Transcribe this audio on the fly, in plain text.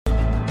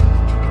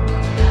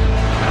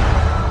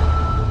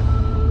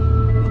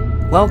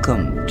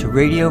Welcome to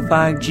Radio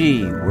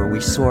 5G, where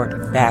we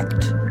sort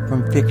fact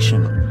from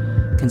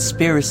fiction,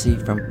 conspiracy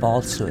from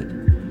falsehood,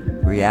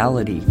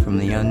 reality from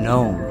the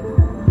unknown.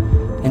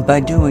 And by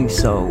doing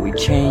so, we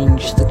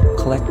change the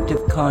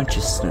collective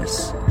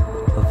consciousness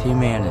of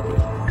humanity.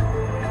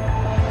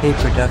 A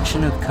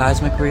production of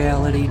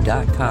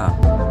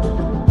CosmicReality.com.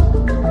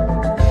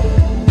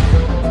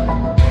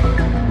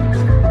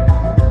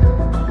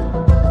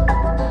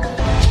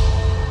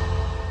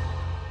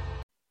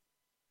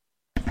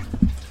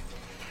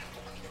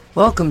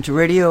 Welcome to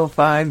Radio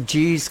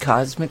 5G's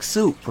Cosmic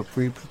Soup, a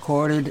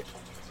pre-recorded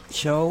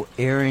show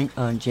airing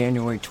on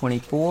January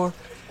 24,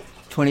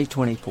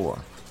 2024.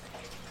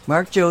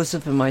 Mark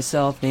Joseph and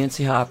myself,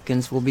 Nancy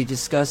Hopkins, will be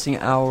discussing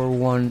hour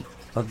one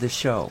of the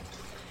show.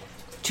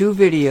 Two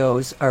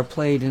videos are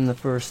played in the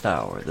first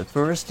hour. The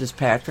first is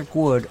Patrick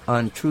Wood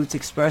on Truth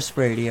Express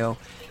Radio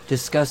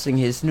discussing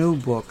his new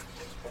book,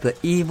 The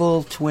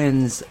Evil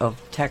Twins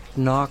of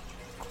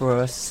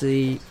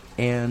Technocracy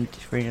and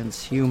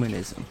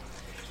Transhumanism.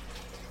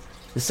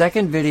 The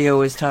second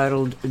video is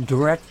titled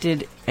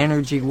Directed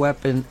Energy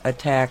Weapon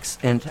Attacks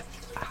and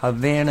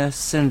Havana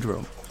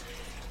Syndrome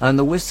on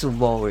the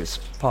Whistleblowers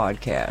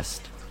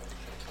podcast.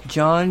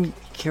 John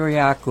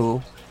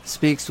Kiriakou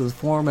speaks with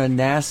former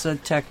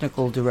NASA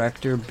Technical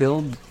Director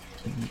Bill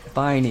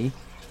Biney,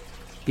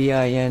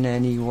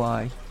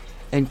 B-I-N-N-E-Y,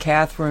 and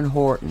Catherine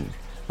Horton,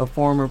 a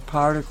former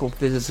particle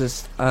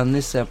physicist, on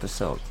this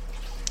episode.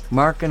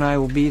 Mark and I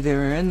will be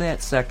there in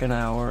that second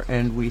hour,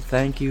 and we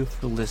thank you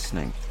for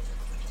listening.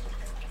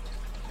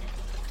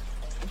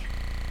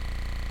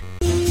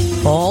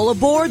 All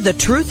aboard the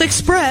Truth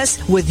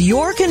Express with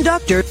your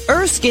conductor,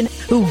 Erskine,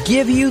 who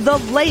give you the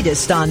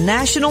latest on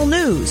national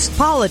news,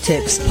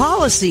 politics,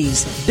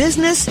 policies,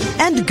 business,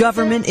 and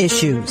government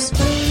issues.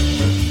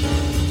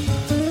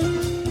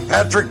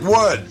 Patrick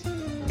Wood,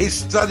 he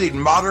studied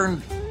modern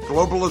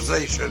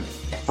globalization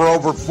for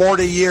over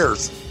 40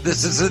 years.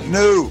 This isn't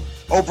new.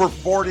 Over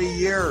 40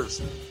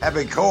 years,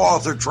 having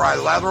co-authored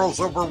Trilaterals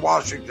over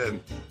Washington,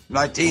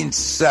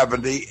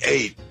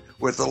 1978.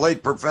 With the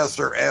late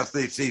Professor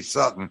Anthony C.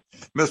 Sutton.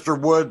 Mr.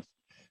 Wood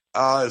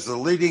is a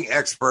leading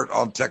expert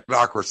on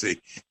technocracy.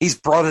 He's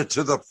brought it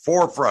to the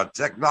forefront,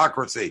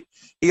 technocracy.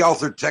 He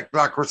authored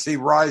Technocracy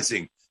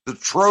Rising, the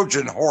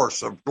Trojan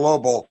horse of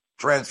global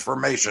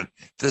transformation.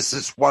 This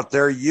is what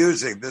they're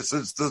using. This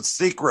is the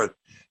secret.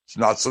 It's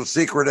not so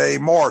secret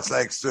anymore,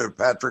 thanks to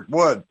Patrick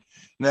Wood.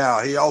 Now,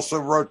 he also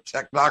wrote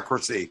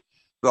Technocracy,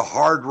 the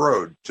hard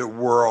road to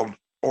world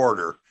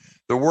order.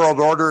 The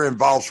world order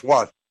involves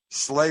what?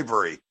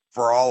 Slavery.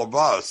 For all of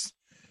us,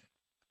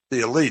 the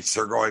elites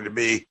are going to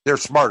be, they're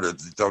smarter,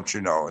 don't you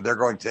know, and they're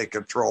going to take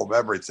control of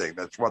everything.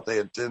 That's what they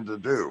intend to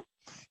do.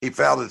 He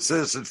founded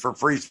Citizens for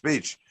Free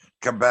Speech,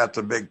 combat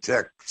the big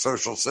tech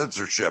social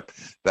censorship.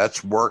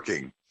 That's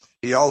working.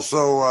 He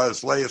also,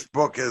 his latest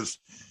book is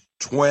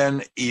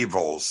Twin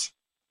Evils.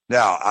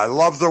 Now, I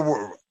love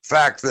the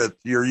fact that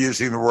you're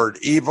using the word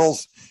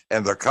evils,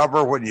 and the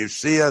cover, when you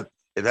see it,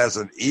 it has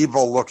an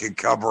evil-looking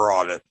cover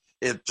on it.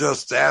 It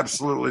just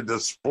absolutely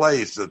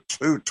displays the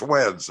two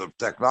twins of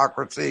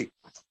technocracy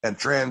and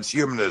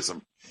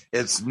transhumanism.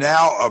 It's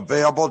now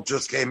available,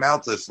 just came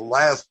out this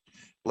last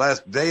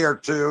day or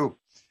two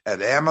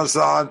at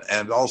Amazon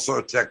and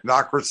also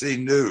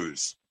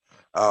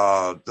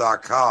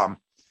technocracynews.com.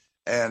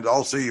 And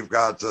also you've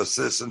got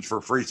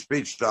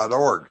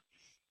citizensforfreespeech.org.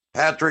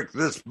 Patrick,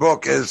 this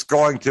book is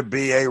going to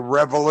be a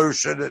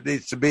revolution. It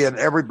needs to be in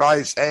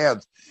everybody's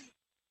hands.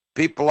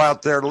 People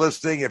out there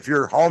listening, if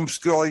you're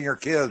homeschooling your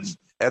kids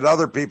and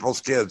other people's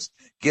kids,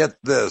 get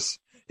this.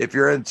 If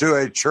you're into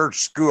a church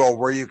school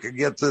where you can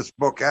get this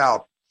book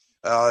out,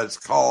 it's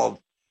called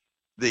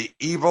The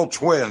Evil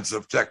Twins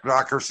of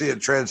Technocracy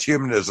and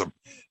Transhumanism.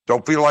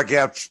 Don't feel like you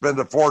have to spend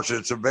a fortune.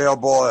 It's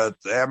available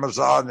at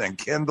Amazon and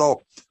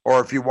Kindle,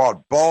 or if you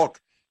want bulk,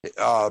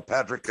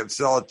 Patrick can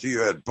sell it to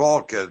you at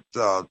bulk at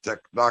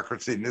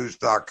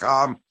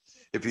technocracynews.com.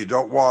 If you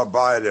don't want to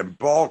buy it in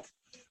bulk,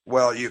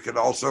 well, you can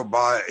also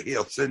buy,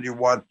 he'll send you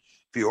one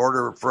if you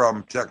order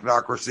from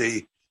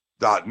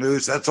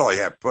technocracy.news. That's all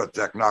you have to put,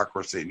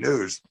 Technocracy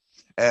News.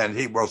 And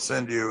he will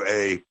send you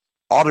a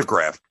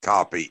autographed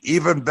copy.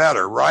 Even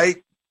better,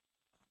 right?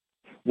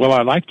 Well,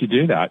 I like to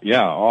do that.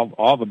 Yeah,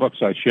 all the books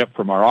I ship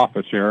from our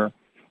office here,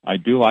 I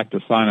do like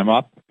to sign them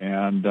up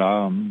and,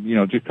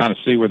 just kind of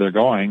see where they're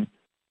going.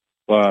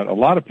 But a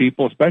lot of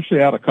people,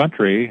 especially out of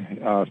country,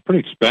 it's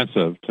pretty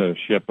expensive to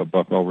ship a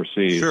book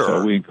overseas. Sure,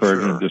 so we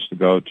encourage them just to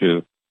go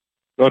to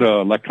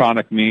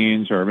electronic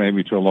means or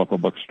maybe to a local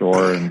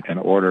bookstore and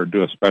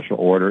do a special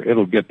order.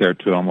 It'll get there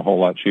to them a whole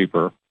lot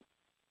cheaper.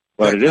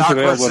 But it is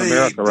available in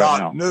America right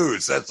now.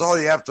 News. That's all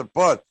you have to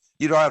put.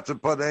 You don't have to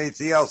put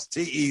anything else.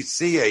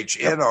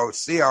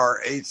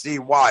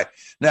 TECHNOCRACY.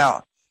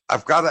 Now,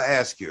 I've got to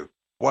ask you,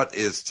 what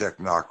is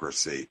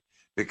technocracy?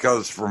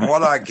 Because from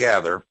what I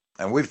gather,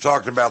 and we've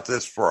talked about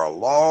this for a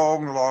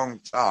long, long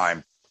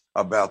time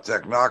about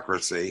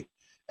technocracy,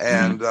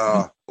 and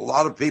a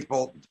lot of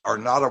people are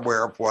not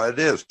aware of what it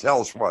is. Tell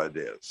us what it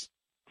is.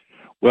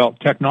 Well,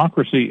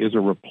 technocracy is a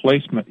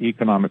replacement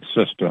economic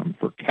system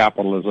for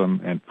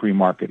capitalism and free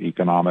market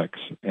economics.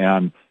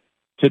 And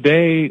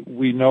today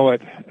we know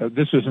it,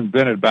 this was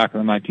invented back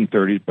in the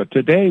 1930s, but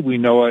today we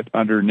know it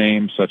under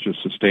names such as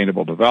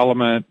sustainable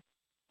development,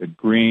 the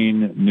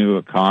green new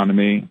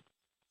economy,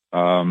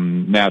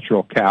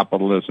 natural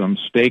capitalism,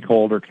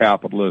 stakeholder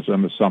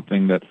capitalism is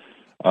something that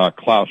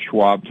Klaus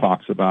Schwab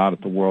talks about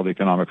at the World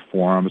Economic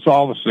Forum. It's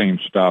all the same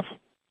stuff.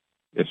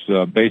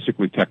 It's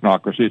basically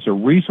technocracy. It's a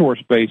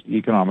resource-based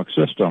economic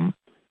system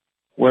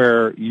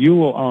where you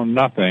will own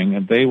nothing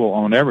and they will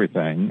own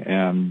everything.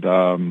 And,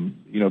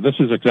 this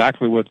is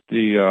exactly what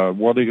the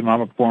World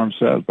Economic Forum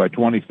says. By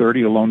 2030,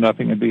 you'll own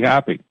nothing and be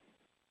happy.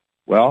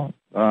 Well,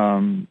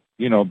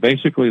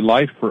 basically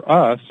life for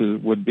us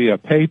would be a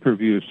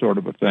pay-per-view sort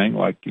of a thing,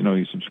 like,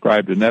 you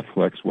subscribe to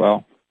Netflix.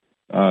 Well,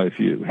 if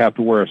you have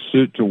to wear a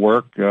suit to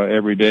work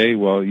every day,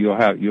 well,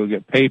 you'll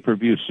get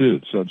pay-per-view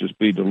suits. They'll just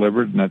be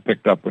delivered and then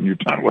picked up when you're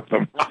done with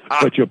them.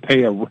 But you'll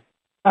pay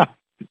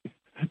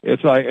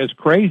it's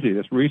crazy.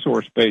 This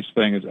resource-based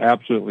thing is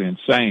absolutely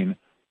insane.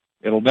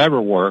 It'll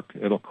never work.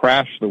 It'll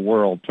crash the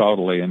world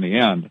totally in the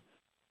end.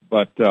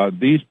 But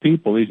these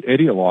people, these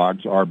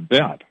ideologues, are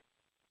bent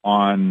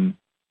on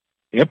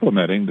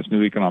implementing this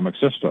new economic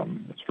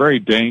system. It's very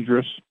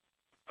dangerous.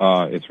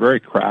 It's very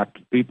cracked.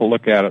 People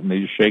look at it and they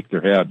just shake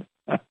their head.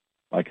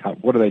 Like,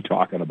 what are they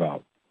talking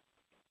about?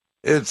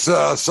 It's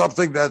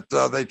something that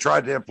they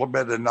tried to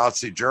implement in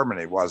Nazi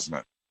Germany, wasn't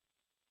it?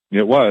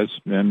 It was.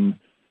 And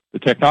the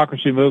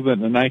technocracy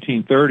movement in the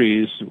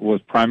 1930s was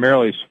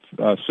primarily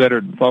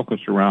centered and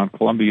focused around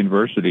Columbia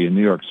University in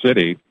New York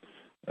City.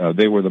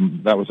 That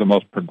was the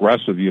most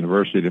progressive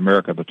university in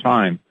America at the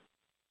time.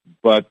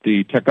 But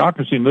the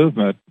technocracy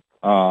movement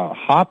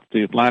hopped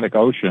the Atlantic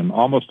Ocean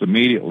almost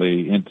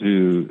immediately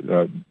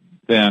into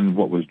then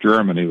what was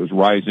Germany. It was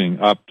rising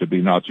up to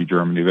be Nazi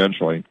Germany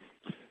eventually.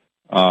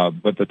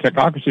 But the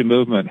technocracy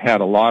movement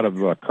had a lot of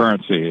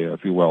currency,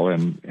 if you will,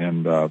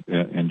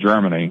 in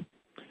Germany.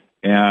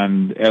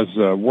 And as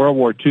World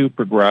War II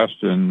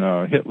progressed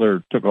and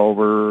Hitler took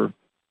over,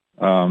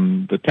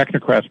 the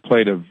technocrats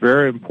played a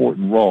very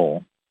important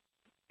role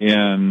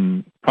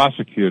in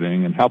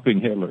prosecuting and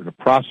helping Hitler to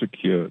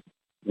prosecute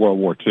World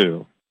War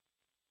II.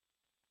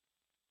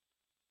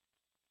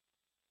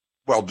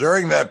 Well,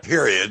 during that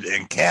period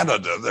in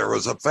Canada, there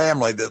was a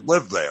family that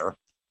lived there.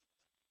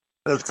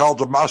 It's called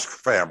the Musk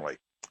family.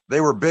 They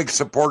were big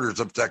supporters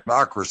of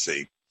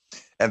technocracy,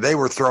 and they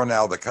were thrown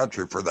out of the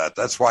country for that.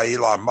 That's why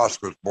Elon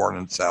Musk was born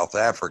in South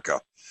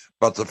Africa.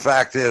 But the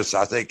fact is,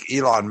 I think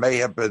Elon may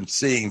have been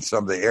seeing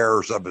some of the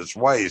errors of his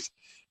ways,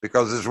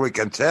 because as we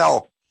can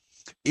tell,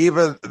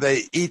 even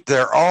they eat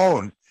their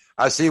own.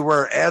 I see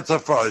where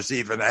Antifa is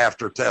even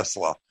after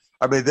Tesla.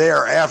 I mean, they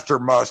are after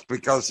Musk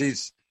because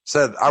he's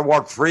said, I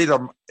want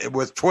freedom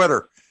with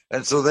Twitter.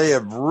 And so they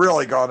have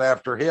really gone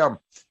after him.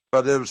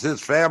 But it was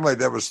his family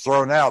that was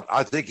thrown out.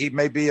 I think he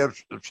maybe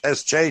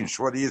has changed.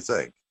 What do you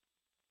think?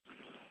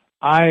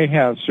 I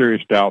have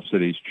serious doubts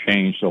that he's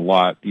changed a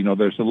lot.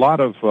 There's a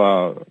lot of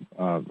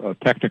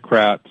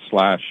technocrat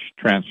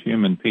 /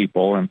 transhuman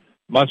people, and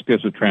Musk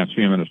is a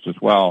transhumanist as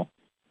well.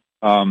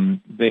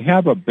 They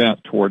have a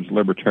bent towards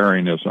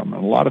libertarianism. And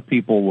a lot of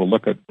people will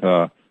look at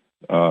the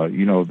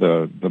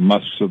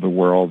Musks of the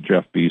world,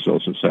 Jeff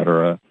Bezos, et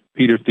cetera.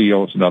 Peter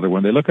Thiel is another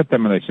one. They look at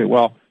them and they say,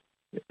 well,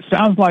 it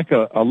sounds like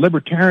a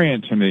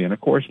libertarian to me. And, of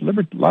course, a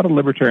lot of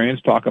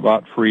libertarians talk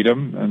about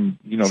freedom and,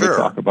 Sure. They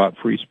talk about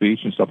free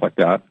speech and stuff like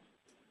that.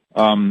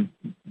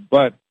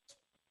 But,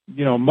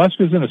 Musk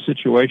is in a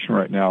situation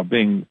right now,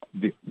 being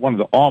one of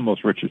the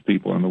almost richest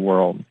people in the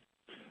world,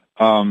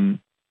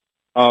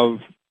 of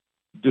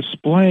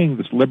displaying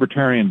this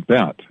libertarian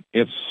bent.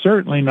 It's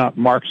certainly not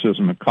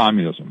Marxism and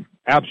communism.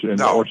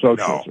 Absolutely, or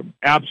socialism.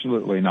 No.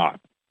 Absolutely not.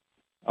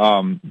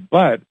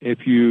 But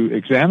if you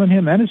examine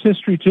him and his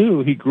history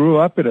too, he grew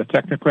up in a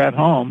technocrat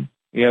home.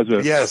 He has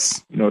a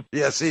yes, he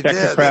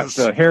technocrat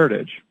did.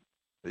 Heritage.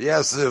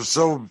 Yes, it was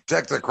so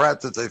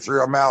technocrat that they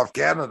threw him out of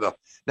Canada.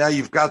 Now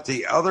you've got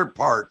the other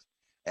part,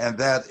 and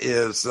that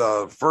is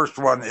first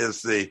one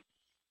is the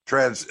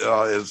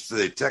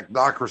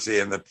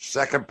technocracy, and the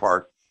second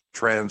part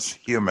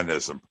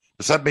transhumanism.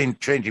 Does that mean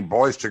changing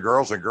boys to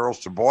girls and girls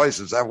to boys?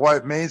 Is that what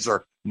it means?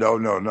 Or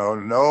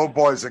no,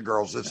 boys and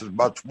girls. This is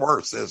much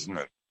worse, isn't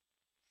it?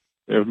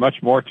 There's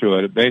much more to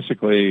it. It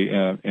basically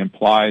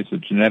implies a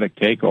genetic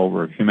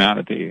takeover of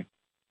humanity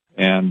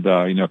and,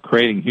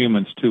 creating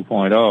humans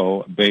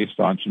 2.0 based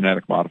on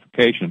genetic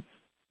modification.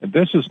 And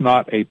this is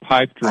not a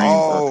pipe dream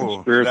or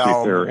conspiracy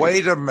theory.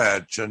 Wait a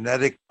minute.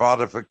 Genetic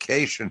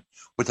modification.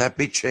 Would that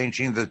be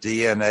changing the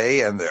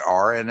DNA and the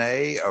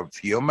RNA of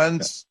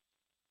humans?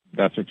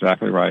 That's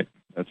exactly right.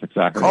 That's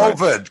exactly right.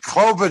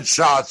 COVID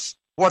shots.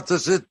 What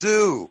does it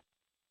do?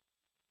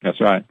 That's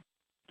right.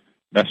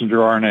 Messenger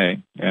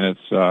RNA, and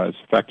it's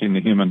affecting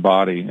the human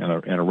body in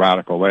a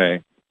radical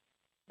way.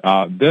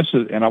 This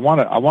is, and I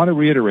want to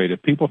reiterate,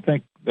 if people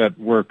think that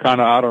we're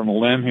kind of out on a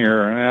limb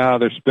here,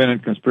 and they're spinning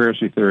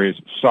conspiracy theories,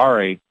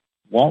 sorry,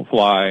 won't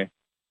fly.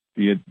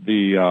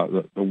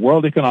 The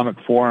World Economic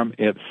Forum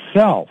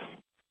itself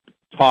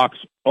talks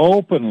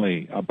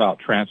openly about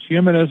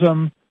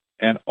transhumanism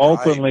and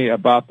openly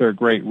about their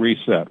Great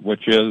Reset,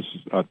 which is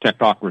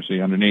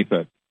technocracy underneath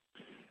it.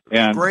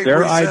 And Great their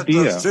Reset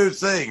idea does two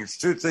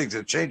things.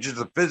 It changes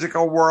the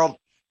physical world,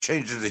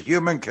 changes the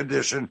human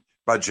condition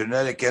by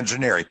genetic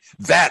engineering.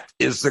 That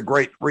is the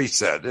Great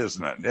Reset,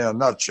 isn't it? In a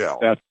nutshell.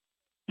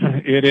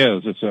 It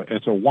is. It's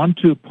a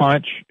 1-2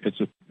 punch.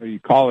 You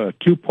call it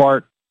a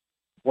 2-part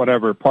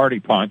party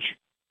punch.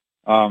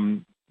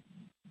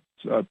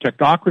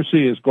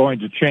 Technocracy is going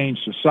to change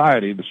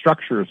society, the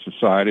structure of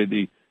society,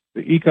 the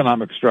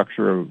economic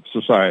structure of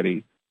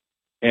society,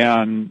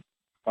 and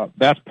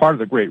that's part of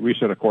the Great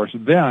Reset, of course.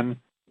 Then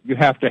you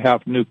have to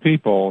have new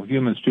people,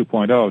 humans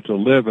 2.0, to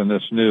live in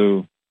this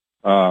new,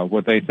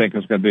 what they think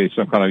is going to be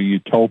some kind of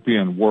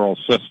utopian world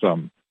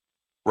system.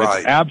 Right.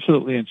 It's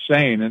absolutely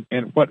insane.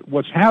 And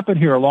what's happened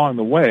here along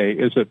the way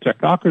is that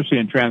technocracy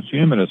and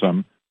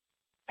transhumanism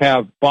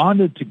have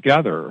bonded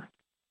together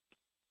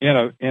in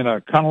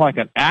a kind of like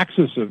an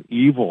axis of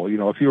evil.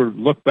 If you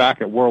look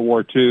back at World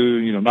War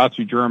II,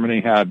 Nazi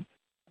Germany had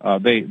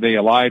they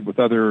allied with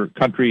other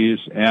countries,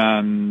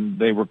 and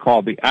they were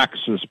called the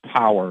Axis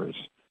powers.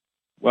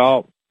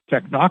 Well,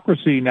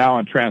 technocracy now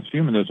and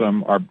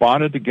transhumanism are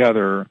bonded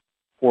together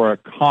for a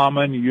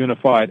common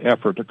unified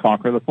effort to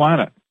conquer the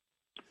planet.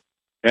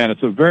 And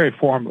it's a very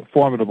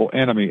formidable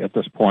enemy at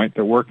this point.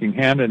 They're working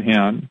hand in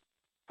hand,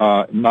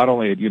 not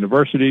only at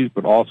universities,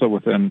 but also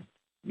within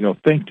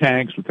think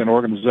tanks, within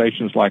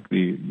organizations like the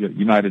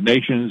United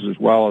Nations, as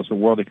well as the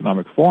World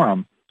Economic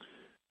Forum.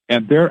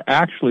 And they're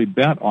actually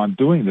bent on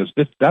doing this.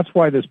 That's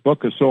why this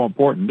book is so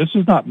important. This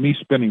is not me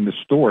spinning the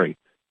story.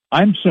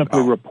 I'm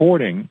simply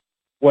reporting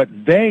what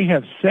they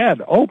have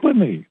said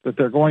openly that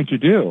they're going to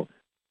do.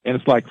 And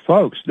it's like,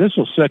 folks, this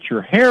will set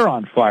your hair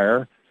on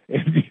fire.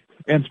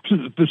 And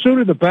the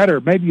sooner the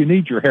better. Maybe you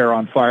need your hair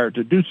on fire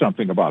to do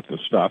something about this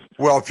stuff.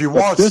 Well, if you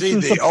want to see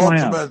the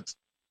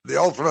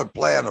ultimate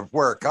plan of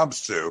where it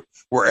comes to,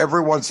 where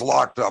everyone's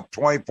locked up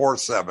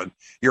 24/7,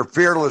 your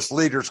fearless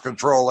leaders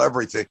control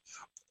everything.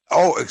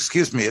 Oh,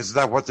 excuse me, isn't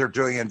that what they're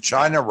doing in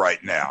China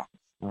right now?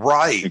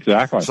 Right.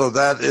 Exactly. So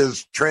that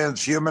is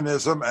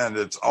transhumanism, and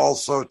it's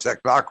also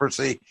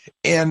technocracy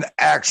in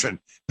action.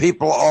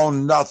 People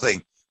own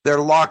nothing. They're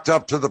locked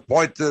up to the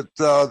point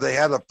that they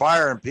had a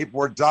fire and people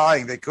were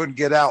dying. They couldn't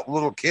get out,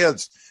 little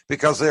kids,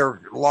 because they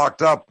were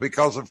locked up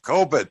because of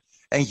COVID.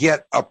 And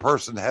yet a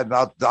person had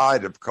not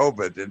died of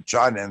COVID in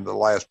China in the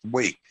last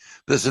week.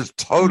 This is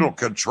total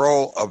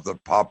control of the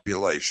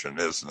population,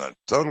 isn't it?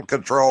 Total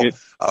control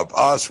of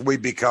us. We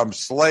become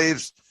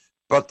slaves,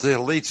 but the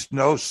elites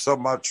know so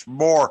much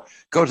more.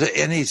 Go to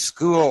any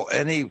school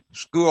in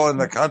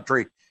the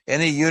country,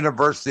 any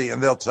university,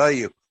 and they'll tell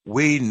you,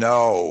 we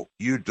know,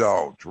 you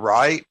don't,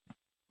 right?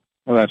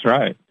 Well, that's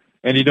right.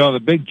 And,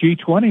 the big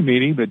G20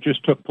 meeting that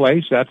just took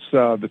place, that's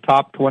the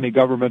top 20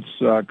 governments,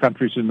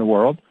 countries in the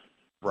world.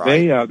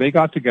 Right. They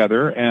got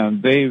together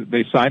and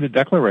they signed a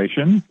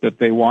declaration that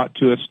they want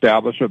to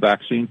establish a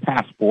vaccine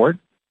passport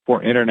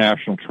for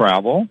international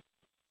travel.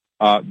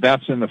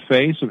 That's in the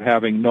face of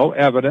having no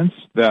evidence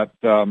that,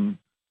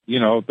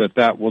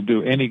 that will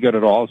do any good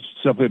at all. It's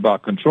simply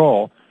about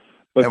control.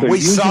 But and we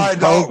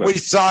signed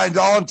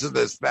on to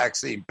this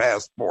vaccine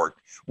passport.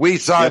 We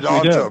signed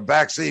on to a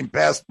vaccine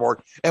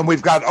passport, and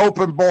we've got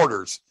open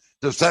borders.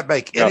 Does that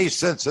make any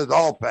sense at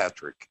all,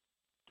 Patrick?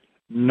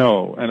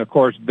 No. And, of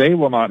course, they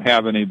will not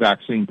have any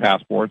vaccine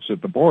passports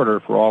at the border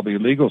for all the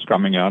illegals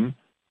coming in.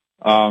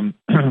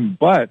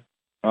 But,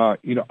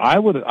 I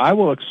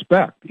will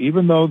expect,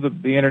 even though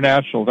the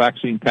international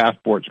vaccine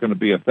passport is going to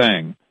be a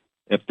thing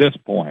at this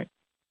point,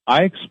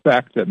 I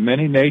expect that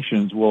many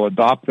nations will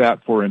adopt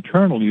that for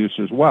internal use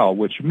as well,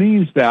 which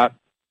means that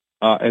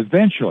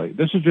eventually,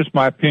 this is just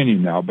my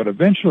opinion now, but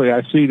eventually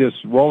I see this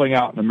rolling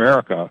out in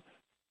America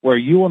where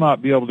you will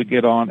not be able to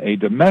get on a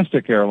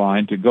domestic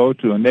airline to go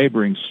to a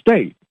neighboring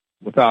state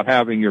without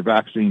having your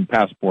vaccine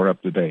passport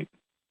up to date.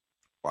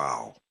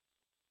 Wow.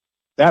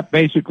 That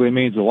basically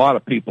means a lot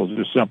of people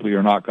just simply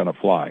are not going to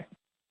fly.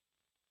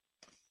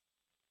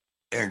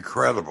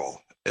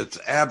 Incredible. It's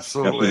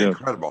absolutely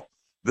incredible.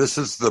 This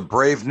is the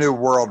brave new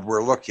world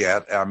we're looking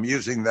at. I'm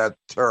using that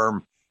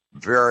term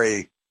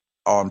very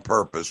on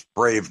purpose,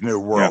 brave new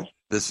world. Yes.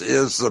 This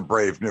is the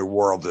brave new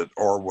world that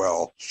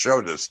Orwell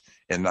showed us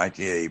in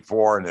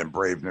 1984 and in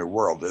Brave New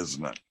World,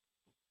 isn't it?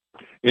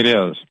 It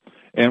is.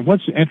 And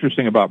what's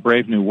interesting about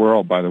Brave New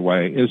World, by the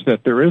way, is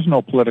that there is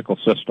no political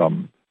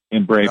system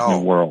in Brave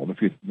New World.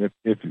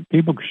 If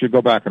people should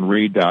go back and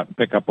read that and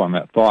pick up on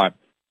that thought,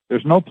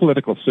 there's no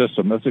political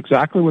system. That's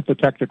exactly what the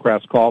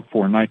technocrats called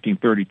for in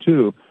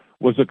 1932,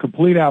 was a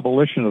complete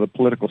abolition of the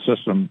political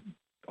system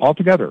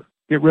altogether.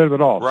 Get rid of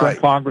it all. Right. Send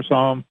Congress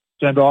home,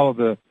 send all of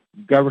the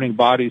governing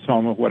bodies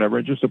home or whatever,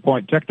 and just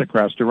appoint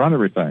technocrats to run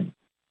everything.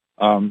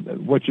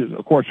 Which is,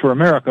 of course, for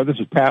America, this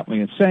is patently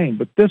insane,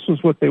 but this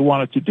is what they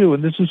wanted to do,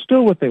 and this is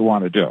still what they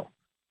want to do.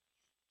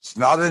 It's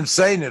not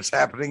insane. It's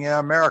happening in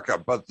America,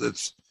 but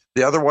it's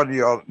the other one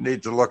you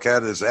need to look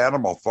at is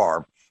Animal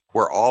Farm.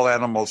 where all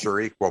animals are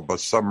equal, but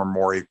some are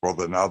more equal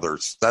than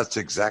others. That's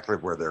exactly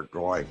where they're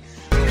going.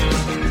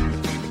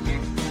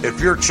 If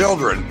your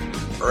children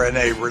are in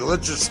a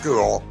religious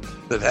school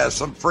that has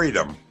some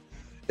freedom,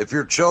 if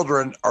your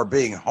children are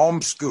being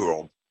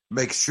homeschooled,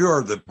 make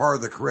sure that part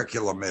of the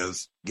curriculum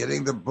is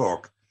getting the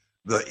book,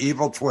 The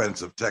Evil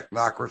Twins of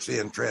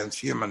Technocracy and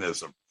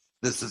Transhumanism.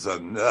 This is a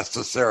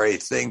necessary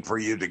thing for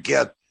you to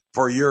get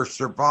for your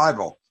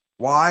survival.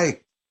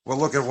 Why? Well,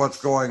 look at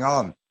what's going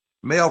on.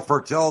 Male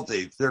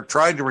fertility, they're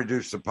trying to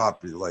reduce the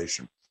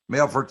population.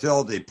 Male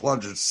fertility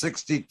plunges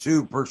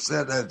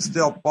 62% and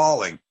still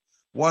falling.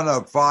 1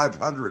 of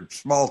 500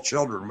 small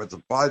children with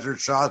the Pfizer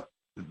shot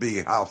is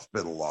being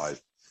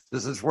hospitalized.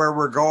 This is where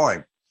we're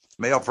going.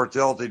 Male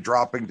fertility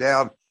dropping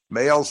down.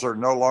 Males are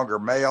no longer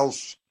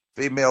males.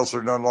 Females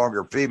are no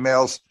longer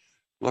females.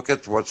 Look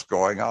at what's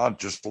going on.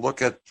 Just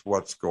look at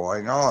what's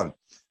going on.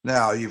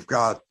 Now, you've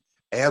got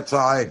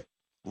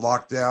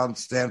anti-lockdown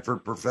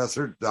Stanford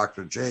professor,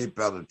 Dr. Jay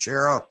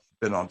Bhattacharya,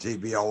 been on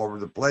TV all over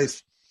the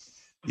place.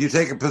 You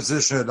take a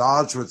position at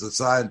odds with the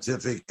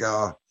scientific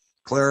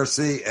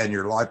clarity, and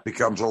your life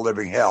becomes a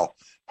living hell.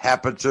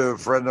 Happened to a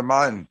friend of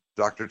mine,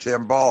 Dr.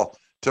 Tim Ball,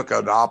 took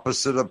an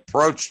opposite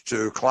approach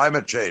to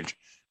climate change,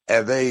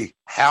 and they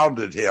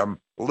hounded him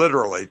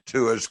literally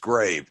to his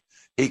grave.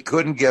 He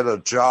couldn't get a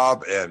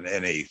job in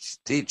any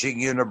teaching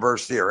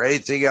university or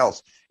anything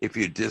else if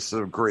you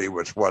disagree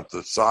with what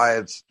the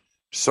science,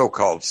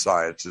 so-called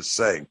science, is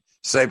saying.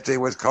 Same thing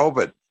with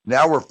COVID.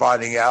 Now we're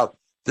finding out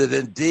that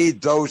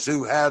indeed those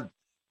who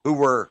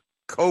were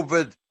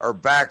COVID or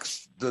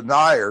vax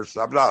deniers,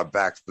 I'm not a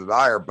vax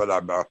denier, but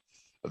I'm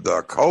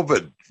the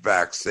COVID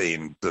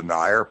vaccine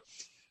denier.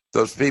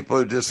 Those people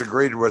who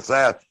disagreed with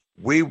that,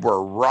 we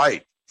were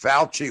right.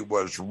 Fauci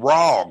was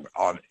wrong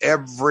on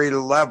every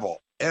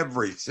level,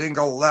 every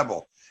single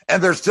level.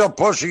 And they're still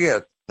pushing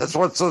it. That's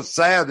what's so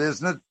sad,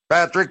 isn't it,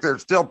 Patrick? They're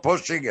still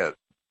pushing it.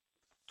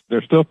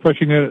 They're still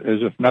pushing it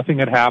as if nothing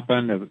had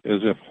happened,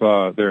 as if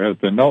there has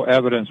been no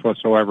evidence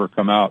whatsoever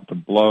come out to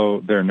blow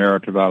their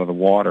narrative out of the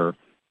water.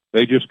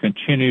 They just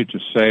continue to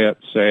say it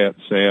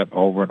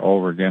over and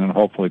over again, and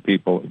hopefully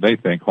people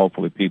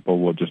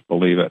will just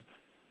believe it.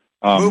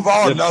 Move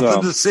on.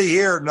 Nothing to see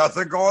here.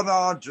 Nothing going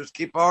on. Just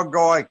keep on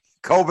going.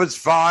 COVID's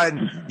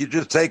fine. You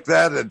just take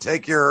that and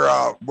take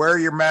your wear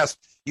your mask.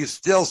 You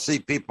still see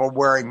people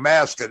wearing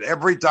masks, and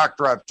every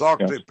doctor I've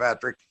talked to,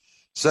 Patrick,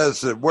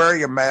 says that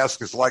wearing a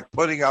mask is like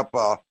putting up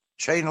a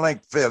chain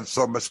link fence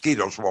so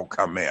mosquitoes won't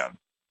come in.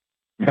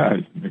 Yeah,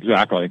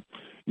 exactly.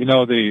 You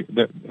know, the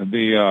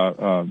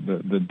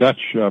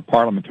Dutch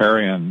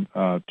parliamentarian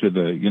to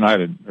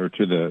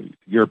the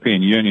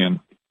European Union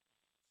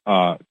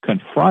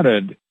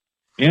confronted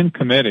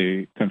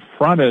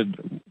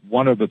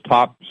one of the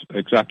top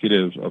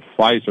executives of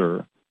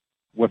Pfizer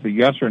with a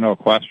yes or no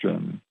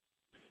question.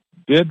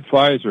 Did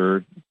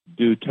Pfizer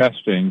do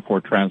testing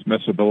for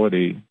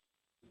transmissibility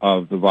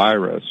of the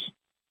virus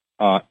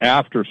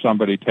after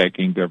somebody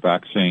taking their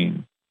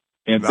vaccine?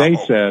 And they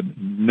said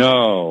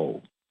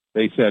no.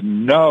 They said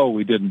no,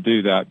 we didn't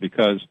do that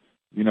because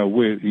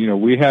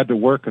we had to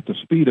work at the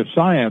speed of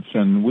science,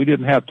 and we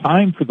didn't have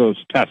time for those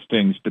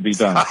testings to be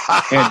done.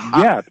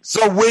 And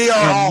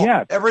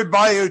yet,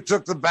 everybody who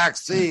took the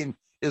vaccine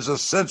is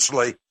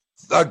essentially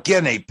a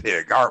guinea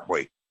pig, aren't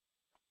we?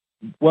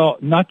 Well,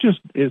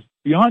 is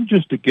beyond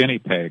just a guinea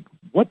pig.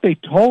 What they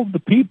told the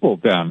people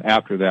then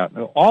after that,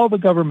 all the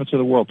governments of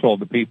the world told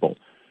the people,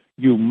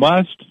 you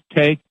must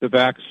take the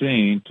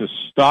vaccine to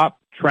stop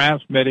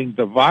transmitting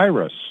the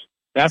virus.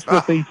 That's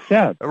what they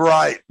said.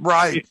 Right.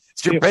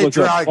 It's your patriotic duty. It was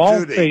a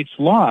false-faced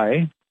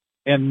lie,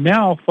 and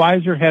now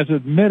Pfizer has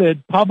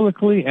admitted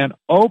publicly and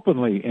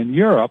openly in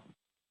Europe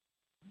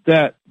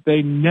that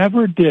they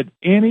never did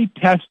any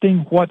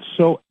testing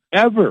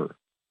whatsoever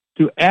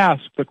to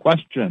ask the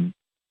question,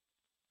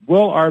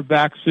 will our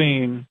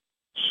vaccine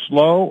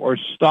slow or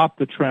stop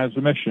the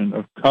transmission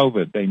of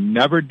COVID? They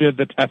never did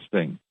the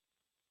testing.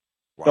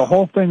 Wow. The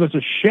whole thing was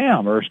a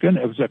sham, Erskine.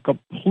 It was a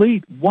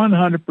complete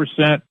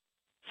 100%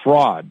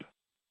 fraud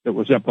that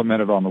was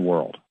implemented on the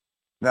world.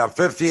 Now,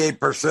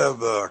 58% of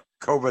the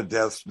COVID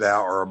deaths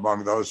now are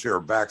among those who are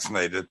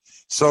vaccinated.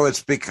 So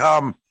it's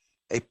become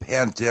a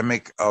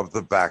pandemic of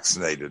the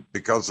vaccinated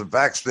because the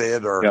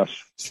vaccinated are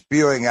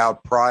spewing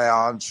out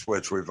prions,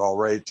 which we've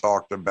already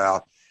talked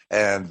about,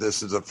 and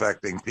this is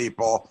affecting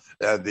people.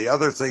 And the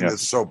other thing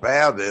that's so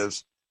bad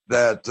is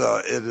that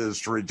it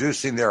is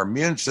reducing their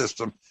immune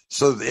system.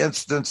 So the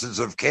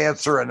incidences of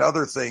cancer and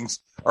other things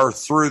are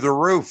through the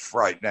roof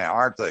right now,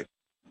 aren't they?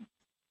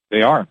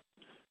 They are.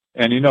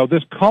 And,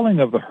 this culling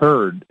of the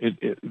herd,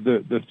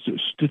 the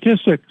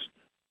statistics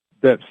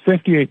that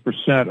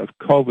 58% of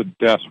COVID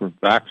deaths were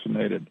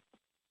vaccinated,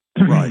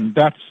 right.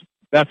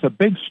 That's a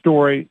big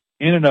story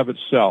in and of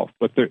itself,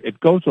 but it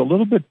goes a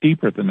little bit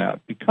deeper than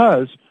that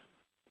because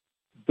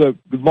the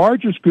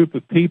largest group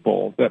of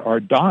people that are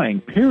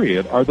dying,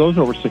 period, are those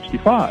over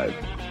 65.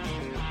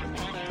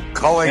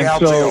 Culling out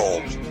the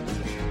old.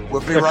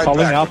 We'll be right back.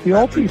 Culling out the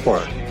old people.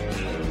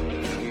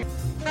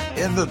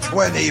 In the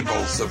twin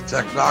evils of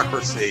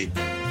technocracy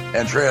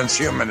and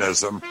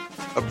transhumanism,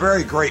 a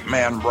very great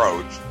man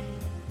wrote,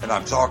 and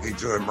I'm talking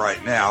to him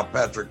right now,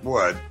 Patrick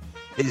Wood.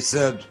 He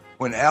said,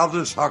 when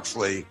Aldous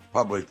Huxley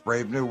published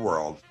Brave New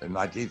World in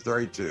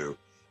 1932,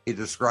 he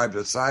described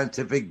a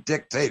scientific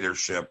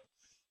dictatorship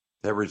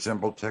that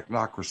resembled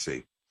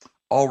technocracy.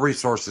 All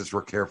resources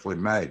were carefully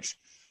managed.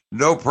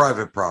 No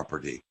private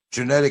property.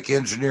 Genetic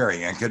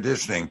engineering and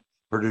conditioning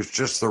produced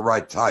just the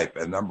right type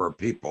and number of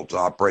people to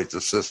operate the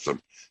system.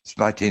 It's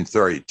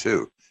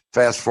 1932.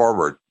 Fast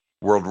forward,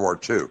 World War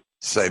II.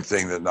 Same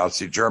thing that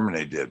Nazi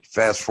Germany did.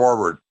 Fast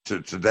forward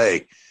to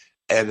today,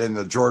 and in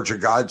the Georgia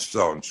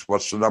Guidestones,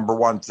 what's the number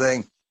one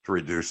thing? To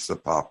reduce the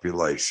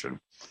population.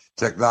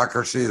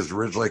 Technocracy is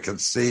originally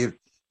conceived,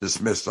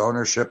 dismissed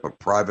ownership of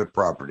private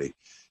property.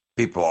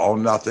 People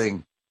own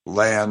nothing.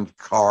 Land,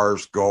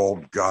 cars,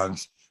 gold,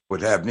 guns,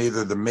 would have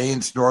neither the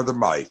means nor the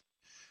might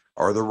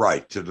or the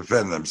right to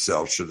defend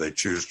themselves should they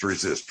choose to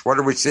resist. What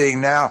are we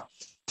seeing now?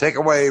 Take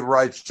away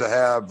rights to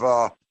have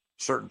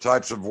certain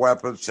types of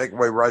weapons, take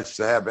away rights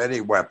to have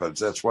any weapons.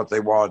 That's what they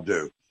want to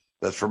do.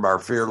 That's from our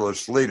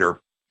fearless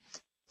leader.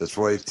 That's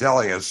what he's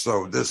telling us.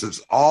 So this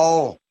is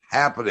all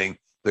happening.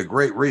 The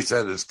Great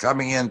Reset is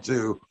coming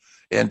into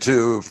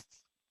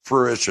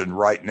fruition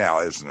right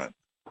now, isn't it?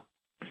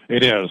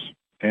 It is,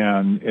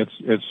 and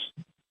it's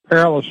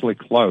perilously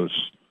close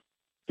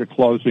to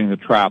closing the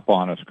trap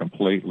on us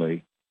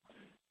completely.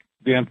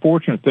 The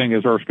unfortunate thing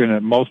is, Erskine,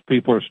 that most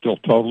people are still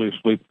totally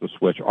asleep at the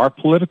switch. Our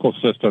political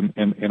system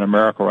in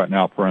America right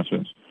now, for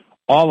instance,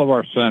 all of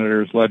our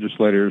senators,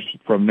 legislators,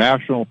 from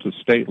national to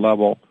state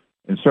level,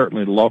 and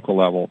certainly local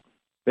level,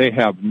 they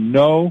have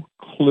no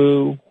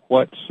clue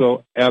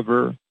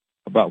whatsoever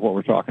about what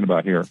we're talking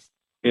about here.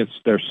 Their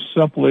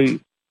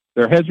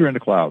heads are in the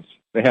clouds.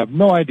 They have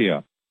no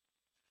idea.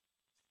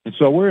 And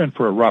so we're in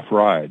for a rough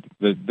ride.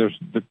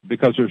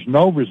 Because there's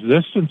no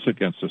resistance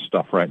against this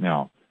stuff right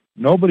now.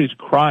 Nobody's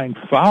crying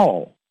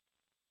foul,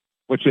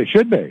 which they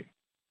should be.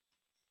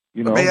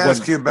 Let me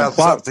ask you about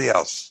something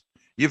else.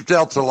 You've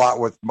dealt a lot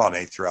with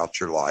money throughout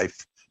your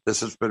life.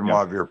 This has been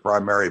one of your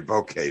primary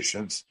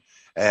vocations.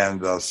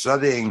 And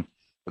studying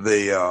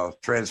the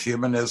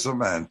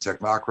transhumanism and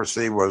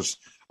technocracy was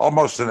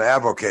almost an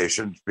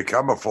avocation,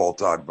 become a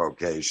full-time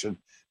vocation,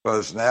 but it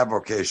was an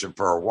avocation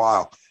for a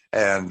while.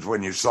 And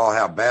when you saw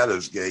how bad it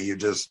was getting, you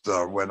just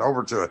went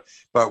over to it.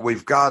 But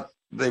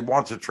they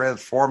want to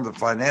transform the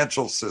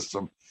financial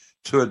system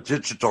to a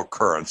digital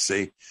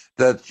currency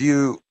that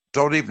you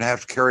don't even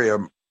have to carry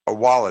a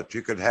wallet.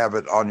 You could have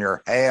it on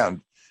your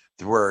hand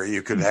where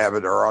you could have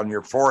it, or on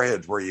your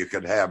forehead where you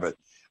could have it,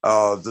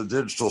 the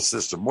digital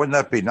system. Wouldn't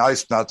that be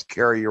nice not to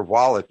carry your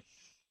wallet?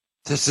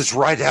 This is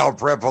right out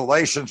of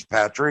Revelations,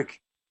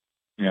 Patrick.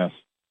 Yes,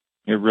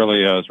 it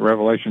really is.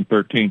 Revelation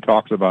 13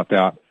 talks about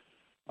that,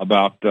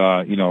 about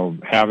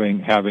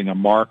having a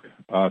mark,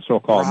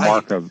 so-called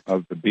mark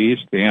of the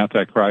beast, the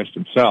Antichrist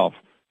himself.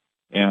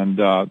 And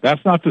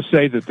that's not to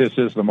say that this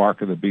is the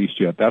mark of the beast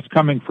yet. That's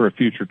coming for a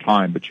future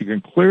time. But you can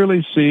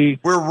clearly see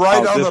we're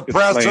right on the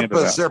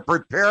precipice. They're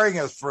preparing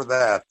us for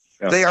that.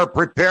 Yes. They are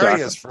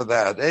preparing us for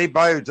that.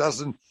 Anybody who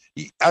doesn't,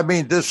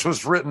 this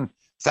was written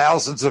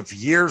thousands of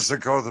years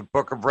ago, the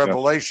book of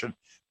Revelation,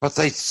 but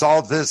they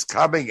saw this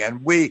coming,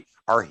 and we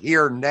are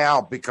here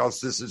now because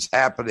this is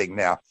happening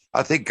now.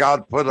 I think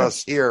God put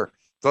us here,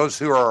 those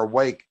who are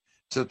awake,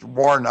 to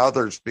warn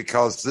others,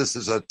 because this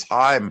is a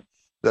time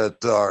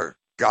that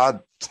God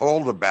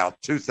told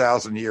about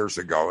 2,000 years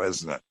ago,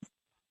 isn't it?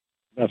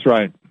 That's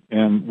right.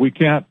 And we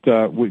can't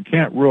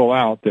rule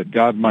out that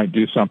God might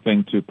do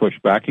something to push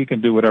back. He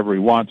can do whatever he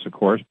wants, of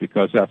course,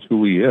 because that's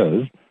who he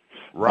is.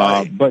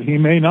 Right. But he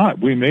may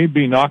not. We may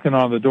be knocking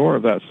on the door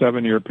of that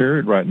 7-year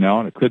period right now,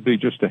 and it could be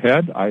just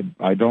ahead.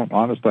 I don't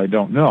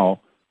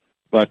know.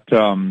 But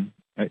in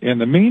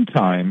the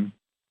meantime,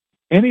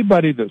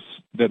 anybody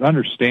that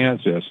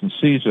understands this and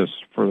sees this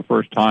for the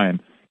first time,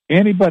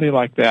 anybody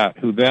like that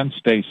who then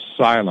stays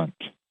silent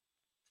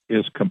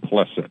is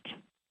complicit.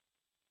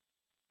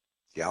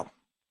 Yeah,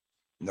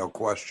 no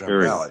question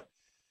about it.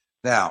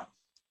 Now,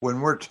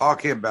 when we're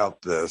talking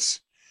about this,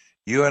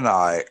 you and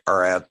I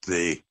are at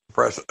the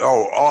press.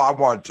 I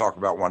want to talk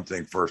about one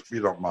thing first, if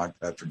you don't mind,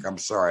 Patrick. I'm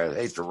sorry, I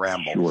hate to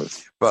ramble.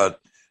 Sure.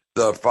 But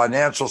the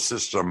financial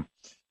system,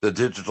 the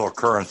digital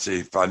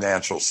currency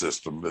financial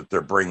system that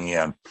they're bringing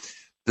in,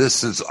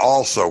 this is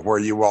also where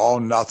you will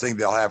own nothing.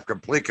 They'll have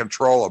complete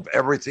control of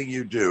everything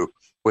you do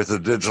with the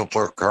digital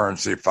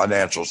currency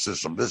financial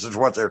system. This is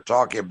what they're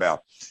talking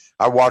about.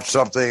 I watched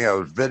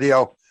a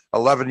video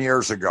 11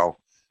 years ago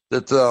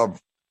that the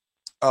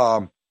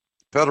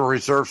Federal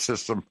Reserve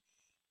System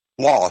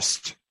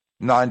lost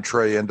 $9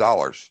 trillion.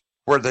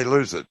 Where'd they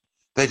lose it?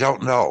 They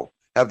don't know.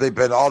 Have they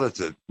been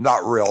audited?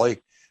 Not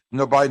really.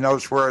 Nobody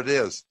knows where it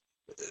is.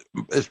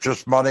 It's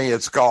just money.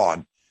 It's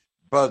gone.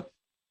 But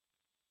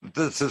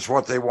this is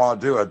what they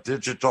want to do, a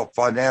digital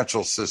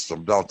financial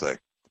system, don't they?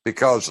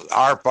 Because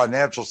our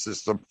financial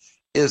system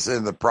is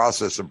in the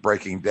process of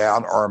breaking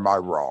down, or am I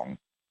wrong?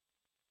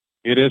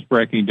 It is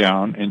breaking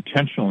down,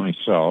 intentionally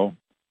so.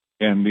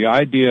 And the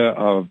idea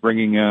of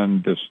bringing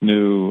in this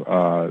new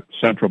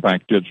central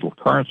bank digital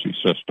currency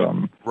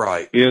system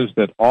is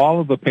that all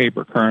of the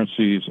paper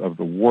currencies of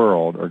the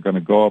world are going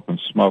to go up in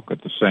smoke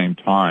at the same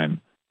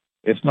time.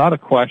 It's not a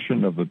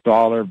question of the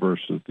dollar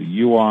versus the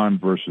yuan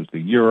versus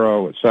the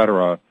euro, et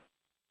cetera.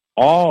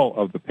 All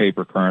of the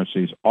paper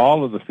currencies,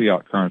 all of the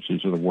fiat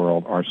currencies of the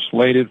world are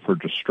slated for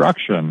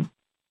destruction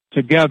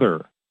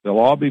together. They'll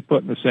all be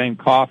put in the same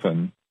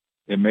coffin.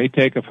 It may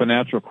take a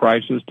financial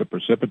crisis to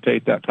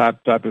precipitate that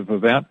type of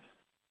event,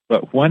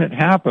 but when it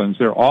happens,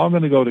 they're all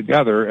going to go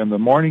together, and the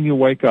morning you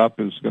wake up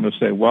is going to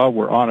say, well,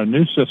 we're on a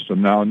new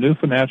system now, a new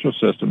financial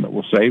system that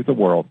will save the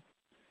world,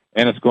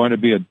 and it's going to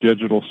be a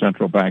digital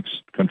central bank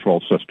control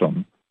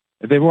system.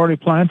 They've already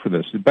planned for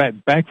this. The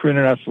Bank for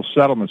International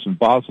Settlements in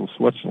Basel,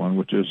 Switzerland,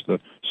 which is the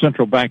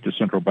central bank to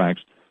central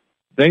banks,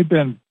 they've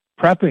been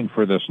prepping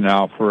for this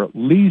now for at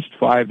least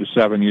 5 to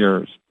 7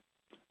 years.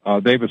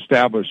 They've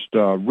established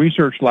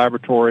research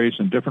laboratories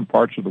in different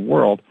parts of the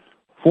world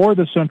for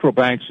the central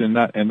banks in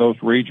those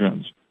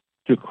regions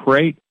to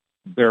create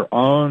their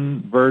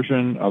own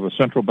version of a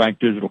central bank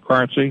digital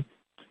currency.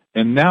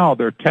 And now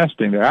they're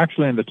testing. They're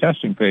actually in the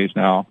testing phase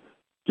now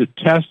to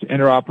test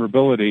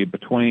interoperability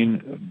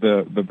between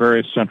the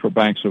various central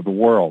banks of the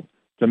world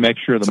to make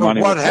sure the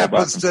money. So what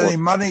happens to any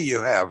money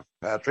you have,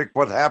 Patrick?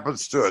 What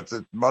happens to it?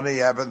 The money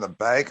you have in the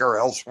bank or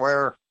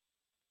elsewhere?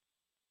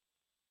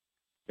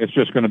 It's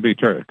just going to be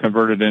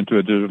converted into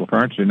a digital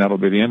currency, and that'll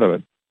be the end of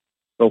it.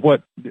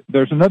 But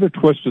there's another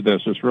twist to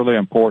this that's really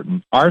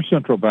important. Our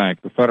central bank,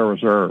 the Federal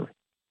Reserve,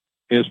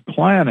 is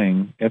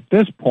planning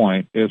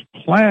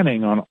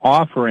on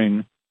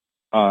offering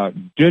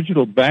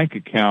digital bank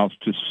accounts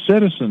to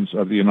citizens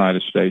of the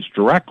United States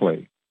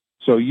directly.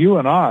 So you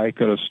and I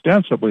could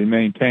ostensibly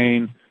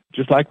maintain,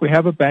 just like we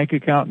have a bank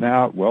account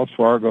now at Wells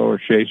Fargo or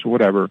Chase or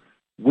whatever,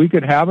 we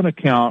could have an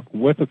account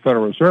with the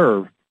Federal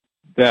Reserve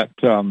that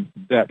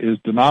is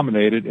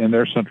denominated in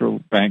their central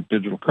bank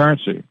digital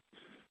currency.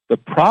 The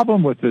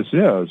problem with this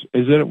is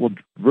that it will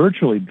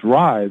virtually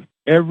drive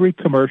every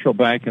commercial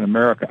bank in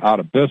America out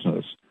of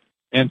business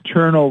and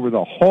turn over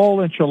the whole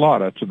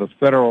enchilada to the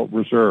Federal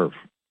Reserve.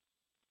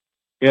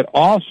 It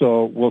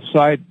also will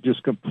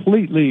just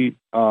completely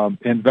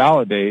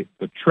invalidate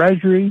the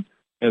Treasury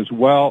as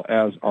well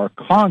as our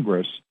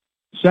Congress,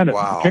 Senate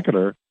in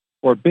particular,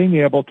 for being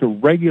able to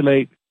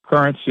regulate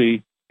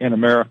currency in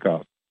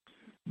America.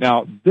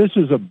 Now, this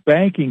is a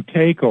banking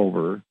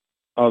takeover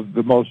of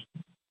the most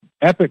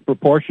epic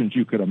proportions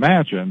you could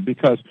imagine,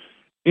 because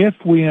if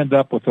we end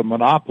up with a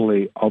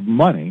monopoly of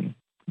money,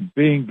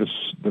 being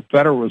the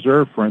Federal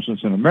Reserve, for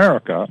instance, in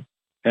America,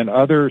 and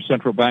other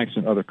central banks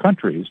in other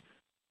countries,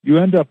 you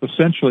end up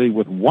essentially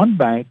with one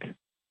bank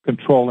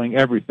controlling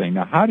everything.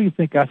 Now, how do you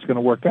think that's going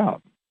to work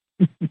out?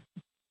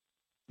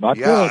 Not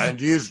good. And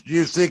you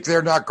think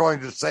they're not going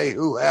to say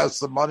who has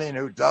the money and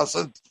who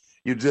doesn't?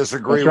 You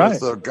disagree That's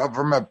with the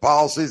government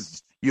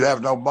policies. You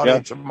have no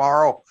money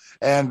tomorrow.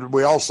 And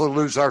we also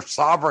lose our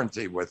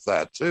sovereignty with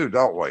that, too,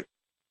 don't we?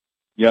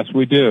 Yes,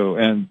 we do.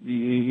 And,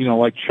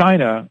 like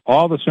China,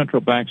 all the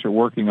central banks are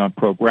working on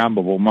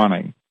programmable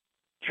money.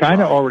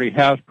 China already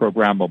has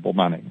programmable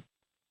money.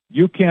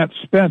 You can't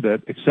spend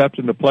it except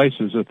in the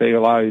places that they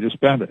allow you to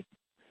spend it.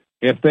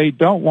 If they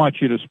don't want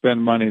you to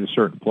spend money in a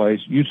certain place,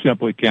 you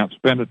simply can't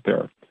spend it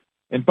there.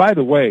 And by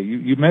the way,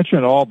 you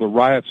mentioned all the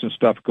riots and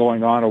stuff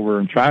going on over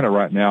in China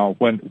right now.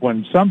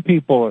 When some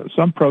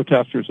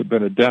protesters have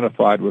been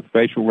identified with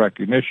facial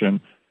recognition,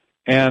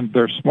 and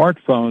their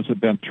smartphones have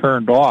been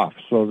turned off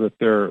so that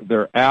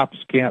their apps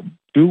can't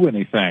do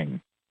anything.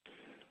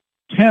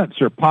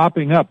 Tents are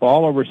popping up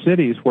all over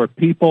cities where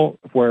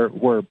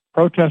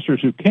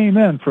protesters who came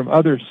in from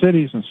other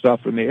cities and stuff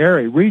in the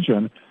area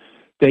region,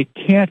 they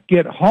can't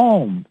get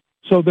home.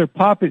 So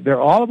they're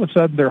all of a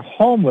sudden they're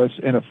homeless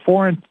in a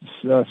foreign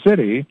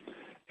city,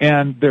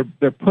 and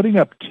they're putting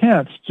up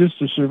tents just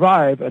to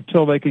survive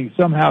until they can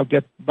somehow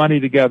get money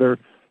together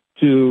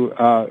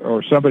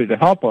or somebody to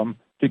help them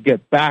to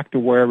get back to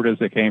wherever it is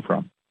they came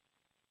from.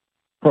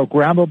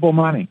 Programmable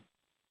money.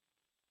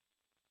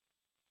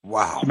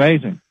 Wow. It's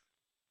amazing.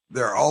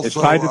 They're also it's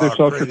tied to their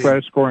social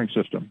credit scoring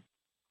system.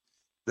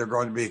 They're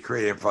going to be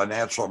creating a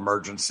financial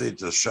emergency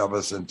to shove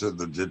us into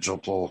the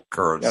digital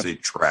currency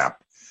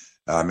trap.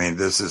 I mean,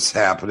 this is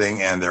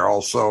happening, and they're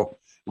also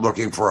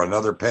looking for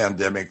another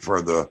pandemic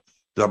for the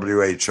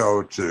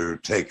WHO to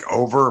take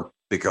over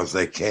because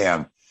they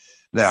can.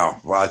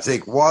 Now, I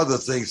think one of the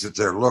things that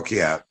they're looking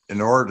at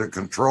in order to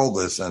control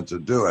this and to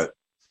do it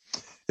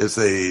is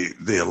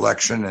the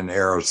election in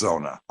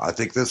Arizona. I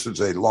think this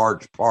is a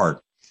large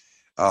part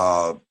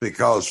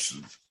because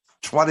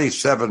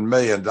 $27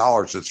 million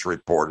it's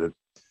reported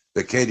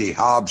that Katie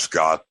Hobbs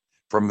got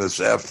from this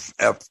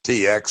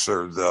FTX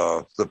or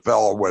the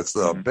fellow with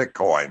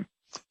Bitcoin.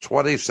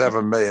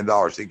 $27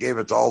 million. He gave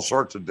it to all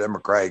sorts of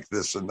Democratic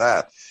this and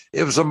that.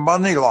 It was a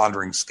money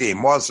laundering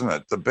scheme, wasn't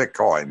it, the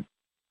Bitcoin?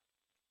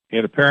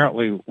 It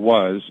apparently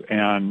was,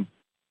 and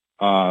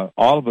all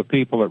of the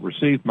people that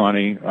received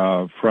money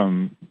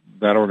from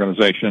that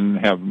organization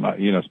have,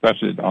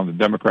 especially on the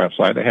Democrat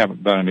side, they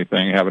haven't done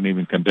anything, haven't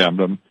even condemned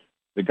him.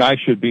 The guy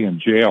should be in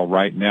jail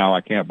right now.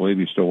 I can't believe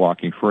he's still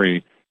walking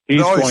free.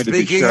 He's going to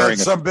be sharing at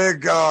some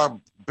big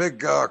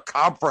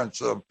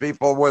conference of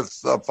people with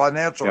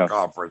financial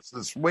conference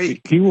this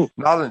week. He will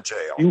not in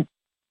jail.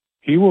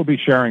 He will be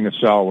sharing a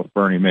cell with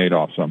Bernie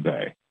Madoff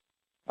someday.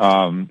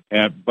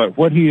 But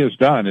what he has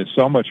done is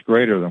so much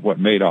greater than what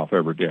Madoff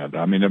ever did.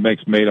 I mean, it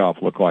makes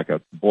Madoff look like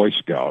a Boy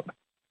Scout.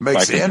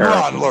 Makes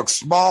Enron look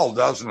small,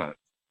 doesn't it?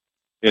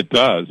 It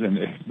does, and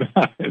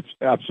it's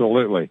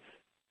absolutely.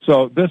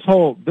 So this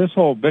whole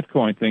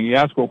Bitcoin thing, you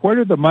ask, well, where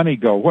did the money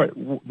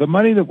go? The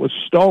money that was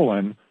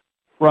stolen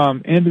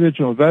from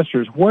individual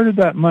investors, where did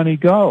that money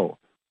go?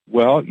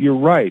 Well, you're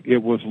right.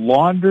 It was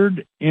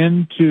laundered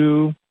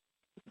into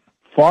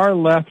far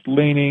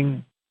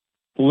left-leaning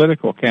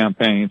political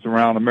campaigns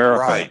around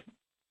America.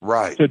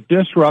 Right. To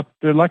disrupt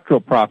the electoral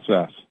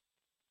process.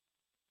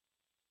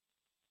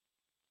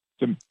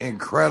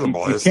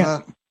 Incredible,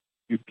 isn't it?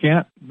 You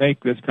can't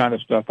make this kind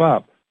of stuff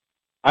up.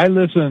 I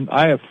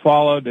have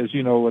followed, as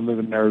you know, I live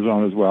in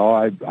Arizona as well.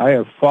 I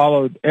have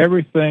followed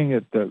everything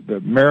that the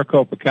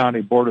Maricopa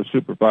County Board of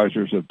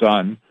Supervisors have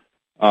done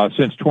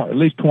since at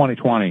least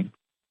 2020.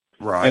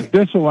 Right. And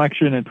this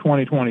election in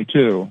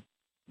 2022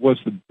 was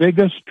the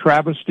biggest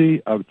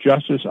travesty of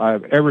justice I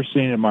have ever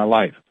seen in my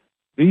life.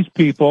 These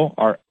people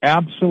are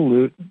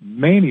absolute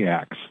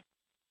maniacs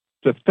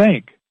to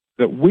think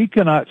that we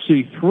cannot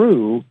see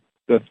through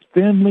the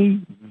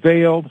thinly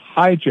veiled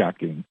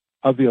hijacking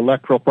of the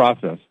electoral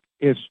process.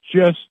 It's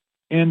just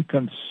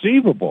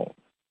inconceivable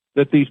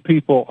that these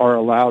people are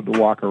allowed to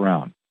walk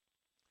around.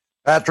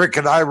 Patrick,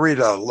 can I read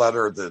a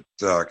letter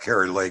that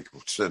Carrie Lake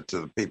sent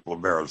to the people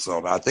of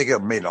Arizona? I think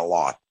it'll mean a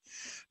lot.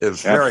 It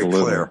was very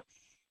clear.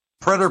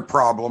 Printer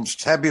problems,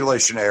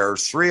 tabulation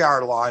errors,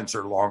 3-hour lines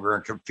or longer,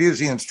 and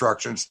confusing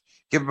instructions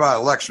given by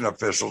election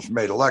officials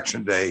made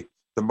Election Day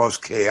the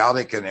most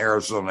chaotic in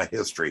Arizona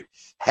history.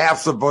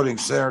 Half the voting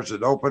centers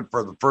that opened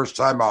for the first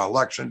time on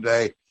Election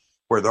Day,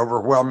 where the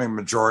overwhelming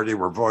majority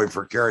were voting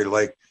for Carrie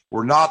Lake,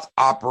 were not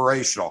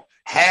operational.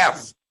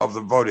 Half of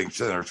the voting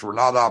centers were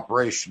not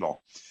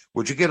operational.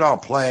 Would you get on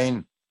a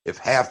plane if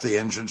half the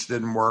engines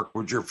didn't work?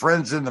 Would your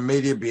friends in the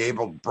media be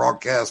able to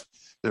broadcast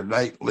their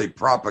nightly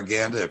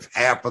propaganda if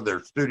half of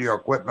their studio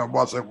equipment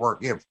wasn't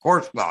working? Of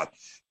course not.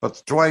 But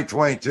the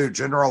 2022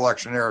 general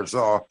election in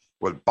Arizona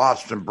was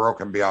botched and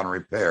broken beyond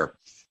repair.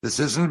 This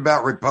isn't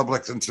about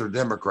Republicans or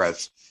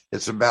Democrats.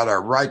 It's about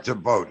our right to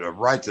vote, a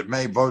right that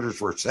many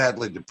voters were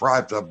sadly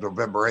deprived of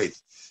November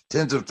 8th.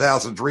 Tens of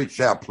thousands reached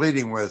out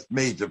pleading with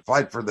me to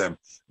fight for them.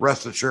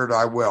 Rest assured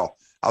I will.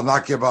 I'll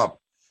not give up.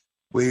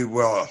 We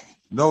will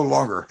no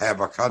longer have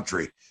a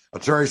country.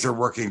 Attorneys are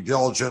working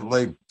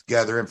diligently to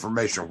gather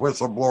information.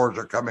 Whistleblowers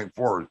are coming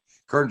forward.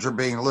 Curtains are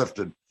being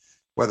lifted.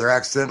 Whether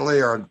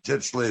accidentally or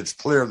intentionally, it's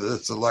clear that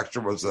this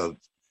election was a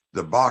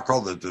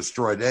debacle that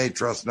destroyed any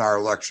trust in our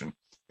election.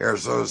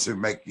 Arizonans who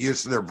make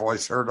use of their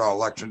voice heard on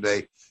Election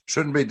Day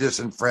shouldn't be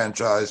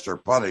disenfranchised or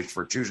punished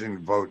for choosing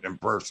to vote in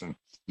person,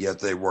 yet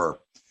they were.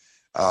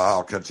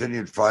 I'll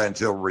continue to fight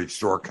until we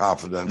restore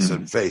confidence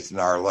and faith in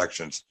our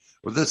elections.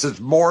 Well, this is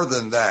more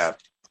than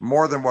that,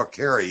 more than what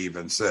Kerry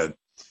even said.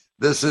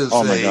 This is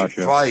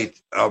fight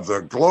of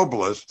the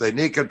globalists. They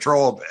need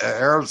control of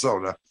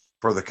Arizona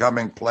for the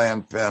coming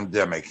planned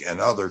pandemic and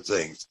other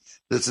things.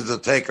 This is a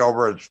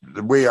takeover.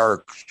 We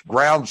are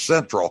ground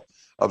central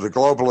of the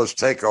globalist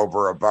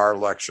takeover of our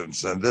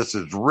elections, and this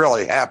is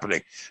really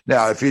happening.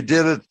 Now, if you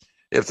did it,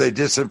 if they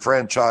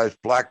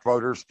disenfranchised black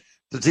voters,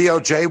 the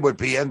DOJ would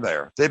be in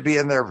there. They'd be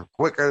in there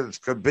quicker as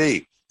could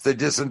be. If they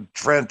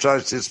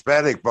disenfranchised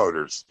Hispanic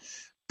voters.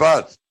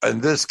 But in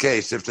this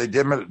case, if they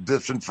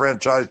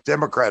disenfranchised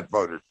Democrat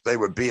voters, they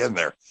would be in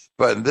there.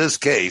 But in this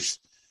case,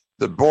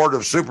 the Board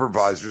of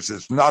Supervisors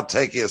is not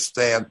taking a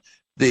stand.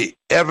 The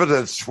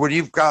evidence, when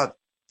you've got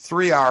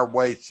 3-hour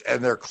waits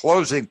and they're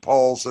closing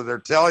polls and they're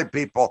telling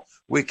people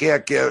we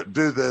can't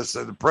do this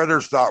and the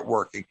printer's not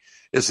working,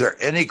 is there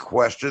any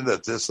question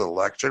that this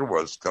election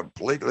was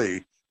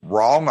completely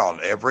wrong on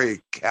every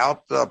count,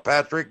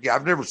 Patrick?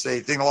 I've never seen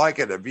anything like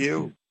it. Have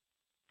you?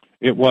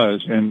 It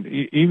was, and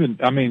even,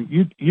 I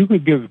mean, you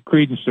could give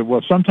credence to,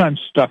 well, sometimes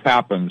stuff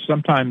happens,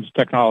 sometimes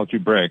technology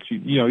breaks.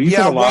 You could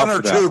allow one or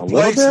for that two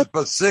places,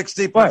 but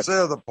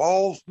 60% of the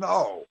polls,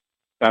 no.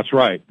 That's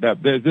right.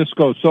 This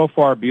goes so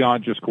far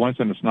beyond just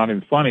coincidence. It's not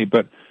even funny.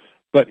 But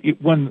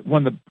when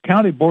the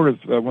county board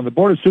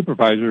of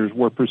supervisors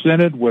were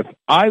presented with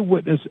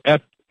eyewitness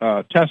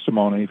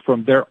testimony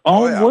from their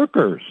own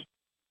workers,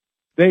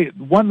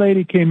 one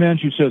lady came in.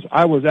 She says,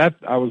 I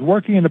was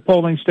working in the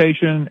polling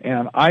station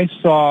and I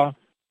saw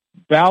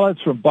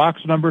ballots from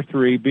box number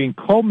 3 being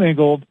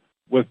commingled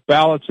with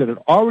ballots that had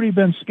already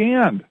been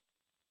scanned.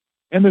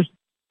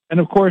 And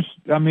of course,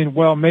 I mean,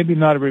 well, maybe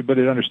not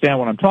everybody understand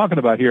what I'm talking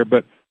about here,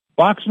 but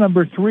box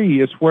number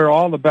 3 is where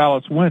all the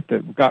ballots went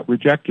that got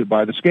rejected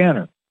by the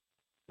scanner.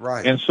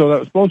 Right. And so that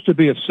was supposed to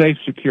be a safe,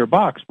 secure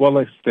box.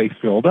 Well, they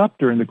filled up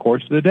during the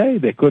course of the day.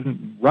 They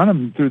couldn't run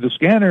them through the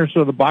scanner,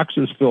 so the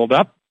boxes filled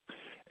up.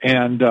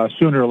 And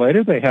sooner or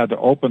later, they had to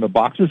open the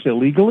boxes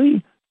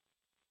illegally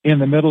in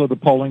the middle of the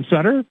polling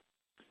center.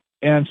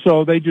 And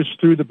so they just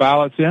threw the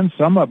ballots in.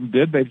 Some of them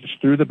did. They just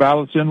threw the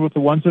ballots in with the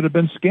ones that had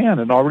been scanned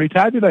and already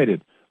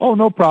tabulated. Oh,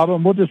 no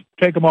problem. We'll just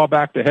take them all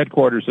back to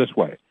headquarters this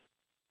way.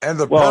 And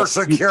the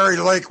person Carrie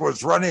Lake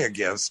was running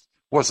against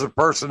was the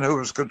person who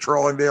was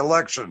controlling the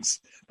elections.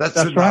 That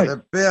should not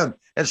have been.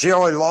 And she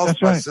only lost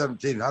by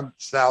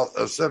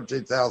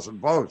 17,000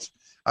 votes.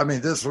 I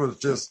mean, this was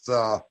just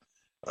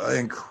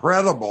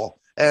incredible.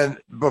 And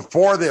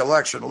before the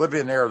election,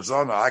 living in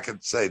Arizona, I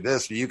could say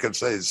this, you could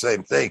say the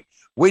same thing.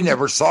 We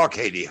never saw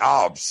Katie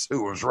Hobbs,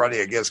 who was running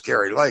against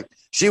Carrie Lake.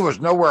 She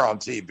was nowhere on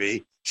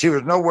TV. She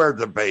was nowhere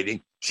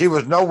debating. She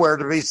was nowhere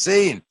to be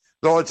seen.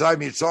 The only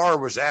time you saw her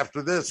was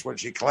after this, when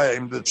she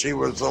claimed that she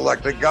was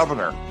elected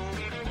governor.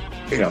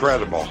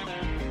 Incredible.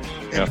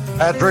 Yeah.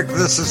 Patrick,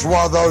 this is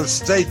one of those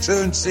stay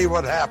tuned, see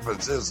what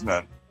happens, isn't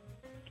it?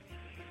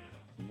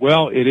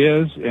 Well, it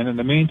is, and in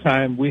the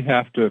meantime, we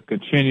have to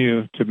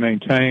continue to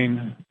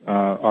maintain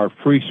our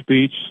free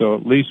speech, so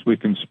at least we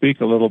can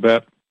speak a little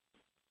bit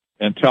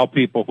and tell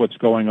people what's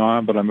going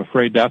on, but I'm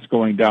afraid that's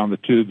going down the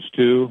tubes,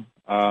 too.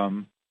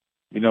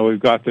 We've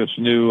got this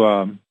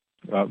new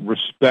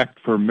Respect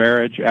for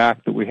Marriage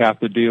Act that we have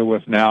to deal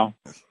with now.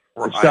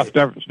 Right. Stuff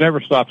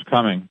never stops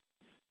coming.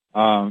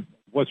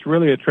 What's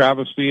really a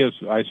travesty,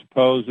 I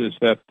suppose, is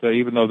that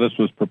even though this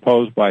was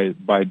proposed by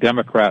a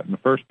Democrat in the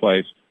first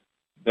place,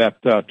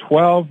 that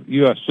 12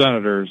 U.S.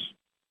 senators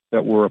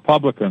that were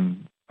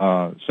Republican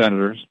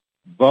senators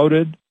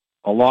voted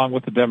along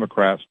with the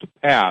Democrats to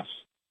pass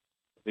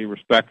the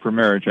Respect for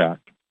Marriage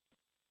Act.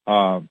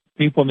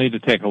 People need to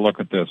take a look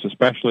at this,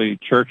 especially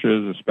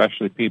churches,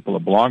 especially people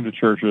that belong to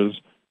churches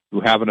who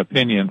have an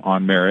opinion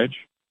on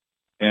marriage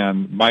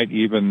and might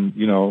even,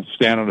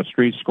 stand on a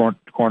street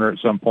corner at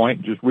some point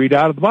and just read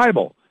out of the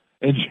Bible.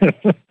 And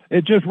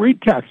just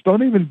read text.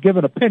 Don't even give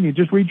an opinion.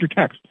 Just read your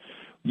text.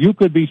 You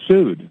could be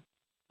sued.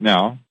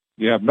 Now,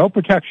 you have no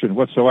protection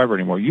whatsoever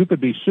anymore. You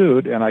could be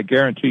sued, and I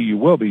guarantee you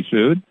will be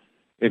sued,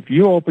 if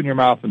you open your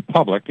mouth in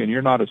public and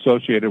you're not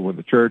associated with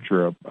a church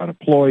or an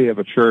employee of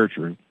a church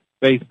or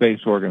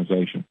faith-based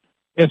organization.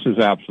 This is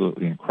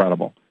absolutely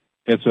incredible.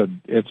 It's a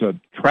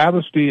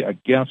travesty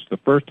against the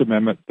First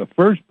Amendment. The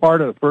first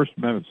part of the First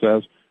Amendment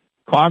says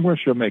Congress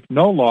shall make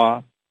no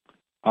law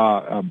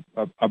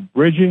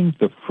abridging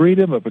the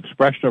freedom of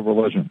expression of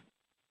religion.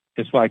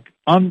 It's like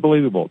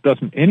unbelievable.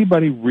 Doesn't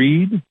anybody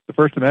read the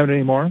First Amendment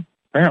anymore?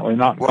 Apparently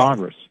not in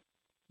Congress.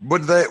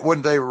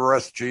 Wouldn't they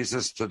arrest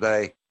Jesus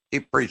today? He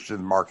preached in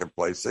the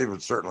marketplace. They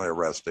would certainly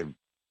arrest him.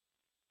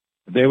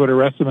 They would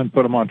arrest him and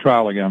put him on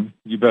trial again.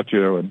 You bet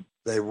you they would.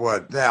 They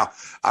would. Now,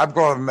 I'm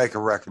going to make a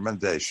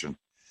recommendation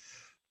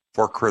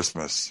for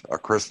Christmas, a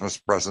Christmas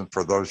present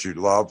for those you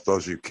love,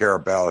 those you care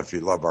about, if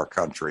you love our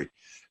country,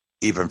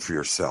 even for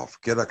yourself.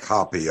 Get a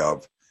copy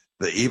of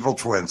The Evil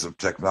Twins of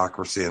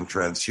Technocracy and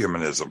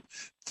Transhumanism.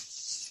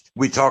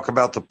 We talk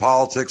about the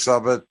politics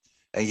of it,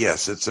 and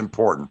yes, it's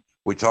important.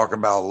 We talk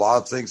about a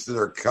lot of things that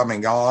are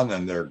coming on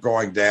and they're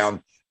going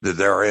down that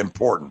they're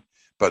important.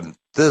 But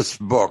this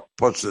book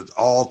puts it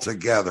all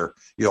together.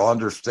 You'll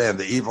understand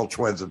the evil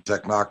twins of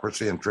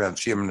technocracy and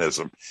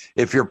transhumanism.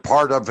 If you're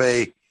part of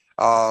a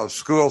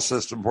school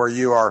system where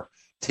you are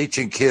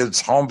teaching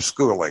kids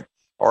homeschooling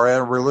or in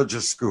a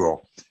religious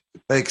school,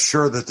 make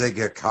sure that they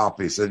get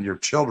copies and your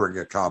children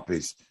get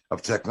copies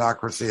of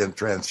Technocracy and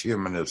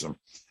Transhumanism.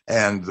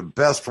 And the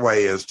best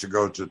way is to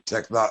go to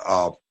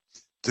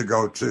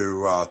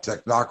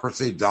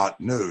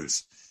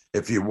technocracy.news.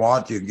 If you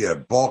want, you can get a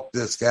bulk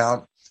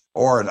discount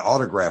or an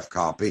autograph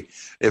copy.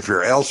 If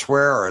you're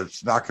elsewhere or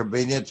it's not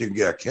convenient, you can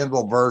get a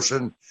Kindle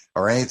version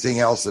or anything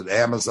else at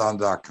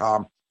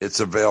Amazon.com. It's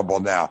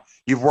available now.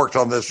 You've worked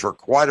on this for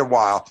quite a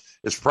while.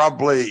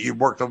 You've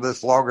worked on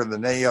this longer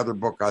than any other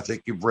book I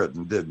think you've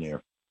written, didn't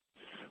you?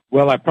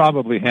 Well, I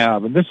probably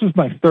have. And this is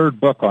my third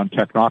book on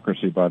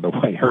technocracy, by the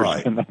way.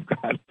 Right.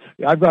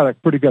 I've got a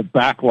pretty good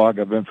backlog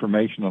of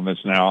information on this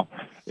now.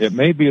 It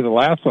may be the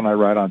last one I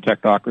write on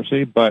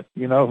technocracy, but,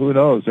 who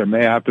knows? There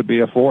may have to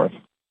be a fourth.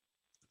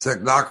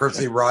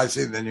 Technocracy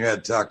Rising, then you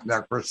had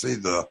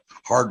Technocracy, the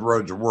Hard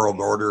Road to World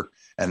Order,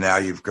 and now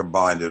you've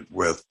combined it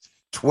with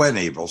Twin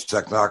Evils,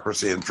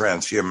 Technocracy and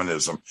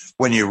Transhumanism.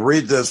 When you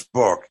read this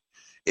book,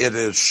 it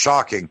is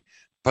shocking,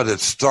 but it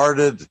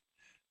started,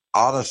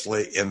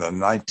 honestly, in the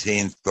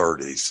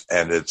 1930s,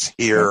 and it's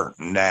here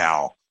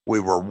now. We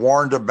were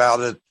warned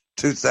about it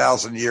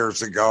 2,000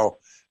 years ago.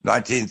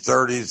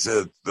 1930s,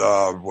 it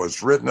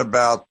was written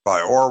about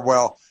by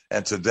Orwell,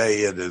 and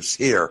today it is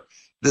here.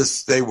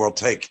 They will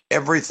take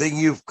everything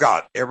you've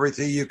got,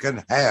 everything you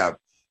can have,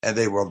 and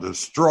they will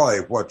destroy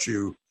what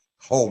you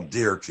hold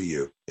dear to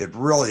you. It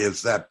really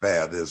is that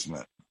bad, isn't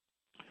it?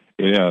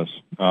 It is.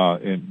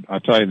 And I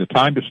tell you, the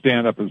time to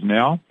stand up is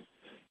now,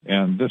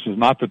 and this is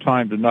not the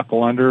time to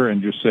knuckle under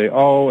and just say,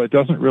 oh, it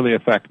doesn't really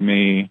affect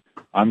me.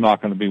 I'm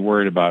not going to be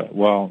worried about it.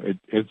 Well,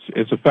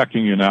 it's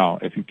affecting you now.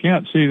 If you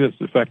can't see that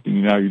it's affecting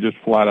you now, you're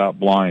just flat out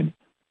blind.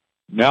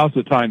 Now's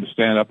the time to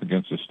stand up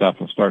against this stuff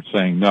and start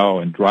saying no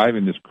and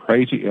driving this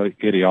crazy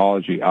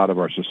ideology out of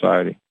our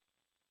society.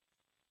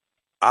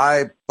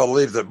 I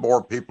believe that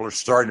more people are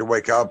starting to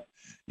wake up.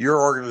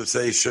 Your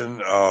organization,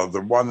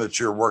 the one that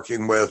you're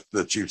working with,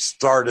 that you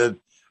started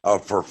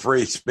for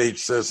free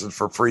speech, Citizens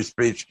for Free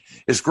Speech,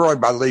 is growing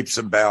by leaps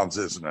and bounds,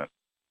 isn't it?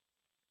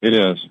 It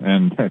is.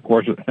 And, of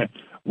course,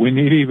 we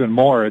need even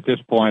more at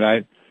this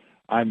point.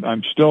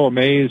 I'm still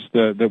amazed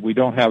that we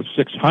don't have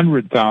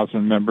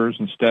 600,000 members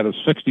instead of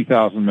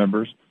 60,000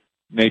 members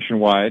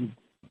nationwide.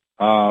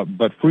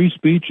 But free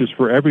speech is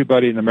for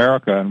everybody in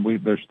America, and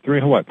there's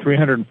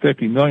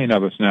 350 million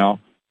of us now,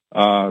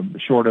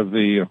 short of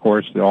of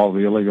course, all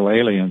the illegal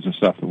aliens and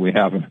stuff that we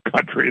have in the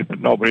country that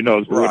nobody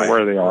knows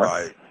where they are.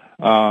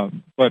 Right.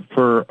 But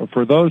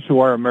for those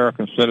who are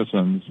American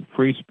citizens,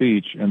 free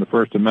speech and the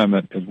First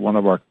Amendment is one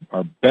of our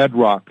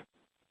bedrock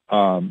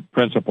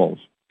principles.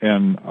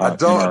 I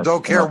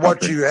don't care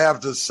what you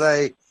have to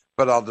say,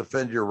 but I'll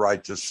defend your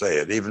right to say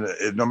it, even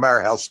no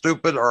matter how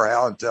stupid or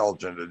how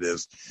intelligent it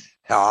is,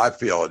 how I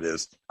feel it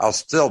is. I'll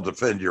still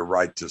defend your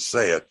right to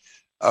say it.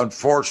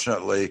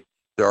 Unfortunately,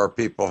 there are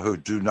people who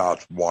do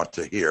not want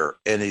to hear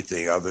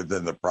anything other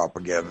than the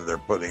propaganda they're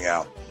putting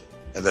out.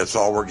 And that's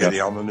all we're getting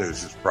on the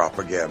news is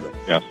propaganda.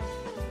 Yes.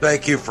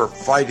 Thank you for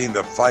fighting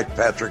the fight,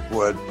 Patrick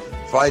Wood.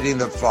 Fighting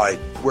the fight.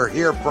 We're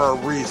here for a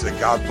reason.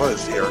 God put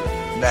us here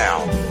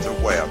now to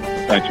win.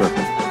 Thanks, Rick.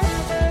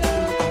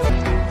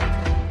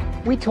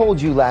 We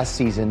told you last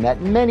season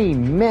that many,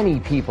 many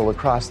people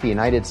across the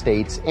United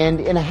States and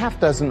in a half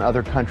dozen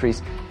other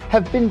countries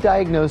have been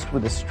diagnosed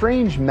with a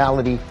strange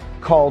malady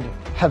called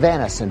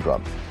Havana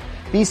Syndrome.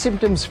 These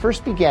symptoms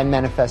first began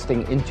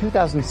manifesting in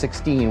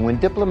 2016 when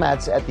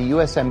diplomats at the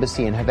U.S.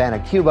 Embassy in Havana,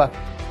 Cuba,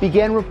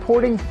 began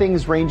reporting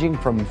things ranging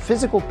from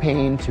physical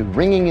pain to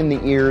ringing in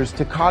the ears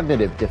to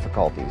cognitive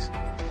difficulties.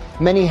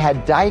 Many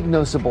had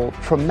diagnosable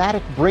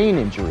traumatic brain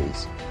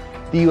injuries.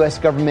 The U.S.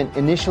 government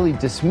initially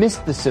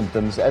dismissed the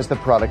symptoms as the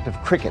product of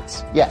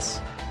crickets.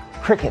 Yes,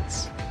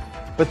 crickets.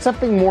 But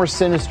something more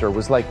sinister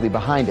was likely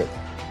behind it.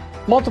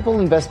 Multiple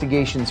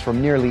investigations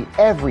from nearly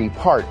every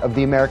part of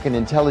the American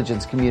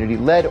intelligence community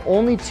led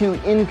only to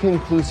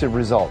inconclusive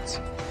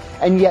results.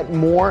 And yet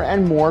more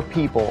and more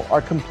people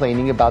are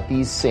complaining about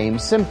these same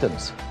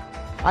symptoms.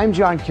 I'm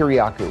John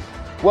Kiriakou.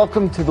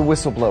 Welcome to The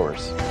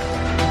Whistleblowers.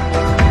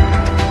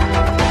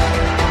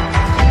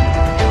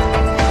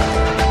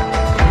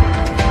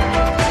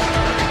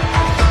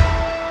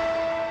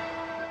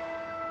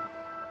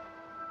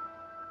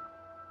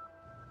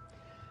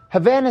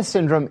 Havana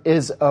syndrome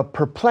is a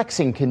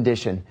perplexing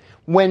condition.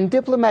 When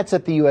diplomats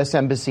at the U.S.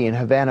 Embassy in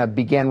Havana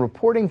began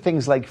reporting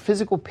things like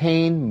physical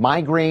pain,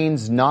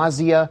 migraines,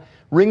 nausea,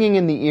 ringing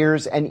in the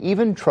ears, and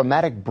even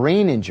traumatic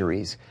brain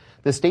injuries,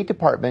 the State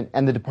Department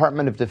and the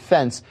Department of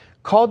Defense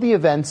called the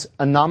events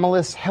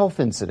anomalous health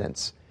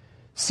incidents.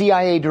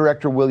 CIA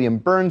Director William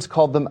Burns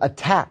called them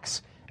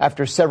attacks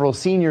after several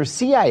senior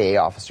CIA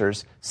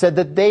officers said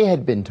that they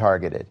had been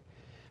targeted.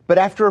 But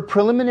after a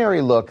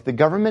preliminary look, the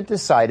government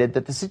decided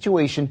that the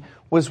situation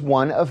was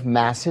one of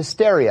mass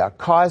hysteria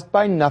caused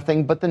by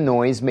nothing but the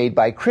noise made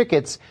by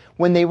crickets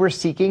when they were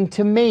seeking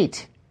to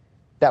mate.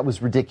 That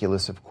was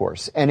ridiculous, of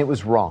course, and it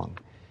was wrong.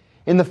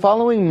 In the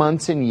following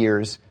months and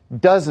years,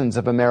 dozens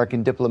of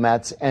American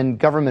diplomats and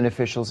government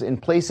officials in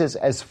places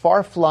as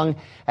far-flung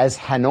as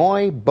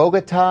Hanoi,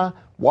 Bogota,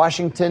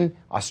 Washington,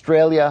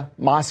 Australia,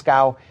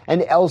 Moscow,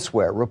 and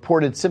elsewhere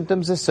reported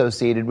symptoms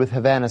associated with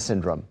Havana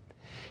syndrome.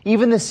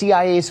 Even the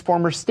CIA's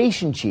former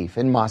station chief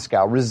in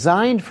Moscow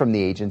resigned from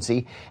the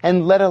agency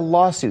and led a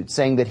lawsuit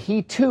saying that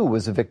he too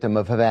was a victim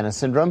of Havana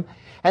syndrome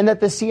and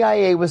that the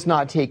CIA was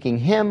not taking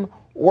him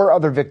or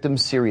other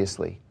victims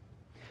seriously.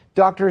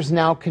 Doctors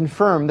now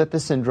confirm that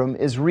the syndrome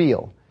is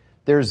real.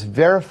 There's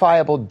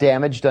verifiable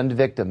damage done to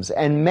victims,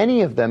 and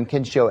many of them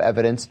can show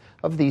evidence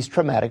of these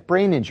traumatic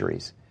brain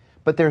injuries.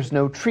 But there's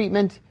no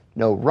treatment,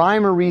 no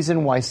rhyme or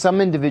reason why some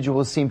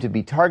individuals seem to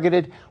be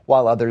targeted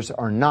while others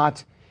are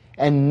not,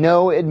 and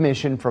no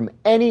admission from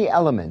any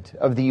element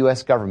of the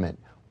U.S. government,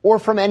 or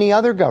from any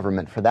other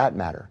government for that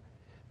matter,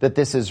 that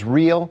this is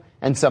real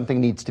and something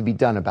needs to be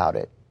done about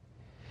it.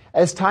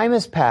 As time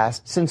has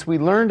passed since we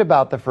learned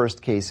about the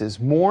first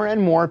cases, more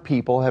and more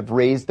people have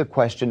raised the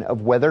question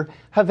of whether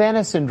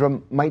Havana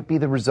syndrome might be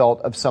the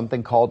result of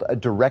something called a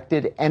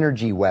directed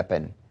energy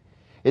weapon.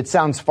 It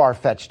sounds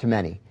far-fetched to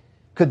many.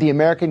 Could the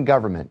American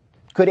government,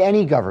 could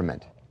any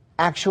government,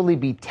 actually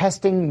be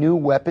testing new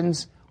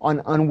weapons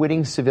on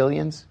unwitting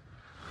civilians?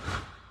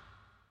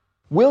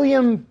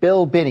 William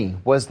Bill Binney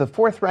was the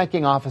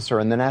fourth-ranking officer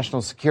in the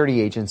National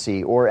Security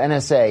Agency, or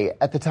NSA,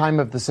 at the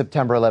time of the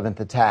September 11th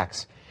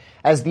attacks.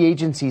 As the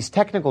agency's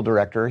technical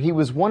director, he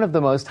was one of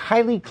the most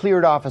highly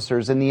cleared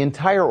officers in the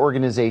entire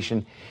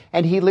organization,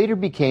 and he later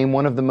became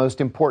one of the most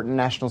important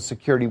national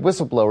security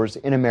whistleblowers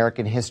in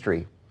American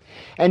history.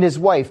 And his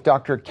wife,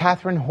 Dr.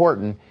 Catherine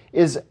Horton,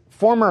 is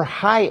former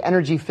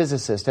high-energy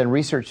physicist and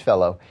research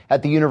fellow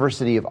at the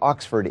University of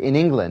Oxford in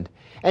England,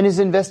 and is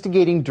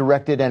investigating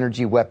directed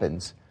energy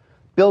weapons.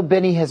 Bill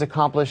Binney has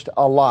accomplished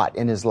a lot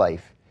in his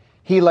life.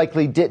 He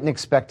likely didn't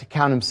expect to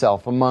count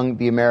himself among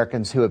the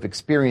Americans who have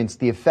experienced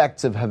the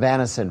effects of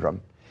Havana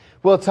Syndrome.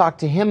 We'll talk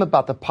to him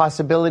about the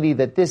possibility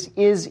that this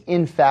is,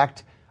 in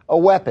fact, a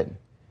weapon.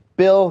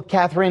 Bill,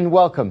 Catherine,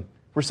 welcome.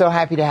 We're so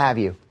happy to have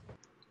you.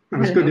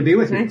 It's good to be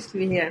with you. Nice to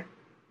be here.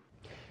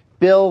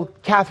 Bill,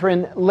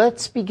 Catherine,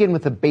 let's begin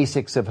with the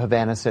basics of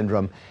Havana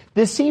Syndrome.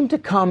 This seemed to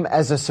come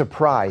as a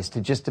surprise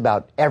to just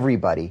about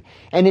everybody,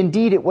 and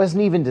indeed it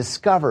wasn't even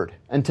discovered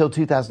until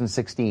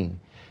 2016.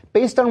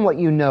 Based on what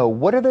you know,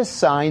 what are the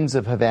signs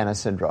of Havana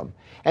Syndrome?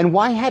 And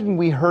why hadn't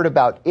we heard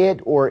about it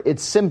or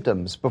its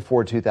symptoms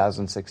before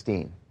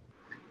 2016?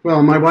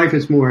 Well, my wife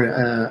is more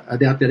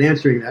adept at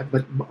answering that.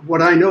 But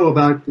what I know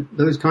about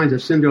those kinds of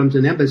syndromes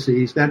in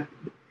embassies, that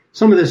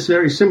some of this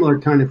very similar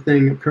kind of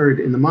thing occurred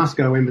in the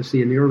Moscow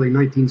embassy in the early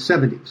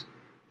 1970s.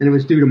 And it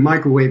was due to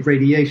microwave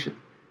radiation.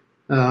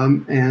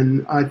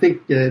 And I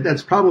think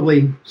that's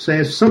probably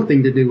has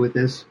something to do with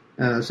this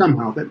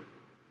somehow. But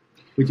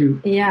would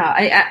you?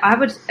 Yeah, I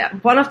would.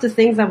 One of the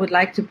things I would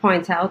like to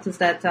point out is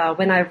that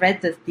when I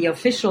read the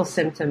official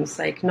symptoms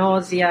like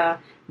nausea,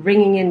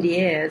 ringing in the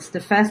ears, the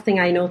first thing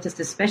I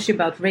noticed, especially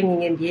about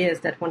ringing in the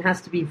ears, that one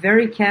has to be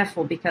very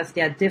careful because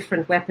there are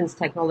different weapons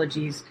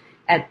technologies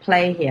at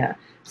play here.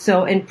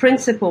 So in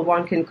principle,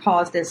 one can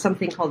there's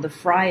something called the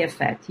fry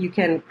effect. You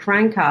can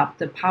crank up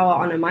the power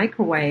on a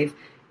microwave,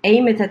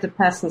 aim it at the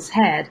person's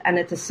head, and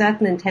at a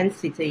certain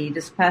intensity,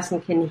 this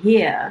person can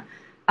hear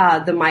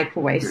the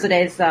microwave. So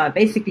there's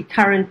basically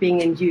current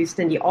being induced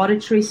in the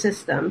auditory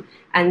system,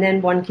 and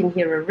then one can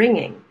hear a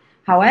ringing.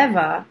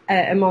 However,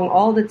 among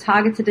all the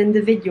targeted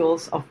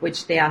individuals, of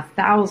which there are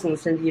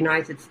thousands in the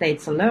United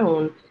States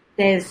alone,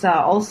 there's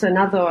also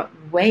another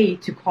way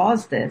to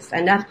cause this,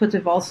 and that could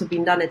have also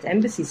been done at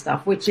embassy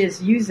staff, which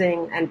is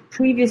using a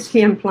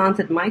previously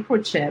implanted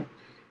microchip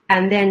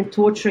and then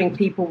torturing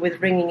people with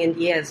ringing in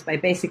the ears by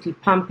basically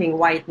pumping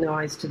white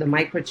noise to the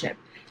microchip.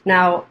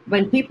 Now,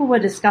 when people were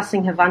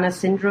discussing Havana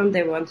Syndrome,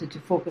 they wanted to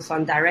focus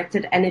on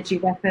directed energy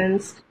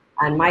weapons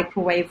and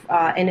microwave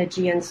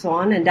energy and so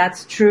on. And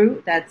that's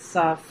true. That's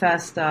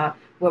first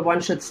where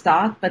one should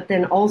start. But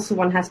then also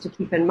one has to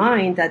keep in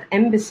mind that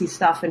embassy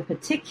staff in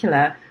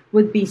particular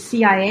would be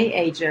CIA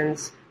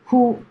agents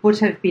who would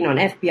have been, on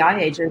FBI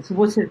agents, who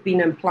would have been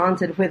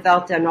implanted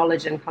without their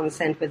knowledge and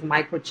consent with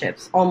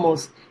microchips,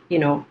 almost,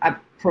 a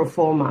pro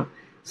forma.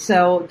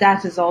 So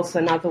that is also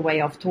another way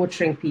of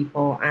torturing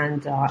people.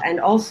 And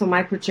also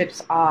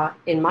microchips are,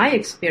 in my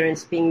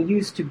experience, being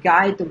used to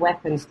guide the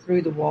weapons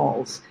through the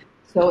walls.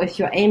 So if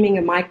you're aiming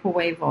a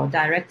microwave or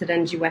directed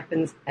energy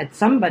weapons at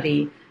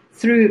somebody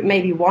through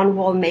maybe one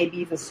wall, maybe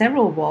even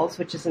several walls,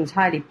 which is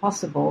entirely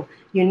possible,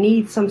 you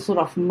need some sort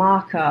of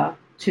marker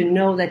to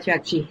know that you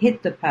actually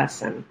hit the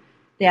person.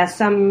 There are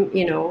some,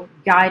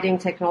 guiding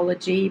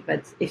technology,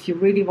 but if you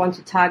really want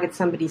to target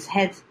somebody's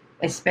head,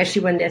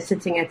 especially when they're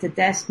sitting at a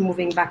desk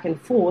moving back and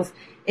forth,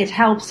 it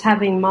helps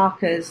having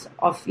markers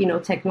of,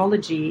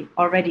 technology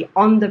already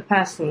on the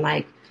person,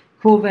 like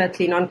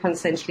covertly,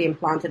 non-consensually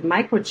implanted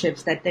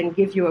microchips that then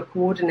give you a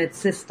coordinate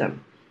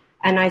system.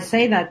 And I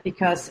say that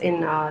because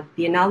in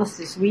the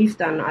analysis we've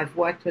done, I've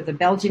worked with a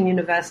Belgian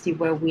university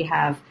where we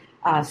have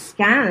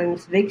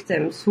scanned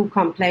victims who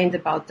complained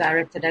about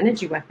directed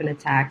energy weapon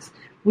attacks.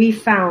 We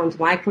found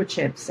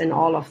microchips in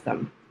all of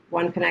them.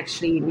 One can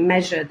actually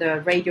measure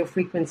the radio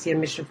frequency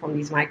emission from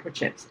these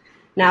microchips.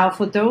 Now,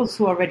 for those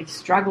who already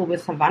struggle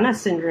with Havana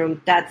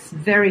Syndrome, that's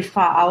very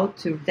far out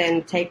to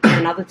then take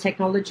another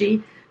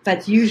technology.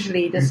 But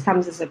usually this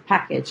comes as a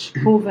package.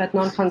 Covert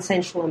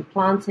non-consensual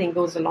implanting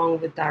goes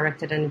along with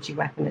directed energy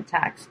weapon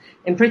attacks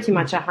in pretty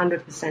much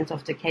 100%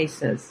 of the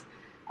cases.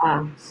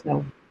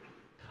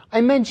 I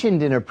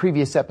mentioned in a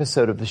previous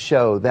episode of the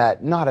show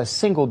that not a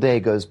single day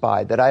goes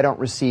by that I don't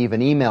receive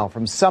an email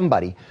from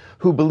somebody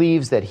who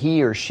believes that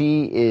he or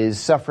she is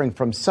suffering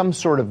from some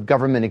sort of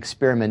government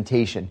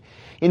experimentation.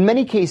 In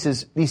many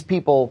cases, these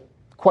people,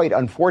 quite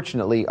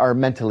unfortunately, are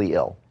mentally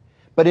ill.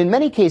 But in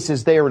many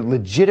cases, they are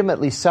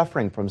legitimately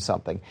suffering from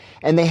something,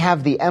 and they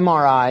have the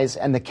MRIs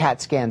and the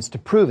CAT scans to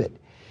prove it.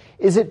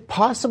 Is it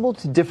possible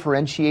to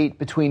differentiate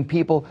between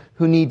people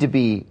who need to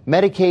be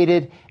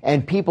medicated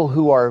and people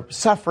who are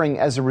suffering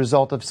as a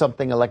result of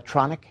something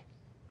electronic?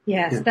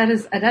 Yes, that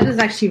is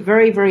actually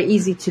very, very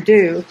easy to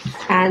do.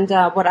 And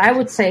what I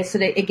would say, so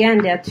that, again,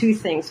 there are two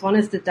things. One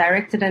is the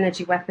directed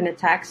energy weapon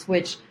attacks,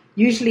 which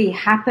usually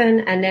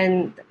happen and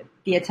then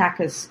the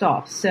attackers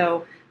stop.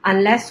 So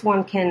unless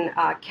one can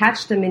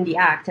catch them in the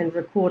act and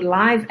record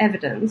live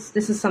evidence,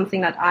 this is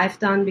something that I've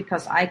done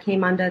because I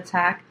came under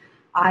attack.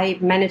 I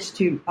managed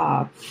to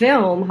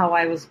film how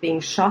I was being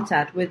shot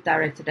at with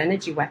directed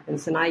energy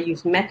weapons, and I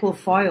used metal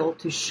foil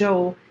to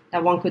show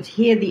that one could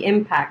hear the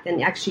impact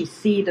and actually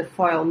see the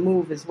foil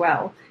move as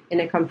well in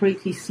a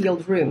completely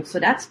sealed room. So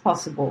that's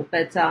possible,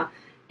 but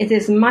it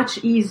is much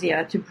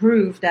easier to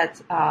prove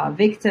that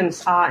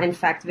victims are in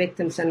fact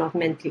victims and not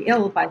mentally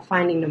ill by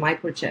finding the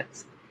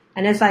microchips.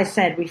 And as I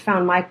said, we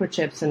found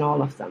microchips in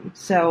all of them.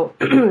 So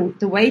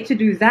the way to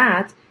do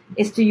that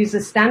is to use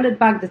a standard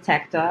bug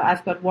detector.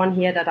 I've got one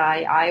here that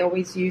I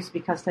always use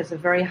because there's a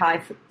very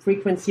high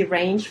frequency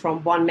range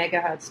from 1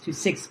 megahertz to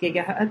 6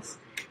 gigahertz.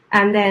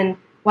 And then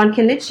one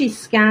can literally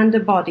scan the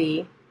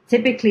body.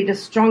 Typically, the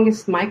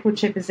strongest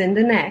microchip is in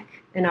the neck,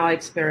 in our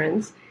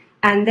experience.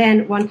 And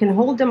then one can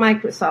hold the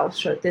I'll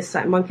show it this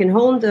time. One can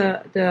hold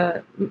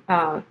the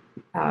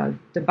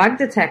bug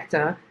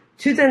detector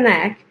to the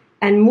neck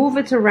and move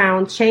it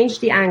around, change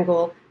the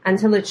angle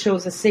until it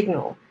shows a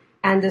signal.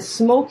 And the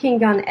smoking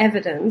gun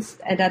evidence,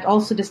 and that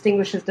also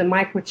distinguishes the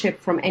microchip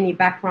from any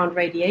background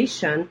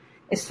radiation,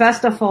 is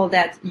first of all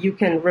that you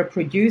can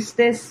reproduce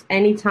this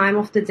any time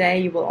of the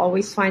day. You will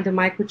always find a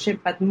microchip,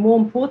 but more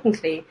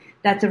importantly,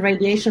 that the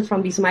radiation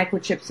from these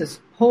microchips is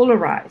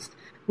polarized,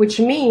 which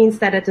means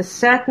that at a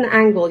certain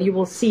angle, you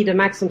will see the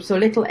maximum. So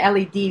little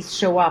LEDs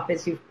show up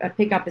as you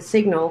pick up a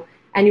signal,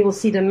 and you will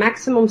see the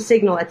maximum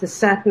signal at a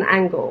certain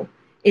angle.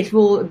 It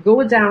will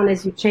go down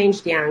as you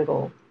change the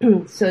angle.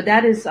 So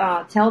that is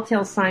a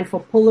telltale sign for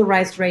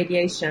polarized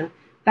radiation.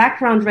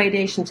 Background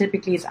radiation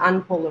typically is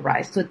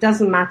unpolarized, so it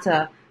doesn't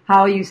matter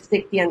how you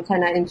stick the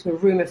antenna into a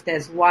room. If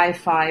there's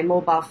Wi-Fi,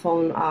 mobile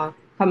phone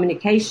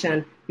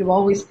communication, you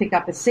always pick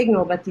up a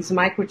signal, but these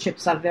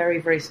microchips are very,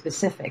 very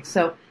specific.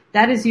 So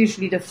that is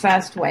usually the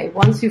first way.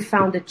 Once you've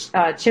found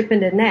a chip in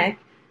the neck,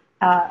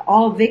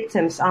 all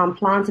victims are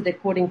implanted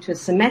according to a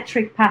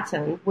symmetric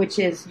pattern, which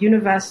is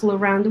universal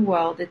around the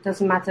world. It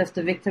doesn't matter if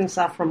the victims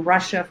are from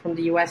Russia, from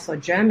the US, or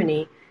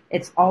Germany.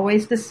 It's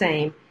always the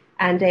same.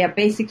 And they are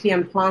basically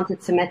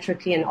implanted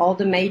symmetrically in all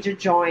the major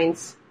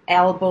joints,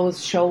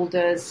 elbows,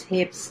 shoulders,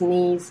 hips,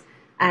 knees,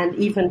 and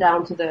even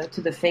down to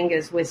the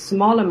fingers with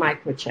smaller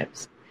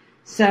microchips.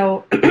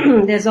 So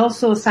there's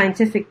also a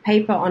scientific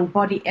paper on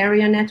body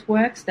area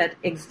networks that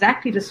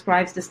exactly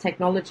describes this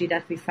technology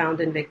that we found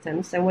in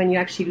victims. And when you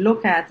actually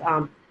look at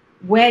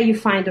where you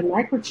find the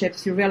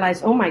microchips, you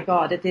realize, oh my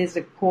God, it is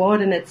a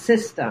coordinate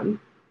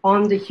system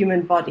on the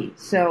human body.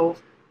 So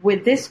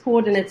with this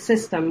coordinate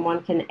system,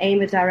 one can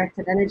aim a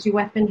directed energy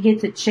weapon,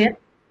 hit a chip.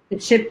 The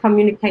chip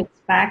communicates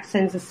back,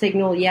 sends a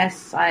signal,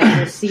 yes, I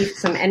received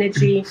some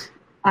energy.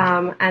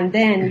 And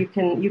then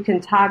you can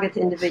target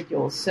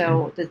individuals.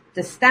 So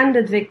the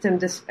standard victim,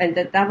 and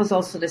that was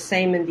also the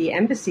same in the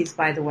embassies,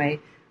 by the way.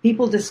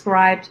 People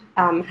described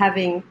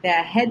having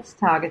their heads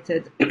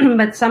targeted,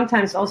 but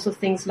sometimes also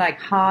things like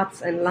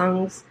hearts and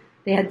lungs.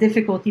 They had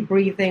difficulty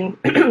breathing,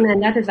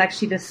 and that is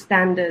actually the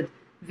standard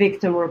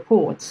victim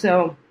report.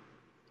 So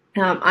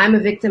I'm a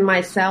victim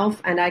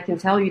myself, and I can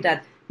tell you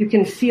that you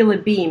can feel a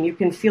beam, you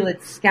can feel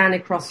it scan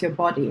across your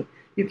body.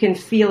 You can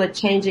feel it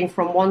changing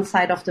from one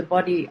side of the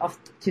body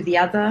to the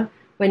other.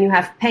 When you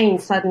have pain,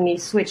 suddenly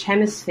switch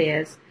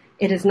hemispheres.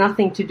 It has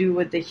nothing to do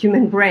with the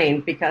human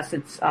brain because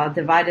it's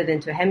divided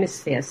into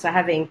hemispheres. So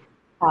having,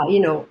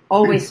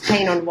 always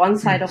pain on one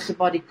side of the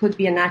body could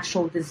be a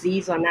natural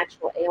disease or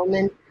natural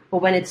ailment.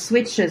 But when it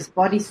switches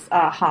body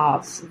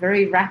halves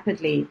very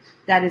rapidly,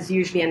 that is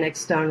usually an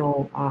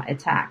external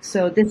attack.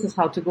 So this is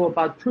how to go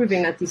about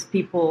proving that these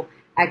people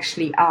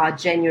actually are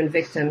genuine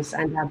victims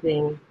and are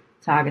being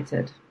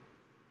targeted.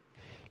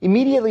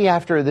 Immediately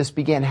after this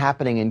began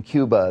happening in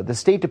Cuba, the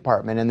State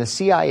Department and the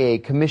CIA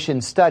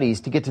commissioned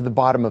studies to get to the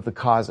bottom of the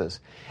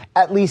causes.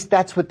 At least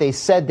that's what they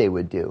said they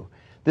would do.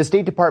 The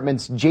State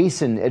Department's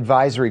Jason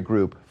Advisory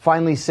Group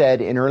finally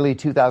said in early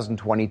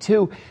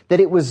 2022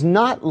 that it was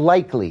not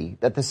likely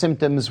that the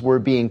symptoms were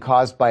being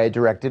caused by a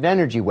directed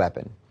energy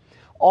weapon.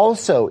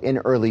 Also in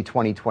early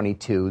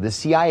 2022, the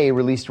CIA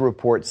released a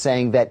report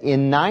saying that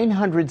in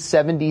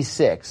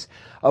 976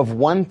 of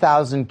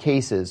 1,000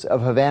 cases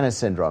of Havana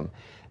syndrome,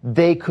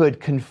 they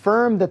could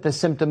confirm that the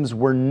symptoms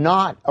were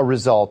not a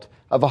result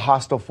of a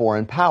hostile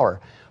foreign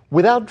power.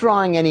 Without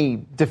drawing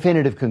any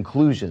definitive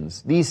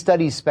conclusions, these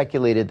studies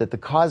speculated that the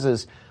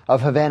causes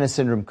of Havana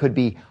syndrome could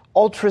be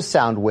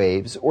ultrasound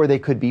waves or they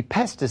could be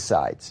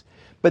pesticides.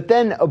 But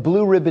then a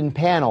blue ribbon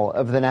panel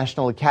of the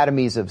National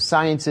Academies of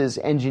Sciences,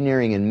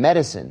 Engineering, and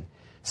Medicine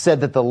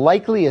said that the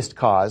likeliest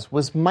cause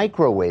was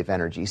microwave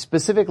energy,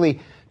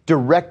 specifically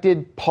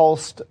directed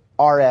pulsed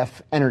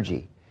RF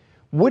energy.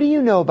 What do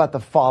you know about the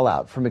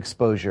fallout from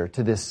exposure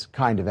to this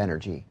kind of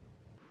energy?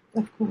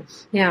 Of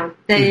course. Yeah,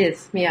 there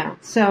is. Yeah.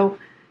 So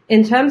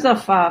in terms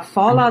of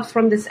fallout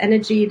from this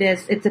energy,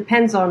 it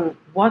depends on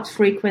what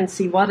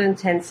frequency, what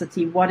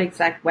intensity, what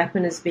exact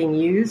weapon is being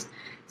used.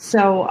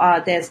 So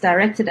there's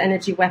directed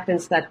energy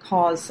weapons that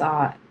cause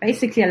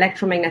basically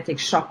electromagnetic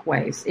shock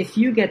waves. If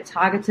you get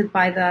targeted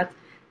by that,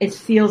 it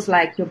feels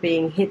like you're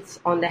being hit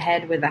on the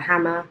head with a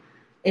hammer.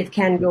 It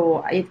can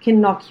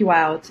knock you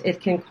out.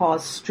 It can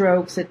cause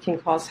strokes. It can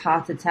cause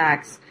heart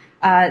attacks.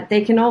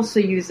 They can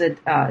also use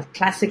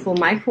classical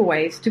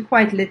microwaves to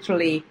quite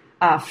literally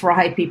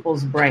fry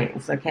people's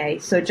brains. Okay,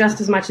 so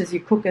just as much as you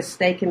cook a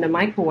steak in the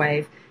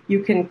microwave,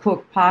 you can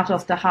cook part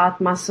of the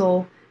heart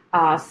muscle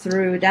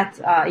through that.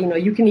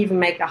 You can even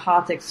make a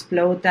heart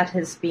explode. That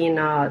has been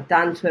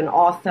done to an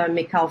author,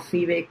 Mikhail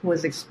Fivik, who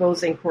was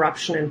exposing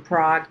corruption in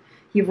Prague.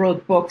 He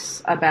wrote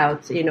books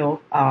about,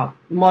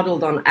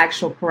 modeled on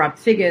actual corrupt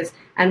figures.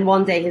 And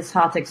one day his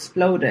heart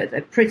exploded,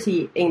 a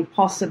pretty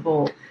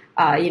impossible,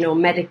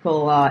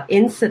 medical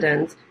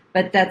incident.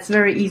 But that's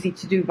very easy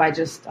to do by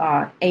just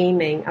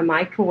aiming a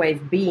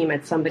microwave beam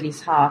at somebody's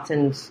heart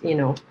and,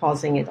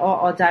 causing it,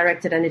 or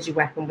directed energy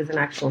weapon with an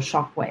actual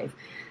shock wave.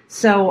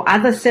 So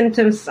other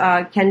symptoms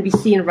can be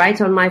seen right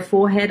on my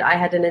forehead. I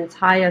had an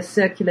entire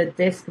circular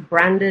disc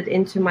branded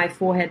into my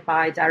forehead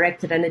by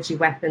directed energy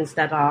weapons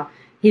that are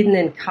hidden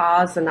in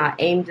cars and are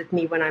aimed at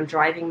me when I'm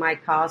driving my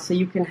car. So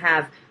you can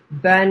have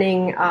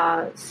burning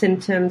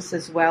symptoms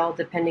as well,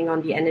 depending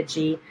on the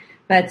energy.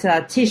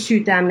 But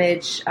tissue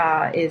damage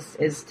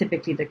is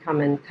typically the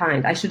common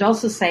kind. I should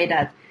also say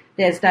that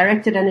there's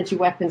directed energy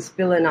weapons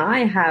Bill and I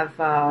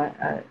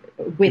have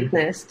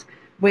witnessed,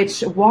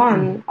 which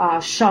one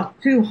shot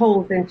 2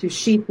 holes into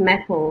sheet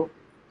metal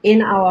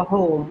in our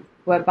home,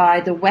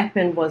 whereby the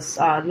weapon was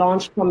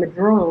launched from a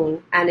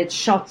drone and it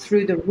shot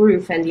through the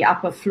roof and the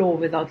upper floor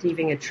without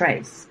leaving a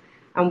trace.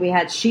 And we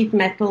had sheet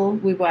metal.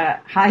 We were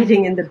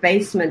hiding in the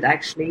basement,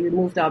 actually. We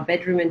moved our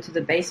bedroom into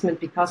the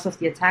basement because of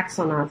the attacks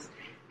on us.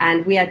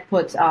 And we had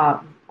put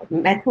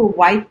metal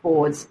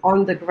whiteboards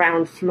on the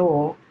ground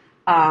floor,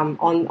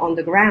 on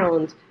the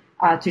ground,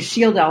 to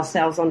shield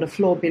ourselves on the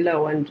floor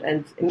below. And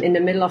in the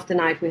middle of the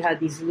night, we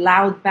heard these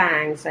loud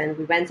bangs, and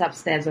we went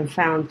upstairs and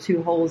found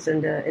 2 holes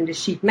in the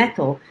sheet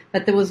metal,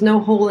 but there was no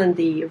hole in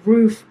the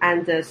roof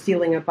and the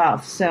ceiling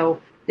above.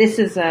 So this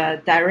is a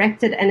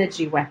directed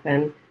energy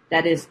weapon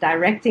that is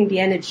directing the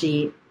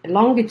energy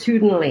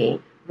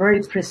longitudinally,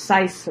 very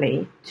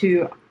precisely,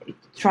 to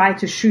try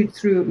to shoot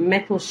through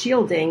metal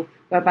shielding,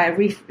 whereby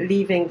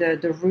leaving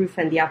the roof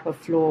and the upper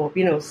floor,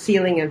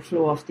 ceiling and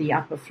floor of the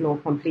upper floor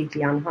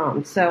completely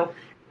unharmed. So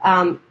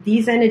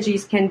these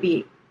energies can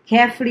be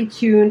carefully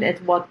tuned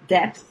at what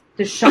depth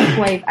the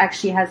shockwave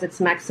actually has its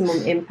maximum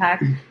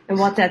impact. And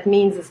what that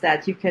means is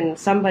that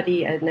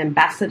an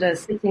ambassador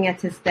sitting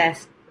at his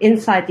desk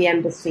inside the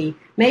embassy,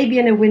 maybe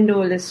in a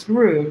windowless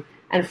room,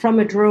 and from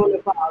a drone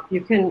above,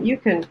 you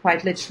can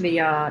quite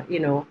literally,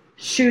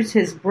 shoot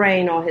his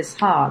brain or his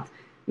heart,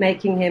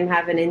 making him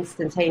have an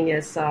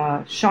instantaneous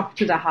shock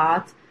to the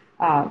heart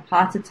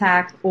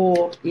attack,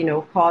 or,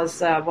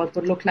 cause what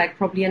would look like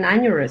probably an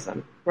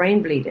aneurysm,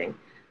 brain bleeding,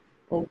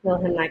 and kill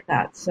him like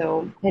that.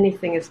 So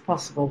anything is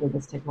possible with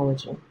this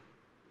technology.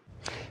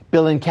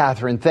 Bill and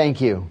Catherine,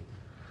 thank you.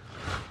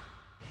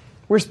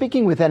 We're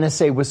speaking with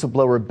NSA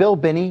whistleblower Bill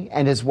Binney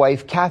and his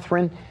wife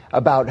Catherine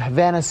about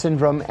Havana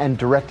Syndrome and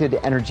directed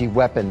energy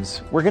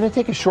weapons. We're going to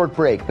take a short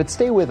break, but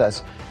stay with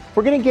us.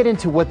 We're going to get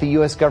into what the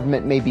U.S.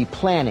 government may be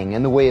planning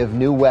in the way of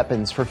new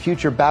weapons for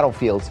future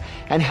battlefields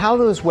and how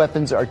those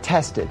weapons are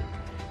tested.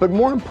 But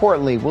more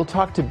importantly, we'll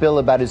talk to Bill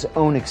about his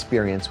own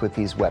experience with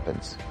these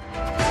weapons.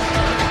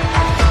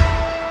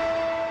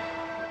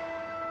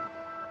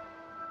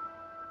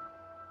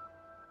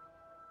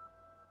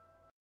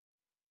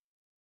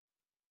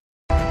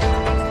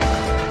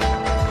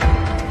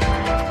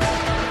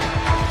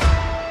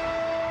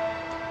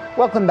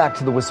 Welcome back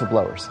to The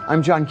Whistleblowers.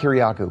 I'm John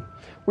Kiriakou.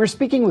 We're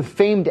speaking with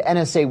famed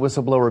NSA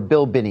whistleblower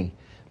Bill Binney.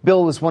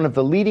 Bill was one of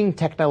the leading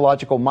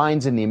technological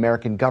minds in the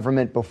American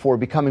government before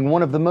becoming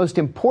one of the most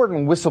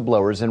important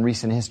whistleblowers in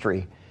recent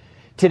history.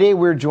 Today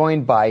we're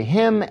joined by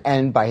him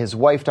and by his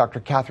wife, Dr.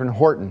 Catherine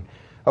Horton,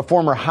 a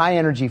former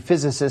high-energy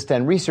physicist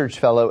and research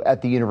fellow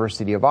at the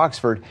University of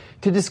Oxford,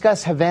 to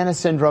discuss Havana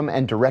Syndrome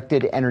and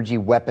directed energy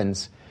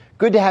weapons.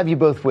 Good to have you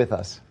both with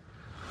us.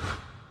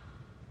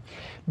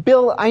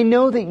 Bill, I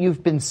know that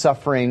you've been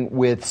suffering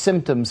with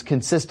symptoms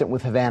consistent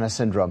with Havana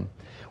Syndrome.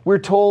 We're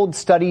told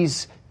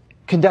studies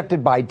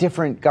conducted by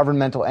different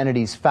governmental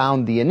entities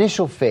found the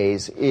initial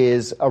phase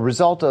is a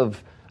result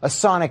of a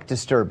sonic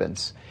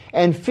disturbance.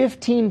 And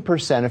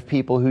 15% of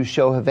people who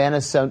show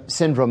Havana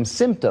Syndrome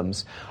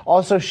symptoms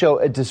also show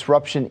a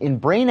disruption in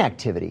brain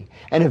activity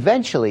and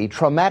eventually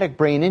traumatic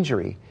brain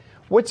injury.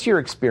 What's your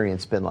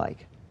experience been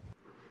like?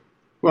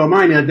 Well,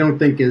 mine I don't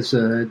think is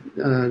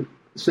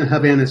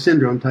Havana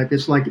Syndrome type.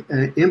 It's like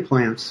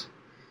implants,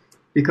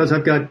 because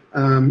I've got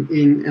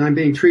and I'm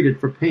being treated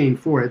for pain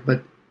for it,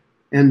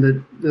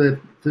 and the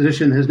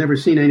physician has never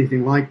seen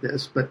anything like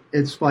this, but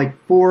it's like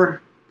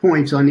 4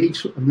 points on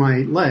each of my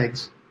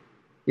legs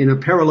in a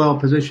parallel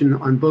position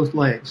on both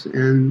legs,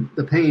 and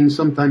the pain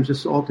sometimes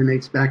just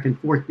alternates back and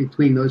forth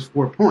between those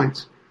 4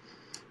 points.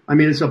 I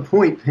mean, it's a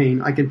point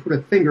pain. I can put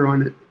a finger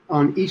on it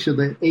on each of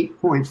the 8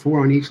 points,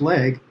 4 on each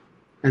leg,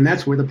 and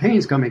that's where the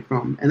pain's coming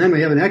from. And then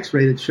we have an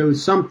x-ray that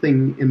shows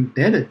something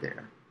embedded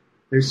there.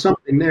 There's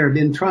something there. I've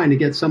been trying to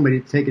get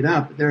somebody to take it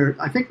out, but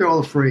I think they're all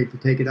afraid to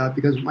take it out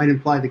because it might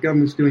imply the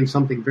government's doing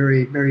something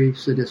very, very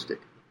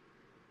sadistic.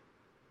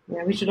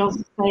 Yeah, we should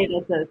also say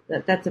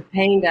that the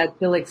pain that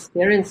Bill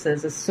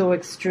experiences is so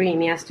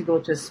extreme. He has to go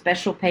to a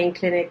special pain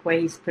clinic where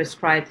he's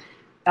prescribed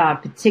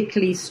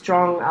particularly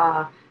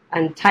strong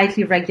and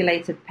tightly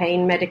regulated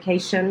pain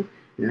medication.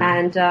 Yeah.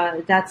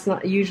 And that's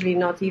usually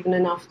not even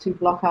enough to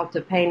block out the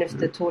pain if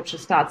the torture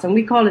starts. And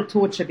we call it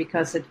torture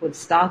because it would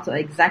start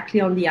exactly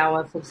on the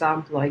hour, for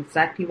example, or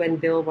exactly when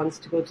Bill wants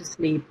to go to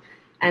sleep.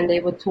 and they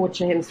would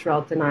torture him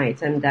throughout the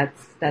night, and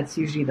that's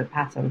usually the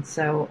pattern.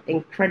 So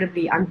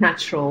incredibly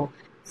unnatural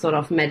sort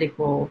of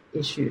medical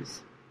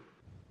issues.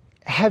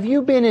 Have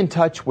you been in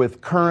touch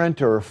with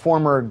current or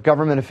former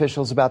government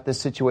officials about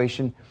this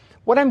situation?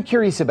 What I'm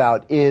curious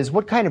about is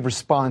what kind of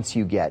response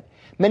you get.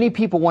 Many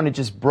people want to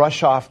just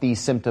brush off these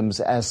symptoms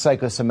as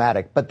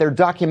psychosomatic, but they're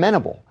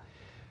documentable.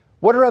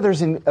 What are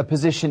others in a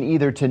position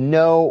either to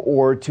know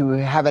or to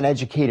have an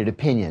educated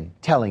opinion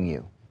telling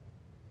you?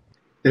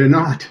 They're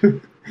not.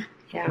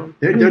 Yeah.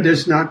 They're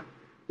just not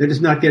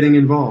getting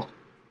involved.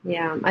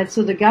 Yeah. And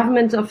so the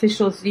government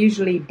officials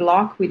usually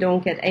block. We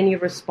don't get any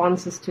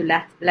responses to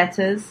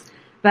letters.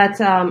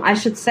 But I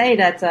should say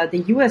that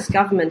the U.S.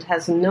 government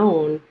has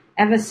known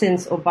ever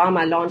since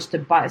Obama launched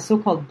the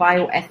so-called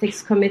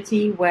bioethics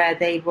committee, where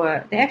they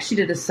actually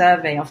did a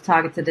survey of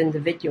targeted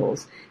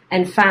individuals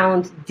and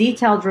found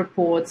detailed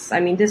reports. I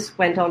mean, this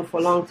went on for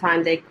a long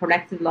time. They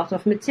collected a lot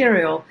of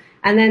material,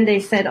 and then they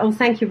said, "Oh,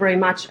 thank you very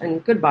much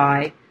and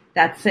goodbye."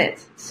 That's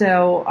it.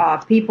 So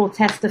people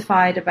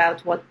testified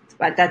about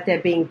that they're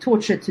being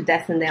tortured to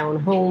death in their own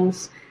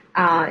homes.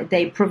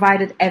 They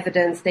provided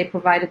evidence. They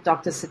provided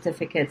doctor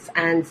certificates,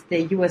 and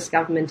the U.S.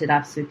 government did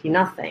absolutely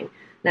nothing.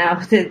 Now,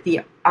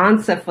 the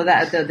answer for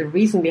that, the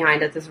reason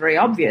behind it is very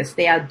obvious.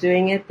 They are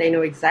doing it. They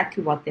know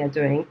exactly what they're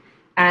doing.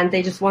 And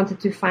they just wanted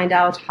to find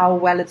out how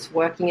well it's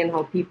working and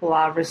how people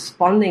are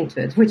responding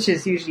to it, which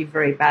is usually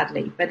very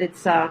badly. But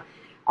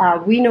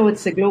we know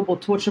it's a global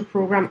torture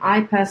program.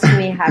 I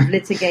personally have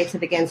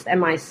litigated against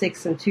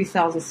MI6 in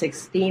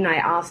 2016. I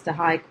asked the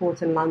High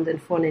Court in London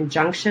for an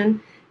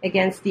injunction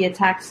against the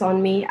attacks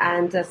on me.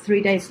 And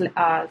 3 days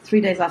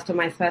after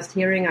my first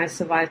hearing, I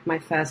survived my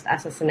first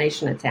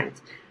assassination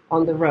attempt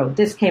on the road.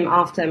 This came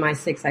after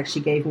MI6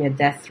 actually gave me a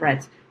death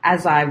threat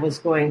as I was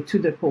going to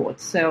the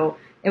court. So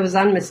it was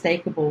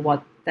unmistakable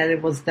that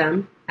it was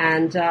them.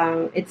 And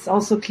it's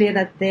also clear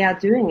that they are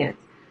doing it.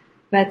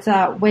 But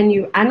when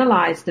you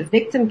analyze the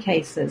victim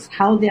cases,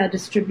 how they are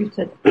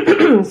distributed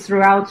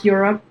throughout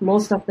Europe,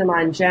 most of them are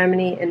in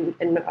Germany,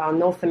 in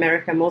North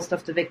America, most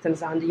of the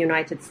victims are in the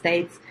United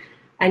States,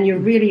 and you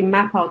really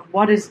map out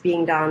what is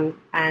being done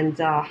and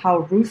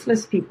how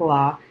ruthless people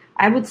are,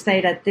 I would say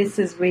that this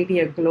is really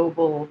a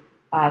global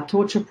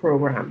torture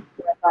program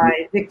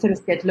whereby victims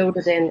get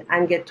loaded in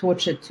and get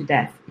tortured to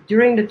death.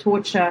 During the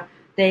torture,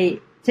 they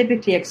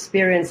typically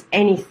experience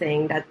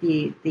anything that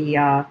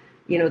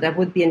that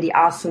would be in the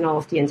arsenal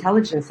of the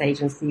intelligence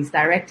agencies: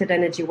 directed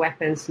energy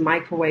weapons,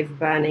 microwave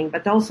burning,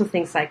 but also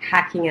things like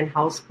hacking and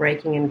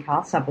housebreaking and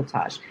car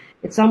sabotage.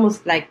 It's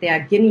almost like they are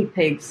guinea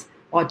pigs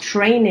or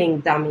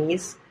training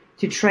dummies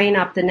to train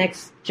up the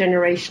next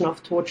generation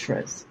of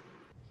torturers.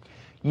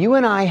 You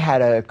and I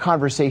had a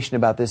conversation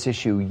about this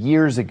issue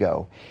years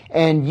ago,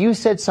 and you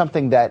said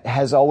something that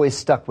has always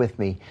stuck with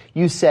me.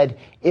 You said,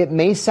 "It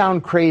may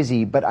sound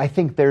crazy, but I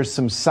think there's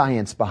some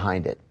science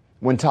behind it,"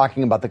 when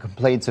talking about the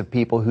complaints of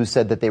people who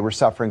said that they were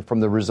suffering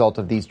from the result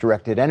of these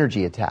directed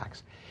energy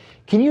attacks.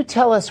 Can you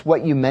tell us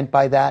what you meant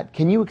by that?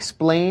 Can you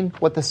explain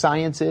what the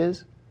science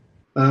is?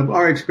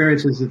 Our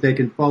experience is that they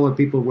can follow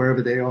people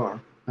wherever they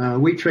are.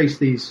 We trace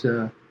these...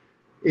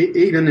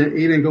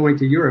 Even going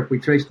to Europe, we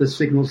traced the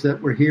signals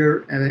that were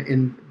here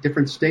in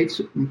different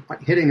states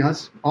hitting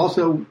us,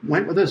 also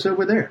went with us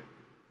over there.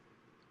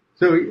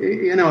 So,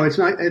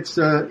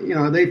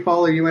 they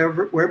follow you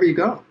wherever you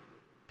go.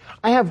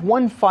 I have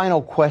one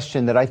final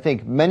question that I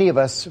think many of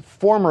us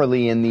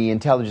formerly in the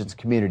intelligence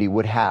community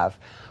would have.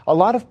 A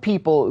lot of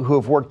people who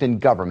have worked in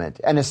government,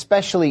 and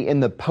especially in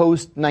the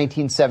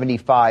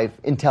post-1975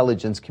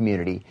 intelligence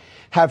community,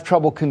 have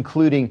trouble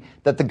concluding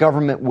that the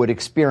government would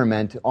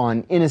experiment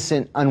on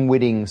innocent,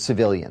 unwitting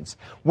civilians.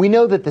 We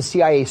know that the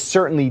CIA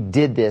certainly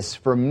did this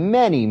for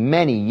many,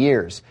 many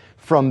years,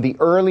 from the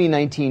early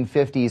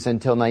 1950s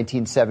until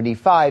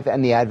 1975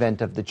 and the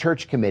advent of the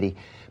Church Committee.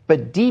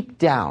 But deep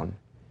down,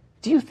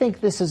 do you think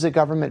this is a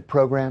government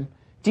program?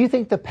 Do you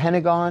think the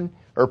Pentagon,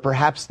 or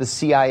perhaps the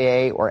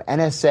CIA or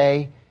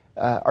NSA,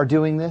 are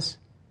doing this?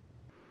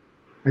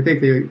 I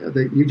think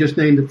you just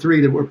named the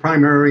three that were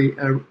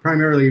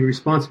primarily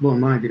responsible in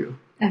my view.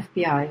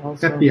 FBI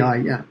also.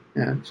 FBI,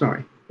 yeah,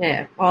 sorry.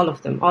 Yeah, all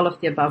of them, all of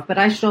the above. But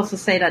I should also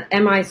say that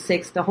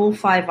MI6, the whole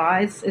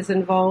 5G's is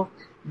involved.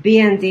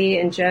 BND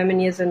in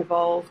Germany is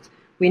involved.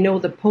 We know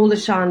the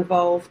Polish are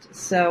involved.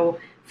 So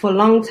for a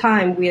long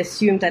time, we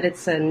assumed that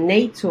it's a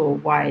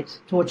NATO-wide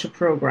torture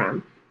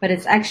program. But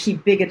it's actually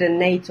bigger than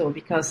NATO,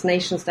 because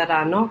nations that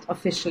are not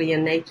officially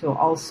in NATO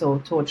also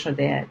torture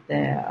their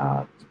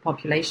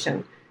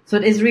population. So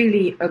it is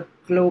really a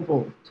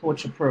global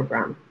torture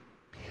program.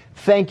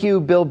 Thank you,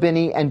 Bill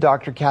Binney and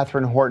Dr.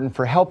 Catherine Horton,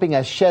 for helping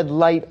us shed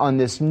light on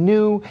this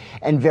new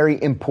and very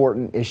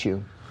important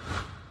issue.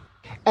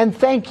 And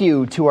thank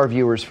you to our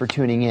viewers for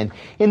tuning in.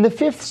 In the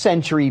 5th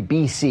century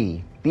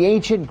BC, the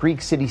ancient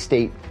Greek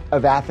city-state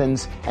of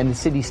Athens and the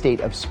city-state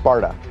of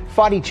Sparta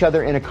fought each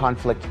other in a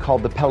conflict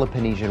called the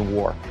Peloponnesian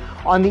War.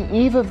 On the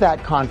eve of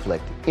that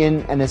conflict,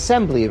 in an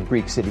assembly of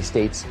Greek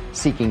city-states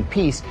seeking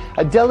peace,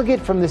 a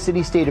delegate from the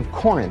city-state of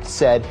Corinth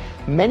said,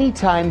 "Many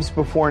times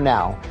before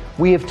now,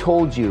 we have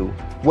told you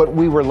what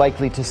we were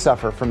likely to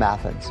suffer from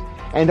Athens.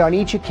 And on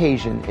each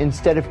occasion,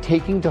 instead of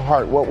taking to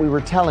heart what we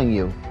were telling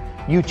you,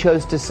 you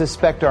chose to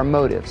suspect our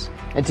motives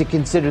and to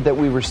consider that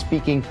we were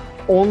speaking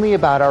only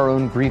about our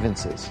own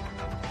grievances.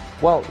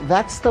 Well,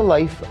 that's the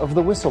life of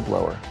the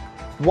whistleblower.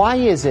 Why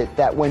is it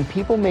that when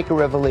people make a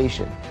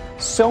revelation,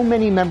 so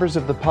many members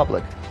of the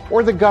public,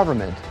 or the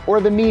government, or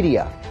the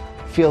media,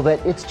 feel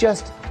that it's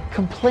just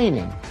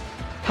complaining?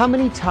 How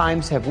many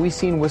times have we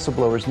seen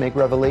whistleblowers make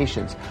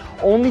revelations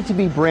only to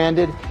be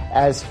branded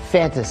as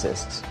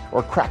fantasists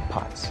or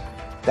crackpots?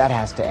 That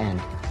has to end.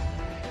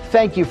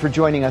 Thank you for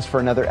joining us for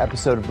another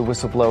episode of The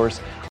Whistleblowers.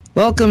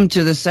 Welcome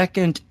to the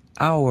second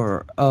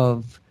hour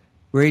of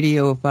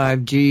Radio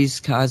 5G's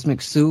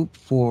Cosmic Soup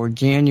for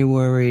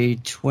January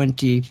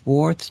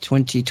 24th,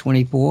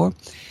 2024.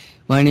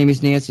 My name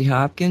is Nancy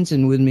Hopkins,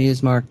 and with me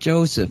is Mark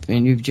Joseph.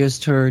 And you've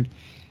just heard,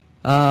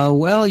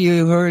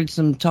 you heard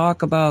some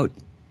talk about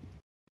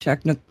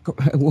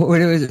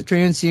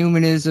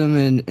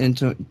transhumanism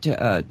and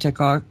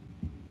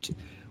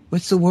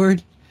what's the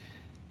word?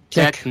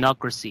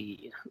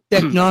 Technocracy.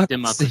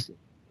 Democracy.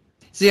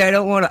 See, I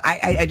don't want to.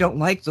 I don't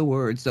like the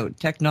word. So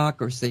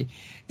technocracy,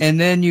 and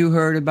then you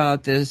heard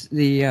about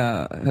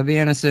the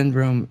Havana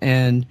Syndrome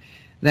and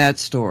that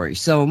story.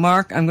 So,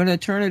 Mark, I'm going to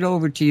turn it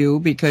over to you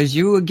because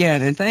you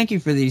again, and thank you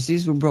for these.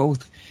 These were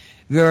both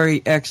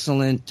very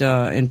excellent,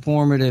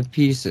 informative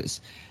pieces.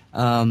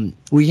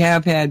 We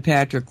have had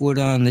Patrick Wood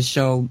on the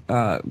show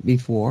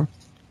before,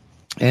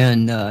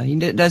 and he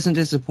doesn't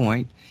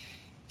disappoint.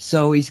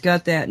 So he's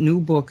got that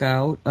new book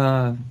out.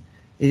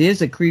 It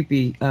is a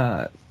creepy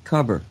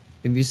cover.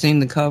 Have you seen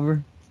the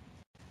cover?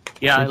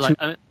 Yeah,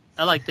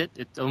 I liked it.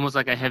 It's almost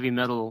like a heavy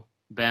metal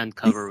band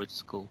cover, which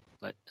is cool.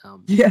 But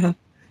yeah.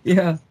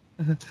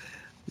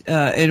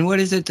 And what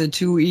is it? The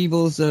two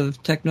evils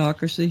of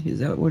technocracy? Is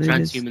that what it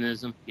is?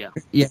 Transhumanism. Yeah.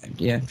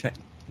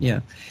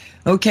 Yeah.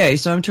 Okay,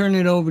 so I'm turning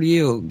it over to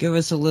you. Give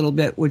us a little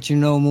bit what you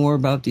know more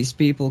about these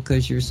people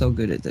because you're so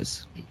good at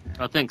this.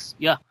 Oh, thanks.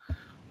 Yeah.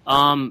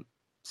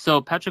 So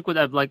Patrick Wood,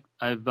 I've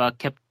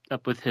kept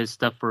up with his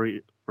stuff for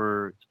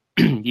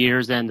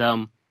years,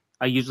 and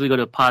I usually go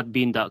to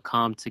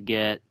podbean.com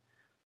to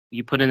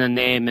you put in a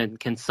name and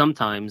can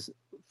sometimes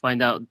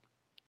find out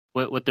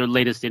what their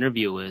latest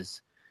interview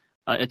is.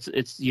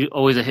 It's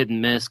always a hit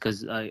and miss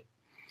because I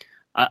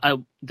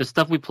the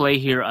stuff we play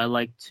here, I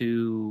like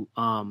to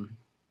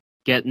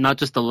get not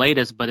just the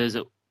latest, but is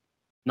it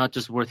not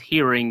just worth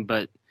hearing,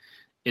 but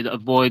it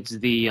avoids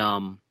the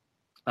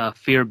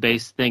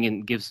fear-based thing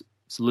and gives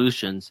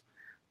solutions.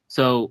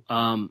 So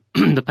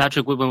the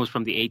Patrick Wood one was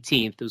from the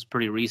 18th. It was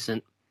pretty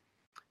recent.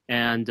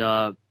 And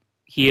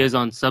he is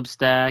on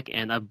Substack,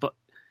 and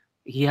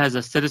he has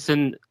a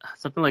citizen,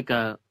 something like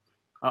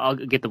I'll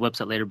get the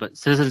website later, but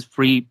Citizens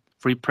Free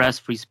Press,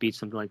 Free Speech,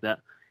 something like that.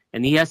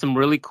 And he has some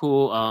really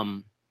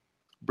cool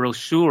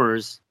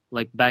brochures.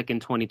 Like back in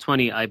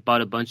 2020, I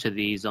bought a bunch of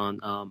these on,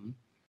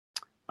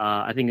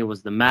 I think it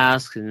was the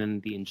masks and then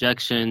the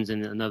injections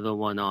and another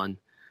one on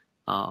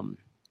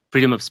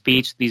freedom of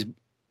speech. These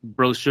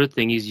brochure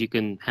thingies you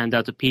can hand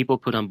out to people,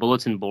 put on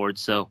bulletin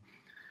boards. So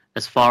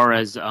as far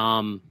as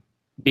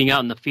being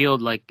out in the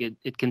field, like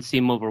it can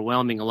seem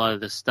overwhelming, a lot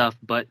of this stuff,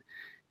 but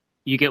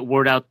you get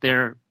word out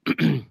there.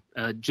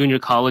 Junior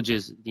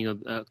colleges,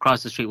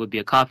 across the street would be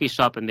a coffee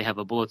shop and they have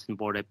a bulletin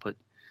board. I put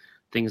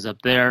things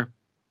up there.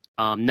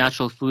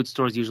 Natural food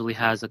stores usually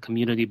has a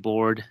community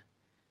board.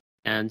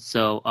 And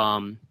so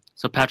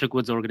Patrick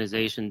Wood's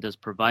organization does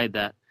provide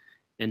that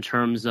in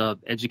terms of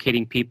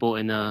educating people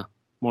in a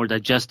more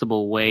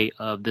digestible way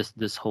of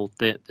this whole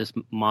thing, this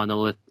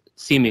monolith,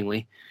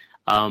 seemingly.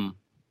 And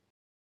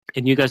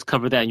you guys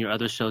cover that in your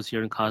other shows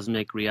here in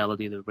Cosmic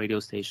Reality, the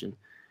radio station.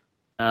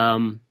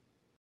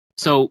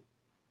 So,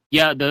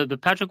 yeah, the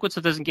Patrick Wood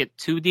stuff doesn't get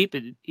too deep.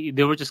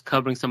 They were just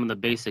covering some of the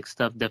basic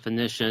stuff,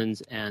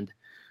 definitions, and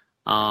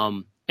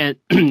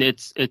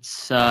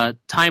it's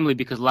timely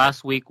because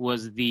last week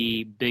was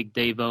the big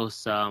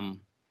Davos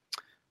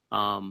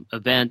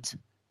event,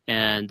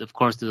 and of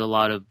course there's a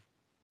lot of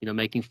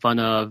making fun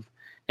of.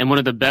 And one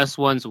of the best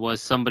ones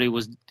was somebody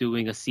was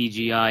doing a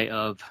CGI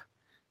of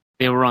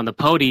they were on the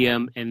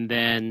podium and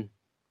then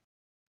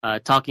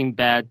talking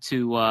bad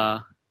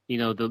to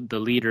the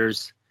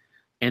leaders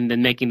and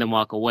then making them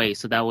walk away.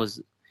 So that was,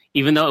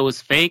 even though it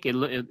was fake,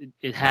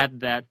 it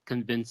had that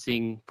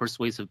convincing,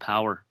 persuasive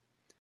power.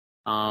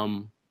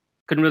 Couldn't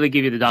really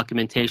give you the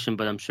documentation,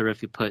 but I'm sure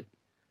if you put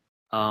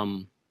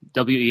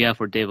WEF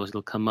or Davos,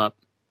 it'll come up.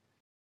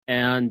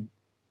 And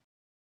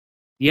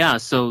yeah,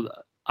 so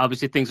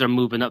obviously things are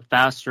moving up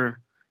faster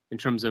in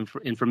terms of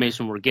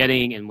information we're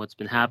getting and what's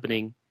been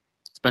happening,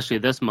 especially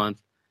this month.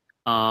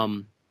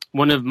 One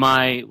of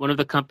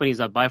the companies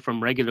I buy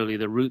from regularly,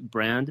 the Root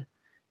brand,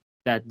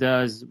 that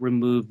does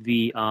remove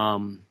the I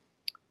don't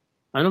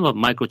know about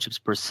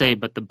microchips per se,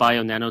 but the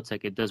bio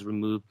nanotech, it does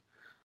remove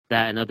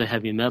that and other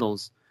heavy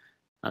metals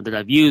that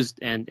I've used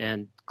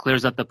and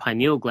clears out the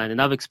pineal gland.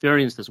 And I've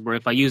experienced this where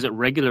if I use it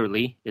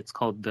regularly, it's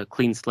called the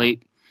clean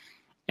slate,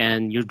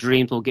 and your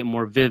dreams will get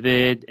more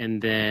vivid,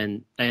 and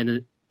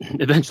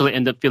eventually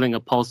end up feeling a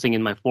pulsing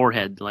in my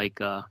forehead, like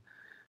where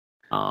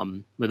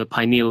the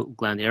pineal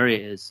gland area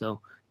is.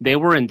 So they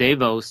were in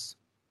Davos,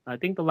 I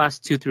think the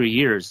last 2-3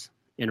 years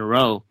in a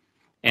row,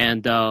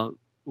 and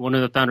one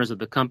of the founders of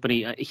the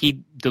company, he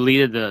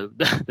deleted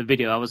the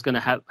video. I was going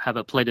to have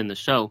it played in the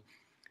show,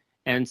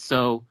 and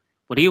so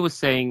what he was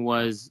saying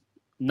was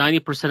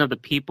 90% of the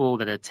people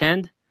that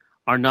attend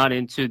are not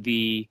into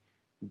the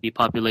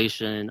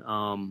population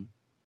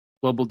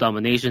global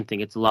domination thing.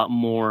 It's a lot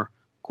more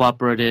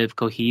cooperative,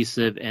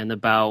 cohesive, and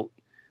about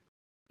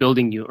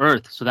building new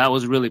Earth. So that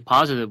was really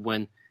positive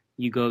when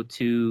you go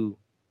to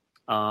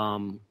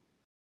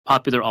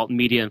popular alt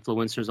media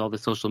influencers, all the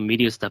social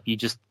media stuff. You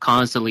just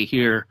constantly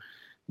hear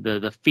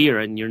the fear,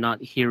 and you're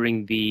not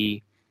hearing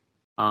the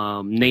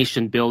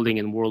nation building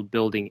and world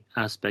building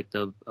aspect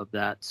of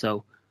that.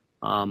 So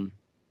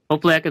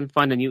hopefully I can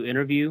find a new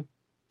interview,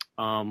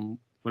 one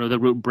of the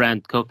Root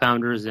brand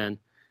co-founders, and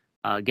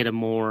get a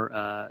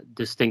more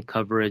distinct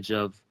coverage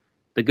of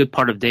the good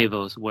part of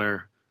Davos,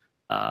 where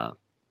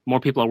more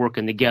people are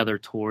working together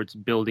towards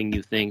building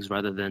new things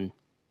rather than,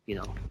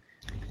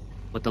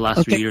 what the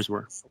last few years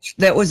were.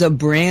 That was a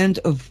brand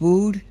of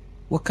food?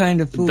 What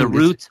kind of food? The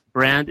Root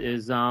brand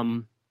is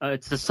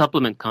it's a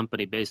supplement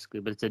company basically,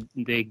 but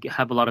they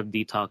have a lot of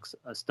detox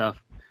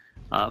stuff.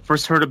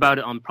 First heard about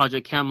it on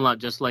Project Camelot,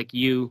 just like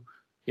you,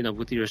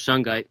 with your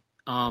Shungite,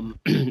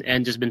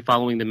 and just been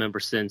following them ever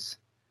since.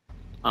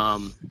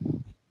 So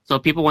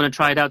if people want to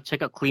try it out,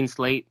 check out Clean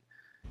Slate.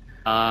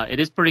 It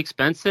is pretty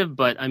expensive,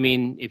 but I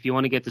mean, if you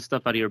want to get the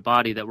stuff out of your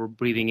body that we're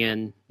breathing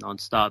in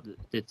nonstop,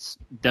 it's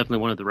definitely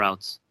one of the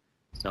routes.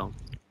 So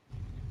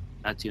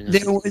that's you.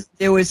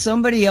 There was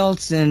somebody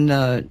else in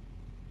at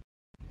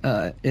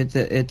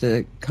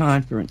the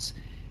conference.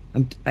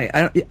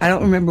 I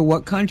don't remember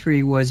what country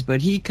he was,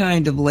 but he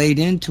kind of laid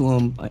into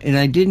him,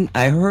 and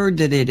I heard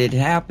that it had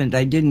happened.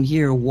 I didn't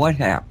hear what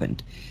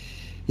happened.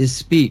 His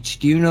speech.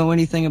 Do you know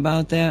anything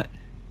about that?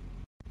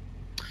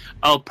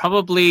 Oh,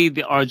 probably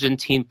the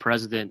Argentine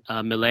president,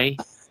 Milei.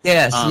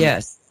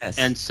 Yes.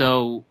 And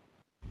so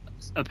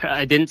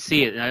I didn't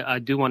see it. I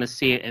do want to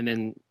see it. And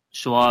then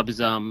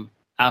Schwab's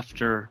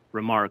after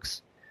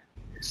remarks,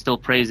 still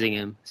praising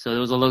him. So it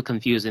was a little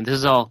confusing. This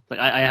is all, like,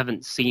 I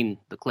haven't seen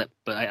the clip,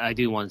 but I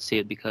do want to see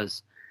it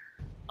because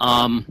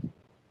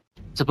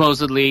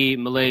supposedly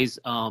Milei's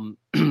on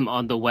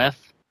the WEF,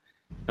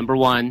 number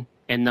one,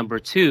 and number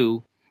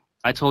two,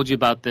 I told you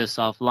about this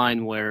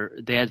offline where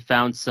they had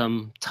found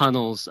some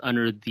tunnels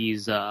under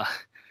these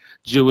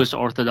Jewish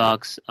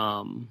Orthodox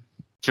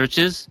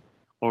churches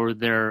or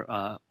their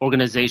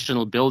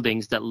organizational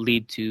buildings that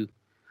lead to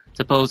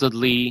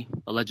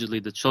allegedly,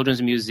 the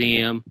Children's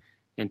Museum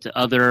and to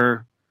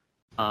other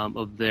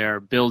of their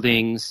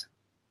buildings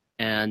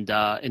and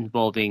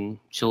involving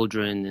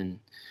children.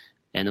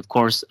 And of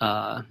course,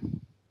 the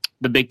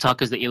big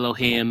talk is the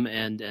Elohim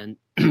and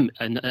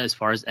as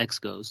far as X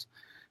goes.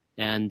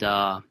 And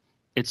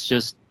it's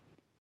just,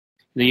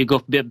 you go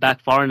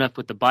back far enough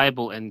with the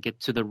Bible and get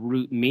to the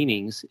root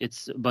meanings.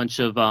 It's a bunch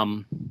of,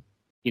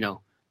 the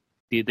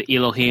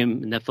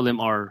Elohim, Nephilim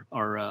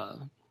are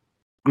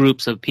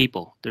groups of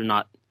people.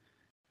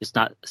 It's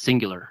not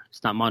singular.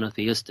 It's not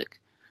monotheistic.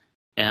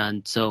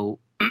 And so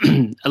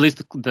at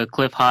least the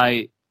Cliff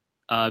High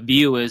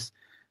view is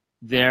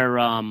they're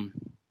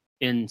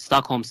in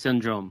Stockholm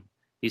Syndrome.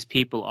 These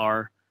people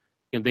are,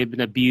 they've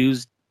been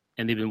abused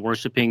and they've been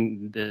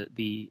worshiping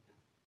the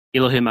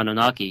Elohim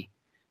Anunnaki,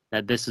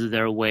 that this is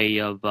their way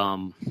of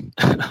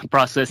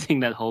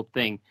processing that whole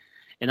thing.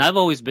 And I've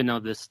always been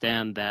on this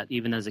stand that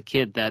even as a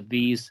kid, that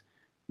these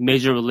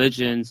major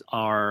religions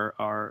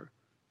are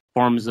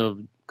forms of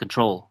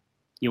control.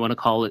 You want to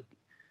call it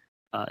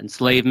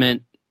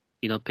enslavement,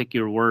 pick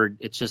your word.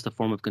 It's just a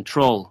form of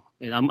control.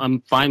 And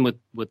I'm fine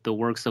with the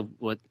works of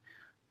what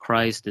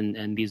Christ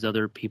and these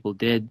other people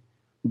did,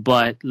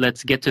 but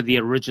let's get to the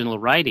original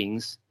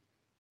writings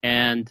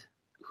and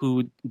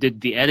who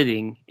did the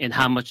editing and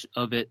how much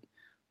of it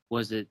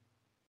was it,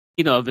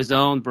 of his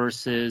own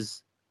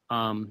versus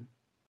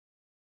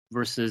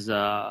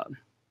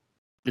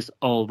this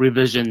all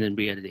revision and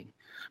re-editing.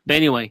 But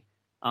anyway,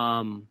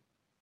 a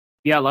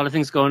lot of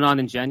things going on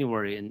in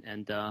January,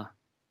 and I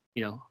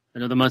know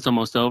the month's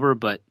almost over,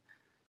 but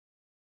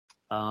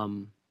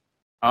I'll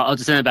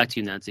just send it back to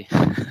you, Nancy.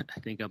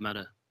 I think I'm out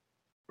of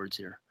words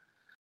here.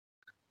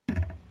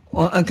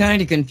 Well, I'm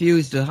kind of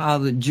confused to how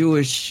the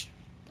Jewish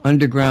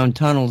underground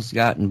tunnels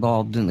got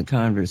involved in the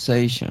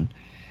conversation.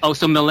 Oh,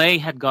 so Milei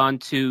had gone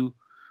to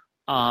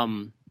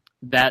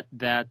that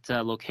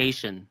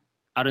location.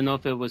 I don't know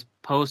if it was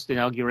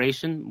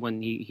post-inauguration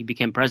when he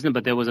became president,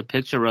 but there was a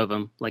picture of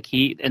him,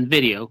 and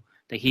video,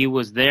 that he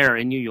was there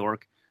in New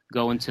York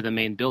going to the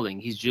main building.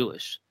 He's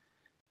Jewish.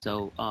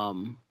 So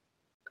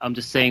I'm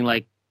just saying,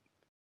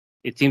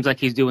 it seems like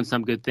he's doing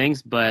some good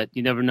things, but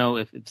you never know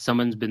if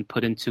someone's been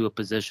put into a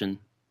position.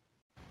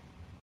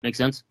 Make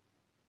sense?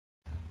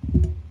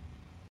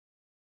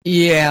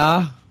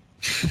 Yeah,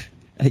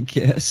 I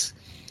guess.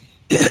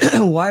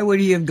 Why would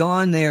he have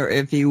gone there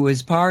if he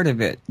was part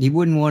of it? He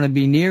wouldn't want to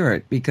be near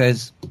it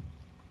because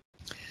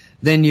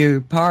then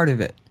you're part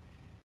of it.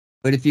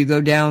 But if you go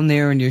down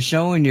there and you're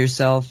showing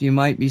yourself, you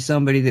might be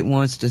somebody that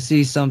wants to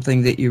see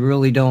something that you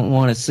really don't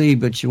want to see,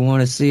 but you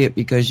want to see it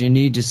because you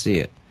need to see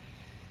it.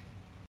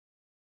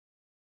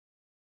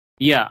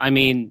 Yeah, I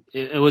mean,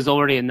 it was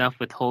already enough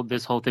with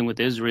this whole thing with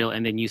Israel,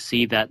 and then you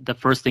see that the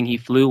first thing he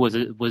flew was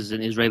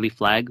an Israeli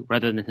flag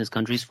rather than his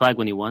country's flag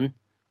when he won.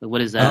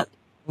 What is that?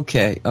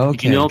 Okay.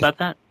 Did you know about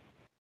that?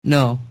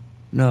 No.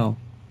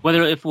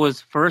 Whether it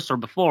was first or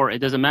before, it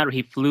doesn't matter.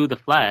 He flew the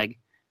flag,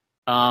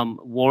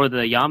 wore the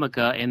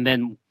yarmulke, and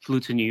then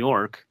flew to New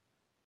York,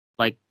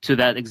 like to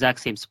that exact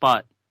same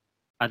spot.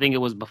 I think it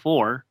was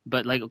before,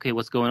 but like, okay,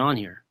 what's going on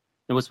here?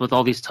 It was with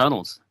all these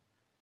tunnels.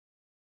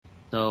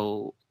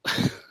 So,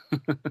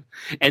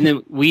 and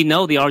then we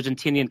know the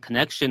Argentinian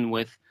connection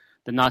with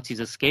the Nazis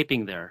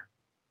escaping there,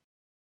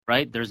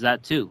 right? There's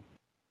that too.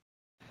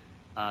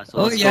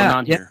 So what's going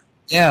on here?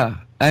 Yeah.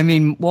 I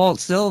mean, Walt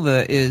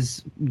Silva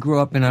grew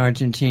up in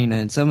Argentina,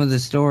 and some of the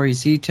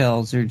stories he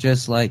tells are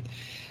just like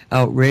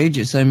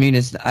outrageous. I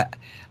mean,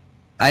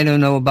 I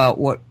don't know about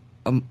what,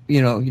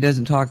 he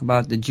doesn't talk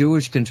about the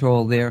Jewish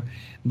control there,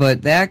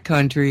 but that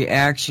country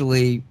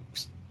actually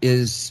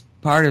is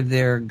part of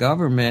their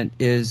government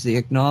is the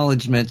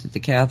acknowledgement that the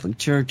Catholic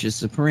Church is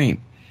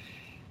supreme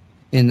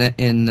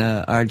in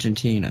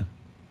Argentina.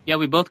 Yeah,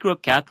 we both grew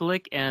up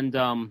Catholic, and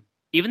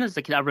even as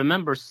a kid, I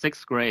remember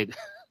 6th grade.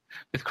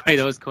 5th grade,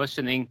 I was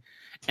questioning,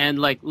 and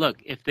like, look,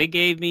 if they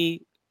gave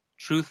me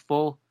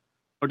truthful,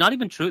 or not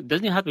even truth,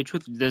 doesn't even have to be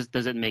truthful.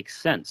 Does it make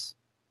sense?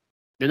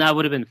 Then I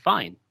would have been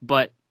fine.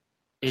 But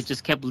it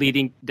just kept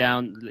leading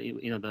down,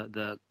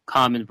 the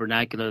common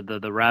vernacular,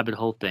 the rabbit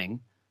hole thing,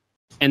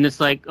 and it's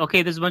like,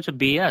 okay, there's a bunch of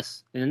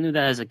BS, and I knew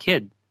that as a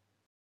kid,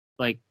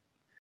 like,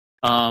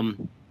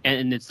 and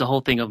it's the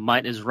whole thing of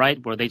might is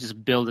right, where they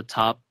just build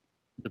atop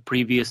the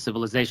previous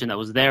civilization that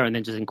was there, and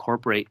then just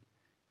incorporate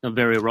the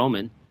very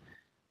Roman.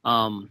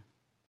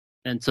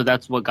 And so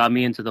that's what got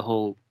me into the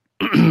whole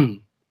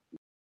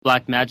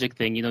black magic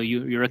thing.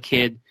 You're a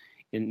kid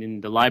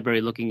in the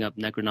library looking up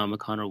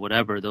Necronomicon or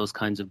whatever, those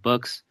kinds of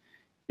books.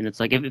 And it's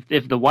like,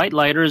 if the white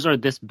lighters are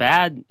this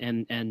bad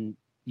and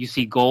you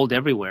see gold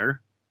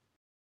everywhere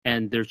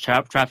and they're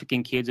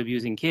trafficking kids,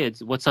 abusing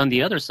kids, what's on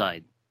the other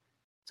side?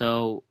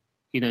 So,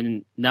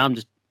 now I'm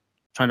just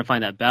trying to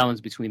find that balance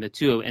between the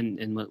two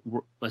and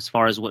as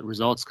far as what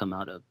results come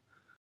out of.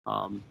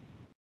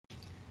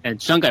 And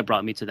Shungai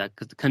brought me to that,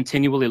 because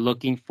continually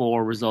looking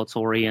for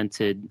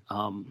results-oriented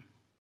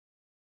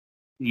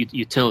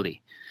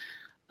utility.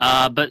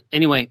 But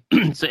anyway,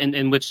 so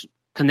in which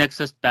connects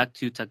us back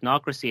to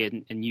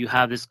technocracy, and you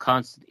have this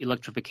constant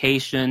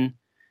electrification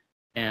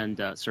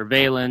and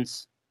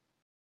surveillance.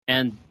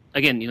 And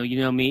again, you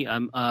know me,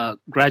 I'm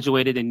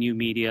graduated in new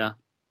media,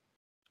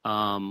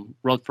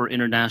 wrote for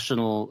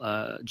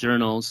international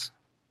journals,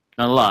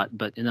 not a lot,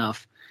 but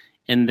enough.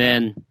 And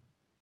then,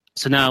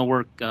 so now I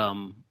work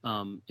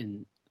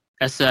in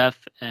SF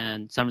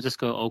and San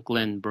Francisco,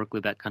 Oakland, Berkeley,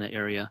 that kind of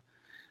area,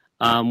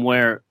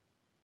 where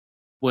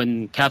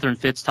when Catherine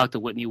Fitz talked to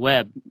Whitney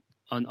Webb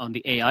on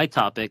the AI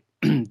topic,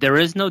 there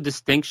is no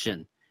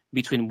distinction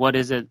between what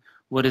is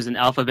an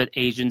alphabet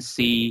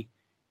agency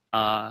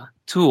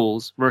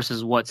tools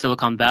versus what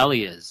Silicon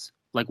Valley is.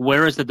 Like,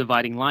 where is the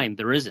dividing line?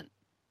 There isn't.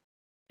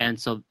 And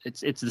so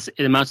it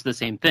amounts to the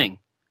same thing.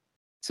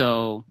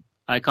 So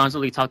I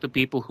constantly talk to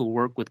people who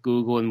work with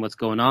Google and what's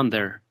going on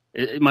there.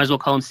 It might as well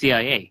call them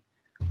CIA.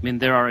 I mean,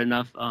 there are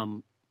enough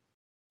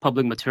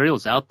public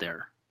materials out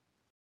there.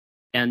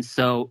 And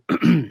so,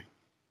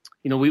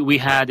 we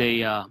had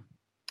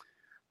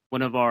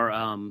one of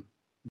our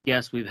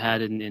guests we've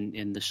had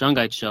in the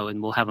Shungite show,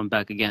 and we'll have him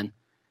back again.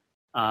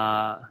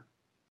 I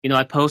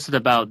posted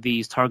about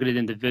these targeted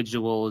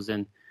individuals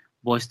and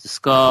voice to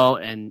skull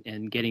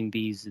and getting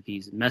these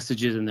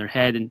messages in their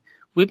head. And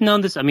we've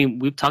known this. I mean,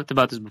 we've talked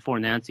about this before,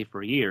 Nancy,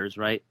 for years,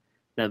 right?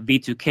 That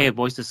V2K,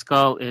 voice to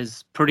skull,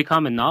 is pretty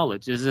common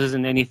knowledge. This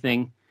isn't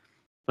anything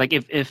like,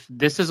 if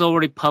this is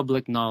already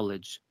public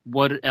knowledge,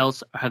 what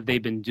else have they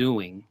been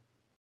doing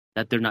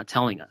that they're not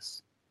telling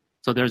us?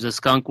 So there's a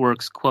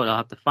Skunkworks quote, I'll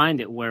have to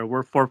find it, where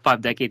we're 4 or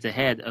 5 decades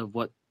ahead of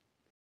what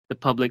the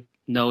public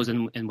knows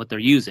and what they're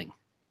using,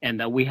 and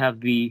that we have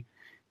the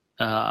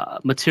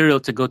material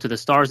to go to the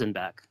stars and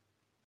back,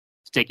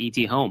 to take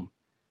ET home.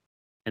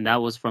 And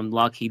that was from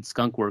Lockheed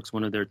Skunkworks,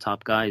 one of their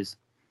top guys.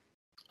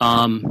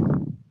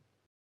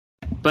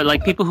 But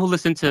like, people who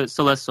listen to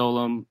Celeste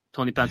Solum,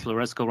 Tony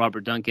Pantalleresco,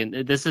 Robert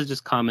Duncan, this is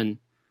just common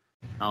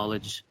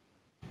knowledge.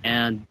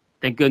 And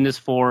thank goodness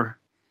for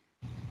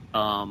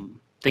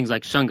things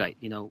like Shungite,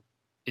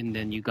 and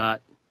then you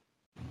got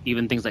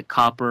even things like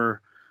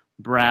copper,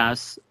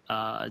 brass,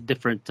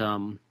 different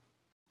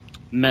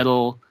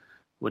metal,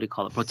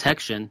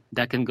 protection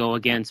that can go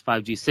against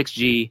 5G,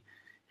 6G.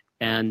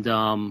 And,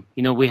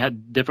 we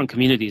had different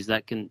communities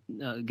that can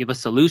give us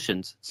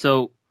solutions.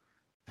 So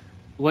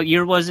what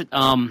year was it?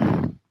 A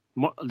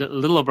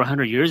little over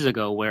 100 years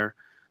ago, where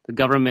the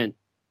government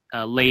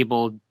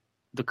labeled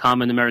the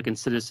common American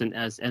citizen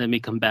as enemy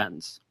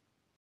combatants.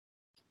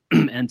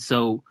 And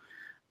so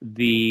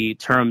the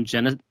term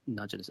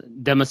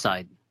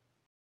democide.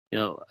 You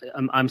know,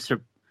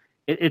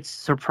 it's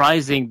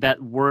surprising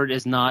that word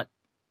is not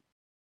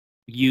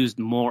used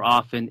more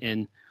often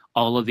in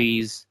all of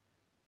these,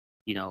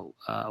 you know,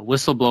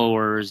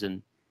 whistleblowers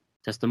and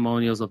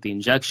testimonials of the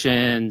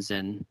injections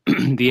and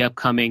the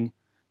upcoming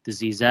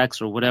disease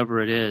X or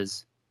whatever it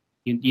is.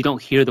 You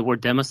don't hear the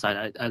word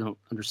democide. I don't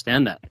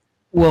understand that.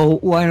 Well,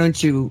 why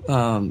don't you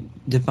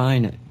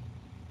define it?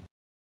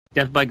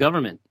 Death by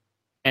government.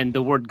 And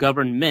the word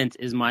government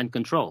is mind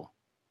control.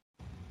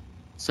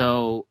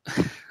 So,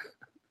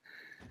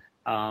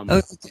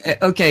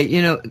 okay,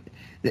 you know,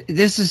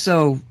 this is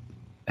so...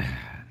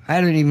 I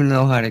don't even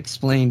know how to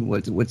explain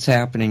what's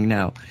happening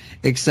now,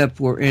 except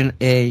we're in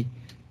a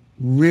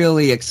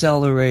really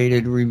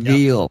accelerated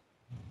reveal.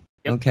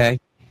 Yep. Okay?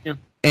 Yep.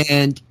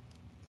 And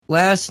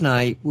last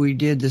night we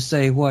did the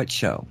Say What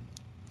show.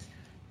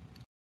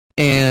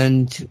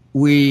 And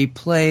we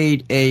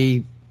played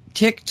a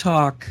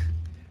TikTok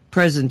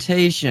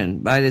presentation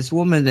by this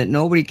woman that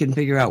nobody can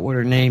figure out what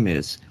her name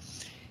is.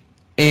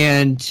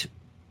 And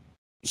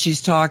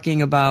she's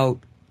talking about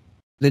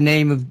the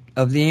name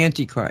of the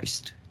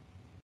Antichrist.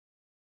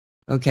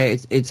 Okay,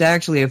 it's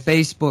actually a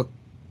Facebook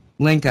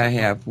link I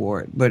have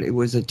for it, but it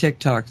was a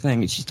TikTok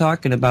thing. And she's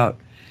talking about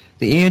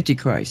the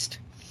Antichrist.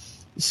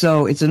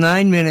 So it's a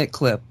 9-minute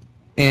clip,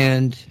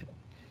 and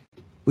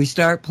we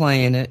start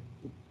playing it.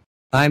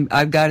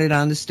 I've got it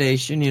on the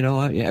station, you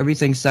know,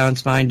 everything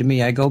sounds fine to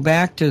me. I go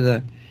back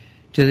to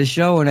the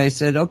show and I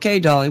said, "Okay,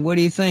 Dolly, what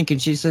do you think?"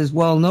 And she says,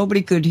 "Well,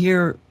 we could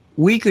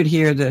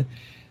hear the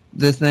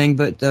thing,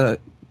 but the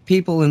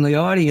people in the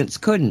audience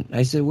couldn't."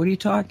 I said, "What are you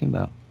talking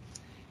about?"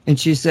 And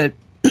she said,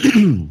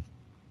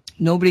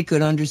 nobody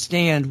could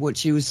understand what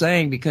she was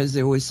saying because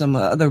there was some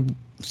other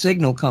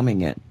signal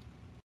coming in.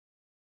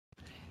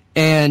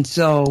 And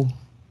so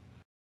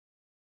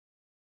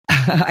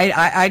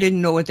I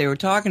didn't know what they were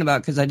talking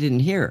about because I didn't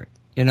hear it,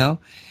 you know.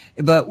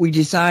 But we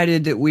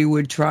decided that we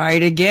would try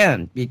it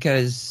again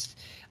because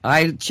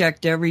I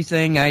checked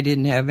everything. I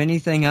didn't have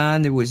anything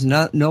on. There was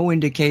no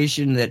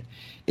indication that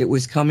it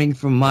was coming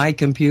from my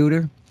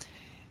computer.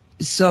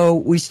 So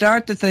we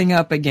start the thing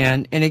up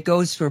again, and it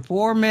goes for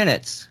 4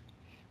 minutes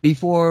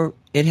before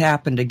it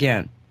happened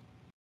again,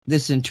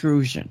 this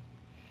intrusion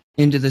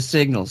into the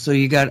signal. So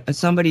you got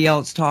somebody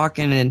else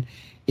talking, and,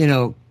 you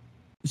know,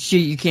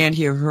 you can't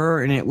hear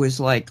her, and it was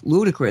like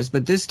ludicrous.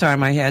 But this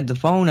time I had the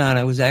phone on.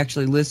 I was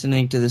actually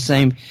listening to the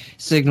same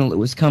signal that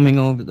was coming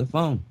over the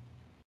phone.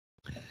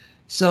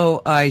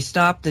 So I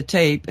stopped the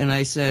tape, and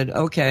I said,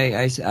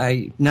 okay,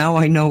 I now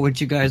I know what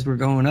you guys were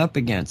going up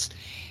against.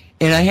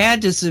 And I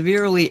had to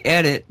severely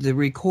edit the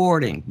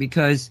recording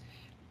because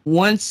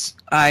once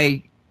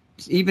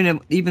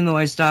even though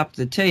I stopped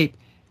the tape,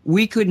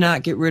 I could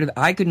not get rid of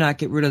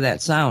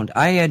that sound.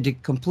 I had to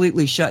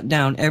completely shut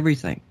down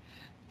everything.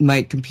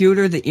 My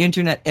computer, the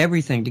internet,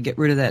 everything to get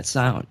rid of that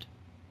sound.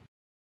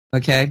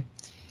 Okay?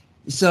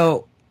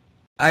 So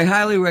I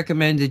highly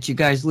recommend that you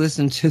guys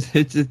listen to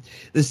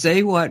the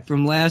Say What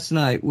from last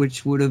night,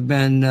 which would have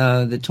been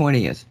the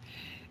 20th.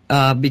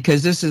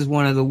 Because this is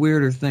one of the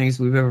weirder things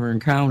we've ever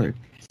encountered.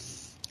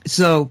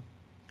 So,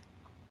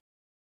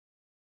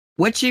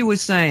 what she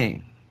was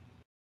saying,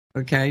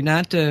 okay,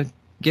 not to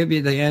give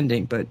you the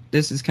ending, but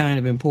this is kind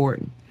of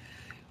important.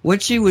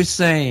 What she was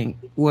saying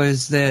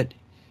was that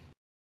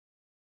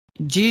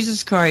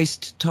Jesus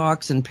Christ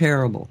talks in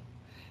parable,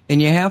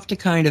 and you have to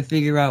kind of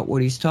figure out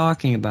what he's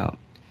talking about.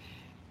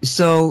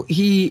 So,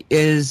 he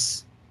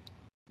is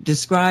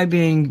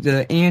describing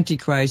the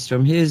Antichrist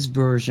from his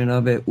version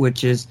of it,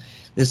 which is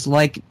this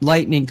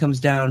lightning comes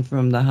down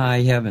from the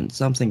high heavens,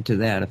 something to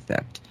that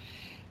effect.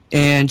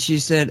 And she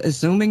said,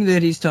 assuming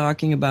that he's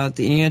talking about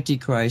the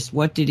Antichrist,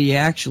 what did he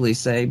actually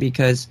say?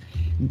 Because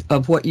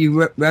of what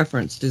you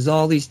referenced, there's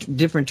all these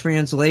different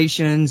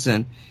translations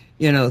and,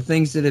 you know,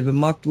 things that have been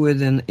mucked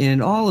with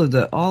in all of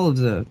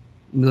the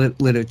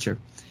literature.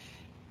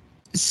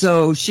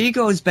 So she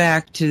goes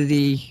back to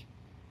the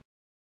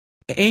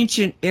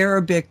ancient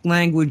Arabic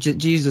language that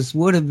Jesus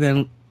would have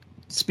been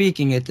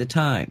speaking at the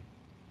time.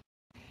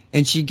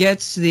 And she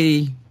gets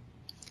the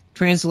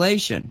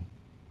translation.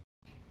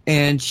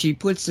 And she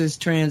puts this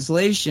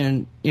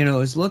translation, you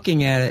know, is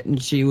looking at it,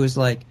 and she was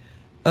like,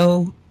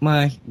 oh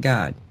my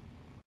God.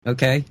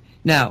 Okay?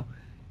 Now,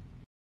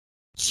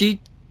 she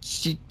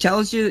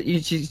tells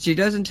you, she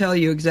doesn't tell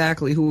you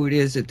exactly who it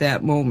is at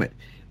that moment,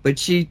 but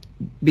she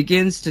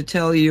begins to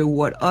tell you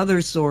what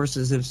other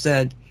sources have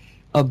said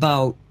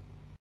about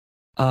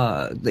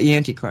the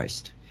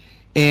Antichrist.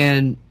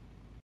 And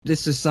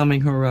this is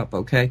summing her up,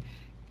 okay?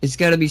 It's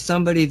got to be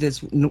somebody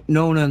that's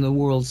known on the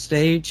world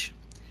stage,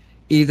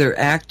 either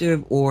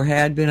active or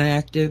had been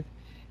active.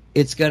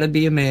 It's got to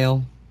be a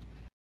male.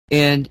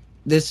 And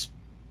this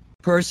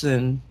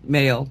person,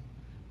 male,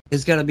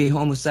 is going to be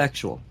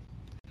homosexual.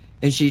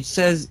 And she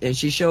says, and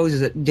she shows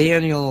that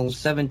Daniel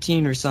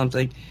 17 or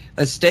something,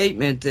 a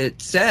statement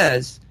that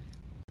says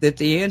that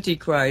the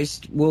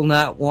Antichrist will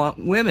not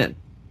want women.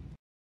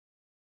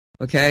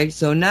 Okay,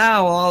 so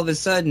now all of a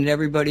sudden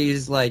everybody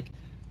is like,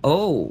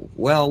 oh,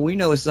 well, we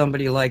know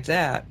somebody like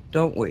that,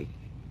 don't we?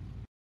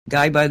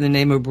 Guy by the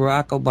name of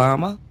Barack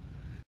Obama.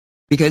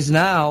 Because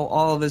now,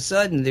 all of a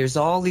sudden, there's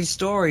all these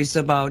stories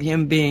about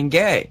him being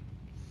gay.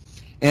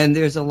 And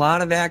there's a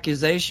lot of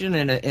accusation,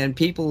 and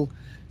people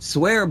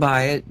swear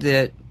by it,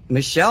 that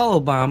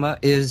Michelle Obama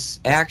is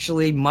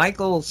actually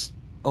Michael's,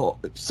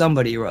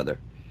 somebody or other.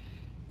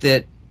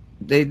 That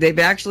they've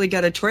actually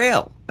got a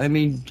trail. I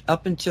mean,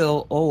 up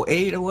until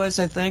 2008 it was,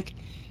 I think,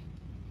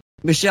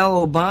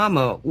 Michelle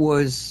Obama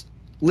was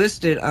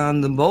listed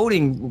on the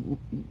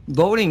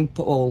voting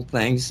poll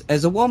things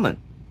as a woman.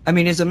 I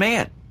mean, as a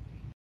man.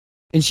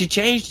 And she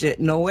changed it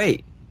in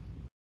 2008.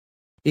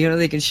 You know,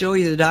 they can show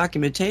you the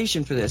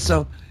documentation for this.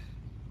 So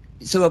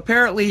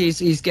apparently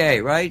he's gay,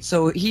 right?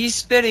 So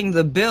he's fitting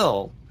the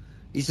bill.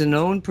 He's a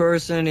known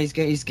person. He's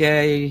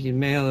gay. He's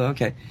male.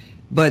 Okay.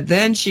 But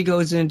then she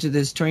goes into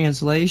this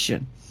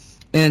translation.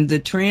 And the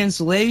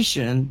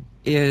translation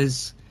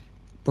is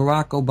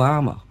Barack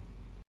Obama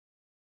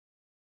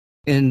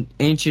in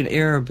ancient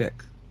Arabic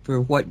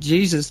for what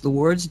the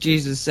words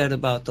Jesus said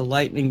about the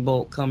lightning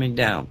bolt coming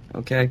down.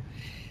 Okay.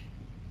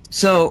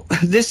 So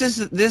this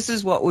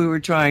is what we were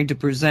trying to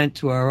present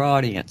to our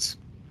audience.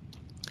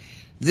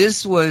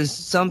 This was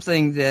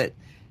something that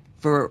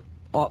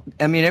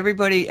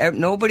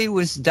nobody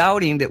was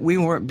doubting that we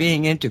weren't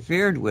being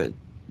interfered with,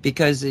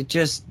 because it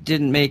just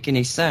didn't make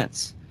any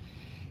sense.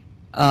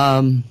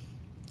 But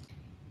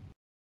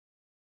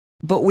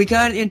we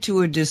got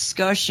into a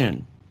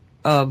discussion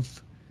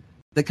of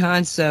the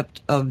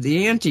concept of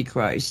the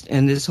Antichrist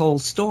and this whole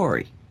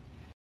story,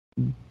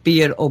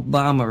 be it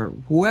Obama or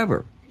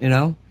whoever,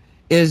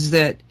 is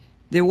that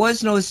there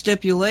was no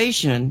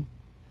stipulation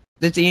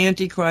that the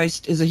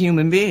Antichrist is a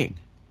human being.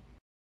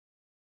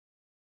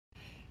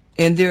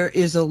 And there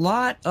is a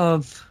lot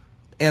of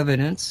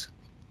evidence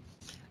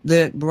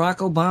that Barack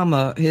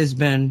Obama has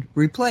been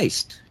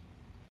replaced.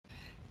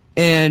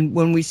 And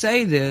when we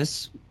say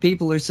this,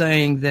 people are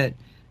saying that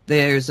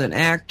there's an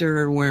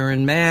actor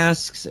wearing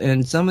masks,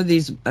 and some of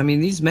these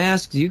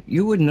masks,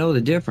 you wouldn't know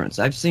the difference.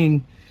 I've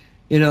seen,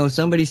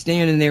 somebody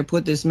standing there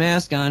put this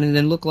mask on and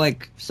then look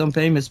like some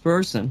famous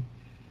person.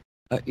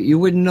 You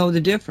wouldn't know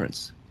the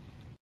difference.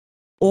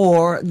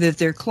 Or that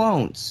they're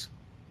clones.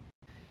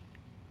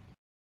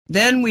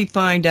 Then we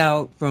find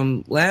out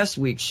from last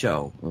week's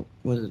show,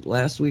 was it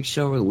last week's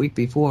show or the week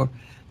before,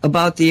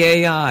 about the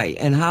AI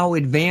and how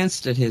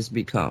advanced it has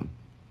become.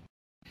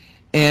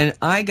 And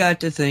I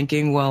got to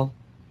thinking, well,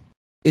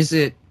 is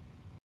it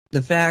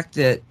the fact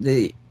that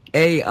the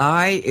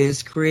AI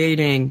is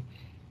creating,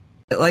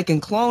 like in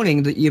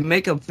cloning, that you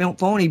make a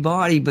phony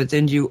body, but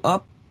then you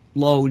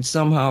upload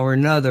somehow or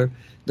another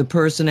the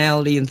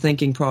personality and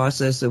thinking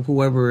process of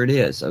whoever it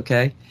is,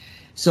 okay?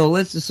 So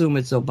let's assume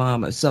it's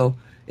Obama. So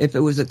if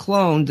it was a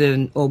clone,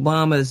 then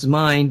Obama's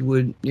mind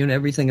would,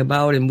 everything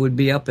about him would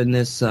be up in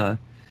this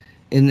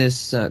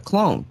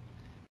clone.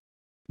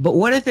 But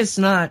what if it's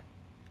not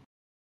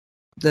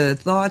the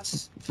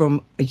thoughts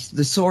from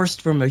the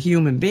sourced from a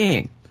human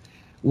being?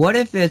 What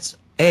if it's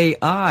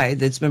AI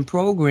that's been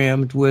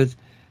programmed with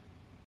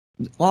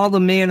all the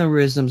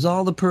mannerisms,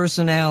 all the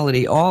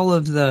personality, all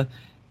of the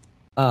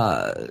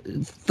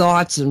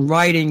thoughts and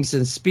writings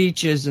and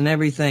speeches and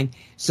everything,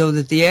 so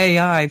that the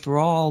AI, for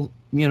all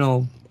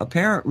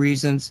apparent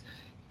reasons,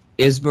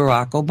 is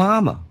Barack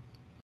Obama,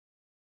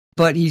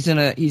 but he's in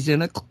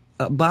a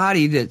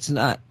body that's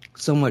not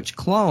so much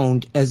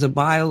cloned as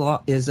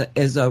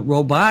as a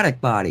robotic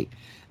body,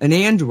 an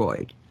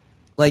android,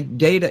 like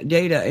Data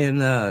in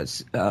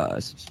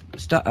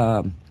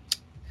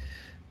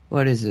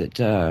what is it?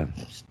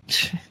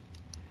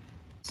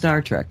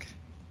 Star Trek.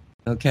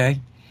 Okay,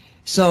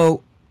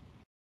 so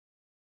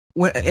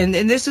and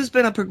this has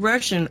been a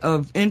progression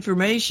of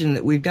information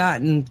that we've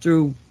gotten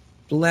through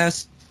the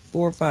last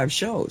 4 or 5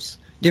 shows,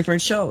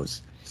 different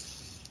shows.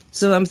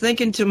 So I'm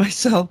thinking to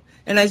myself,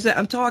 and I said,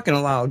 I'm talking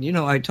aloud,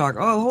 I talk,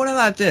 what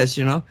about this,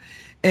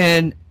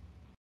 and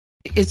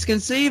it's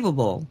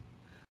conceivable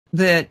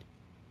that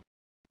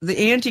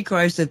the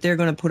Antichrist that they're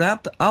going to put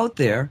out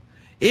there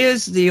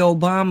is the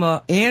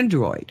Obama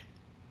android.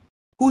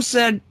 Who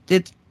said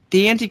that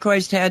the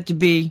Antichrist had to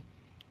be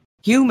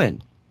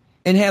human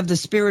and have the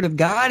Spirit of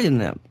God in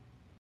them?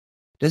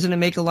 Doesn't it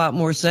make a lot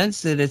more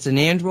sense that it's an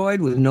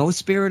android with no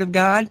Spirit of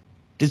God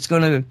that's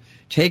going to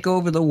take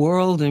over the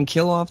world and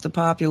kill off the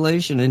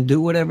population and do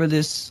whatever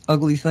this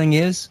ugly thing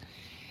is?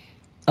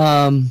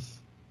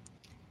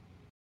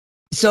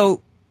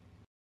 So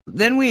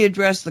then we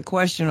address the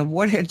question of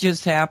what had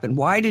just happened.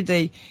 Why did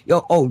they...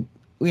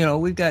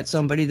 we've got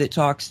somebody that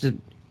talks to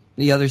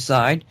the other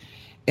side,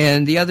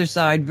 and the other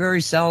side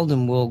very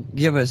seldom will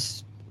give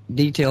us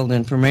detailed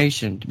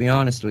information, to be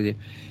honest with you.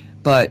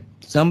 But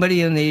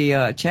somebody in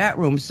the chat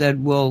room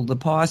said, well, the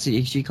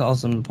posse, she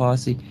calls them the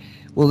posse,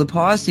 will the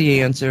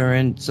posse answer?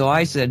 And so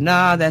I said,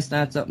 nah, that's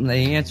not something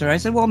they answer. I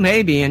said, well,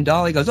 maybe. And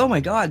Dolly goes, oh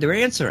my God, they're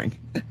answering.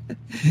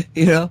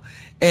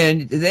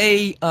 And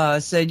they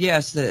said,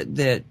 yes,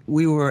 that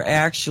we were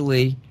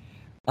actually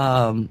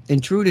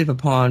intruded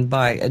upon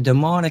by a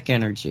demonic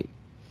energy.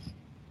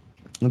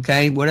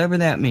 Okay, whatever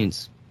that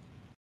means.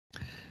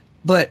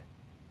 But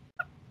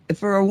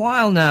for a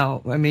while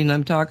now, I mean,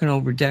 I'm talking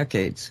over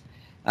decades,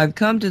 I've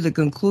come to the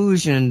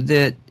conclusion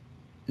that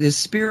this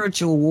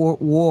spiritual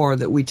war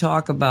that we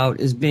talk about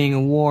as being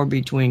a war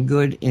between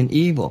good and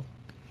evil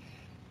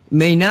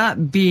may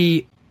not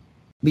be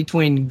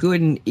between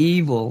good and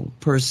evil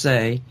per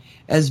se,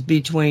 as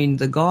between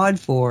the God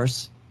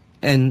force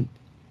and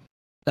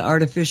the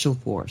artificial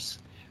force,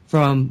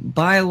 from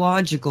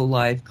biological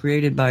life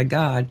created by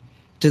God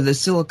to the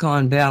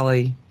Silicon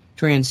Valley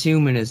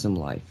transhumanism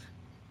life.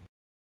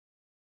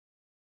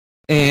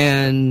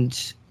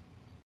 And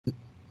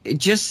it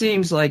just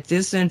seems like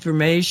this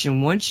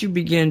information, once you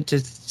begin to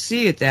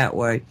see it that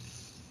way,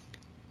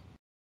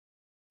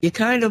 you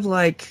kind of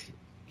like,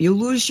 you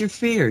lose your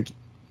fear.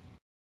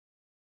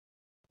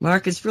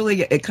 Mark, it's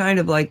really it kind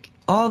of like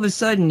all of a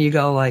sudden you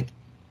go like,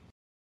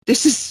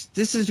 this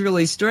is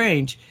really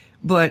strange,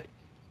 but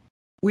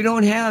we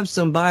don't have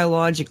some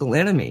biological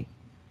enemy.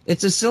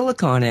 It's a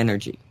silicon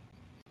enemy.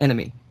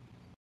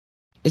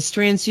 It's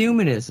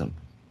transhumanism.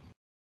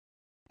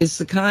 It's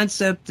the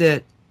concept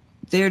that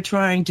they're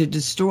trying to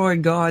destroy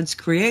God's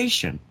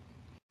creation.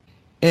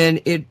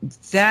 And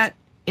that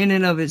in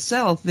and of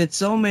itself fits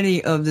so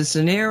many of the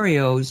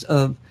scenarios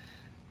of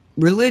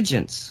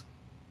religions.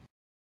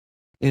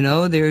 You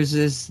know, there's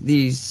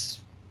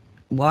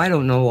I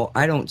don't know,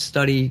 I don't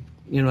study,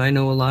 I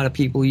know a lot of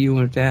people,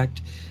 in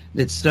fact,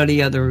 that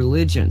study other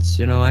religions.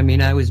 I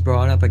mean, I was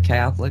brought up a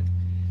Catholic,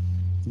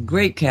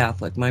 great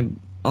Catholic. My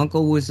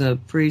uncle was a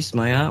priest,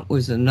 my aunt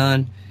was a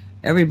nun,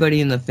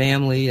 everybody in the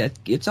family, it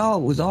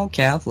was all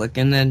Catholic.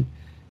 And then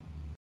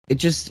it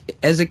just,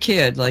 as a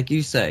kid, like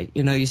you say,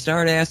 you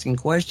start asking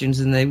questions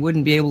and they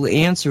wouldn't be able to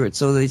answer it.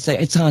 So they'd say,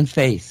 it's on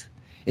faith.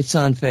 It's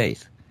on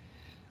faith.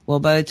 Well,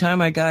 by the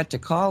time I got to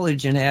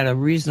college and had a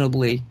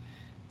reasonably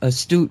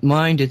astute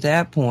mind at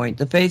that point,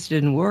 the faith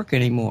didn't work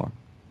anymore.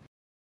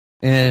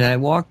 And I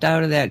walked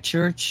out of that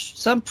church.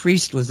 Some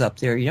priest was up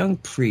there, a young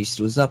priest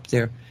was up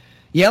there,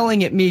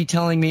 yelling at me,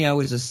 telling me I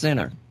was a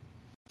sinner.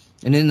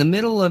 And in the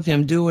middle of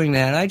him doing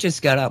that, I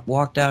just got up,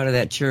 walked out of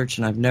that church,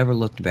 and I've never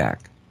looked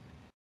back.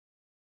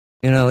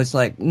 It's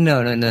like,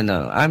 no.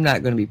 I'm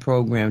not going to be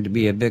programmed to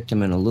be a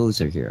victim and a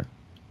loser here.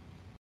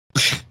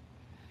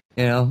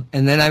 And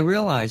then I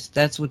realized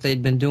that's what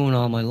they'd been doing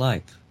all my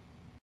life,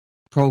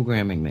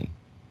 programming me.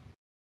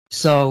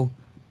 So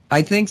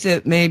I think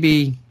that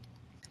maybe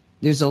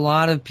there's a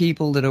lot of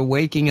people that are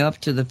waking up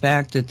to the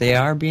fact that they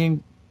are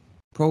being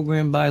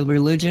programmed by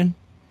religion.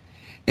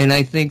 And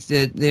I think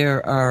that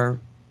there are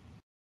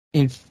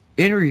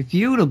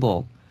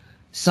irrefutable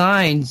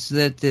signs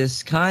that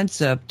this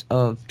concept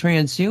of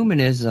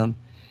transhumanism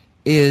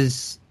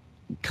is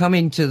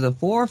coming to the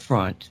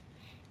forefront.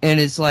 And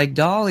it's like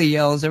Dolly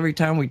yells every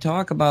time we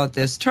talk about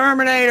this,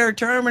 Terminator,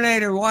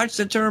 Terminator, watch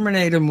the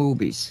Terminator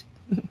movies.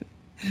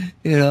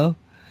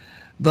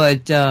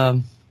 But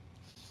I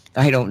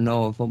don't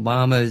know if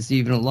Obama is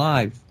even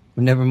alive.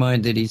 Never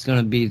mind that he's going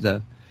to be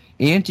the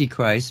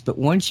Antichrist. But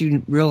once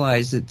you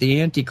realize that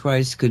the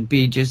Antichrist could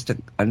be just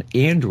an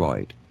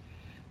android,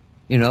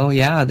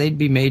 they'd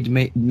be made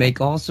to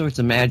make all sorts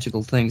of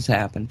magical things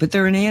happen. But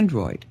they're an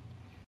android,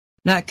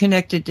 not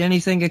connected to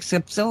anything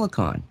except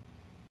silicon.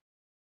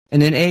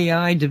 And an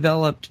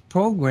AI-developed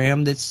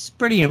program that's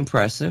pretty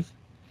impressive,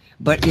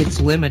 but it's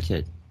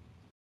limited.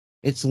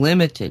 It's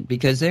limited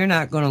because they're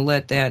not going to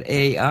let that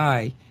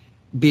AI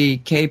be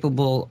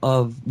capable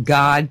of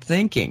God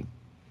thinking.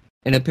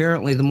 And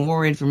apparently the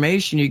more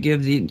information you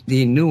give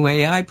the new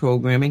AI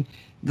programming,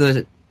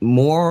 the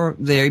more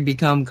they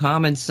become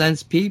common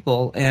sense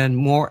people and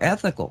more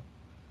ethical.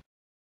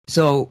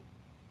 So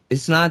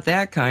it's not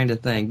that kind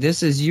of thing.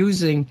 This is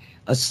using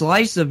a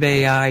slice of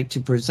AI to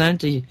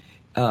present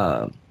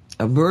a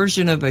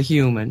version of a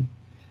human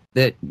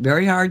that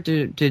very hard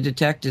to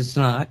detect is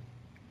not,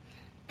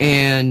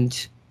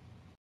 and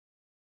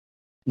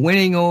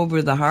winning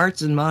over the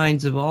hearts and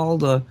minds of all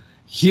the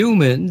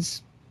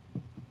humans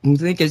who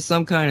think it's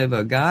some kind of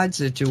a God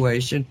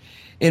situation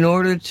in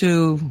order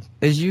to,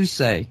 as you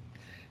say,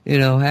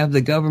 have the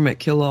government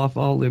kill off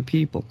all their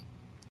people.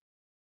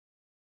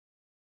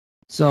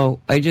 So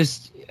I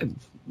just,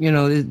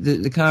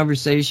 the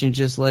conversation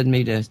just led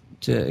me to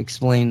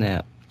explain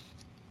that.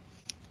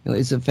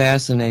 It's a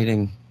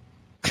fascinating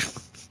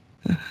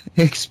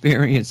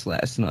experience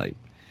last night.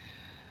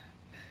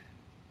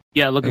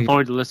 Yeah, looking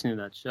forward to listening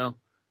to that show.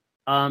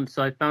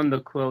 So I found the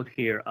quote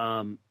here.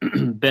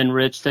 Ben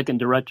Rich, second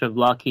director of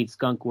Lockheed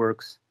Skunk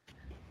Works,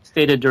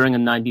 stated during a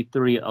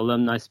 93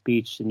 alumni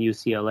speech in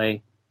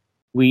UCLA,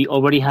 "We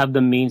already have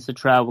the means to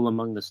travel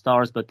among the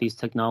stars, but these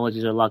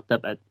technologies are locked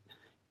up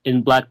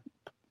in black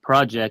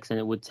projects, and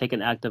it would take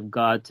an act of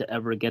God to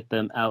ever get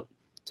them out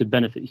to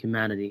benefit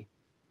humanity."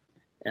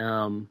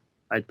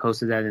 I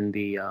posted that in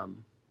the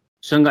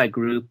Shungite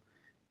group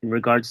in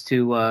regards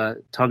to a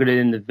targeted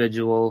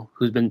individual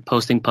who's been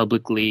posting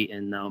publicly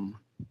in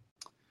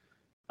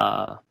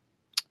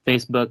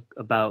Facebook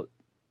about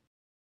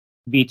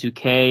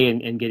V2K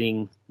and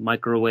getting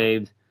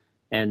microwaved,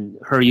 and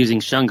her using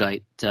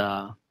Shungite,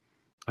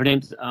 her her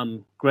name's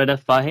Greta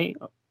Fahey.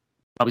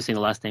 Probably saying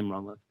the last name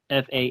wrong.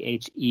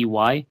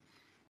 Fahey.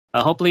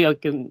 Hopefully, I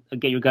can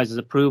get your guys'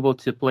 approval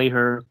to play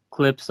her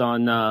clips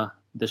on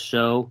the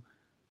show.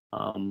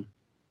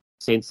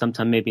 Saying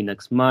sometime maybe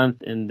next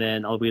month, and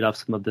then I'll read off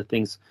some of the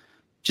things,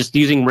 just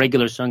using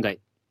regular shungite,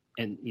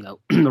 and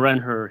around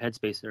her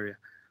headspace area.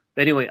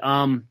 But anyway,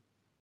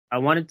 I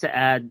wanted to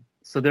add.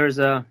 So there's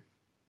a.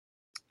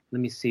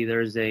 Let me see.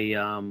 There's a.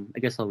 I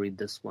guess I'll read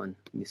this one.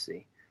 Let me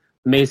see.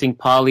 Amazing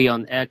Polly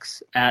on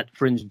X at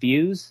Fringe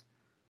Views.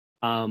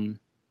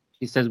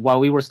 She says, while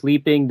we were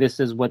sleeping, this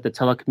is what the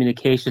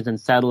telecommunications and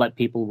satellite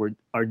people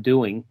are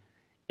doing.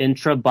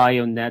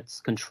 Intra-bio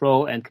nets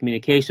control and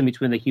communication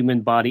between the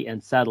human body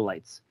and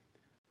satellites.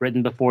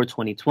 Written before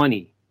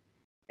 2020.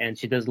 And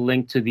she does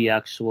link to the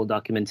actual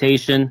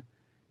documentation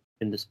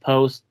in this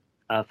post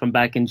from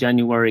back in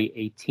January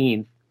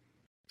 18th.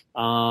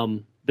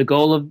 The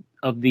goal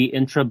of the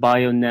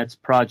Intra-bio Nets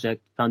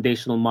project,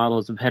 foundational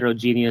models of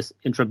heterogeneous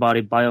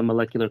intra-body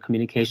biomolecular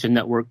communication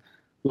network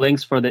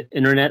links for the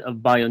Internet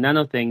of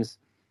Bio-Nanothings,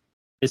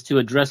 is to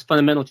address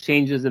fundamental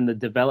changes in the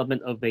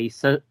development of a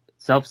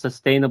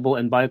self-sustainable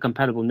and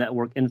biocompatible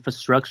network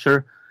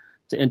infrastructure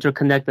to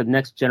interconnect the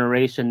next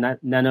generation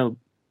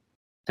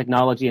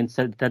nanotechnology and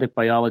synthetic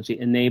biology,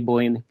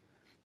 enabling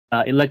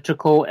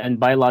electrical and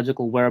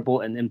biological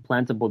wearable and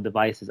implantable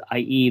devices,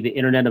 i.e. the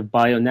Internet of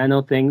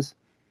Bio-Nanothings.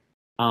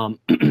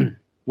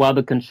 While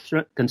the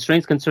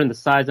constraints concern the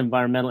size,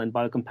 environmental, and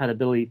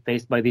biocompatibility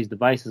faced by these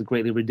devices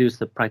greatly reduce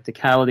the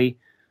practicality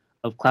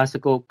of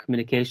classical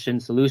communication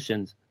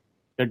solutions,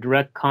 their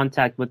direct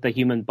contact with the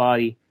human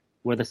body,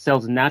 where the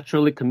cells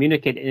naturally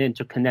communicate and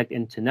interconnect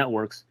into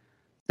networks,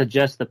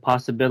 suggests the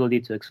possibility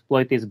to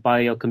exploit these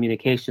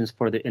biocommunications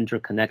for the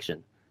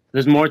interconnection.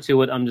 There's more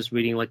to it. I'm just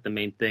reading like the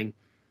main thing.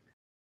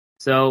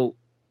 So,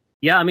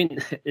 yeah, I mean,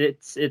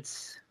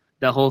 it's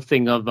the whole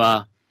thing of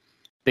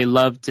they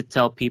love to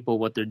tell people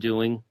what they're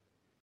doing.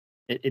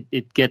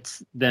 It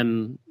gets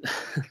them,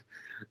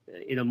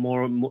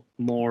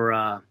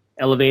 more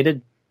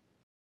elevated,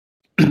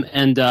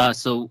 and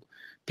so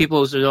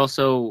people should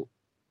also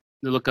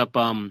look up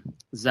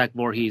Zach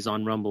Voorhees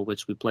on Rumble,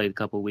 which we played a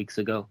couple of weeks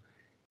ago,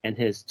 and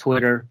his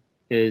Twitter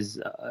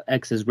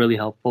X is really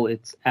helpful.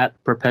 It's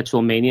at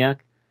Perpetual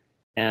Maniac,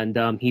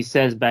 and he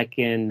says back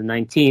in the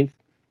 19th,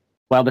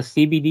 while the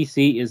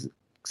CBDC is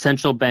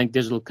central bank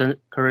digital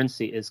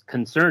currency is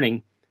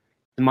concerning,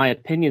 in my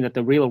opinion, that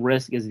the real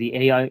risk is the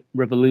AI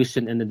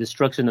revolution and the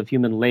destruction of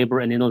human labor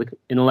and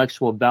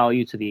intellectual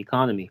value to the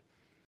economy.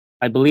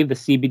 I believe the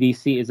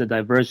CBDC is a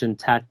diversion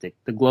tactic.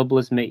 The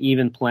globalists may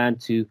even plan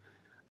to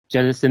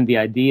jettison the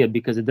idea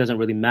because it doesn't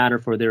really matter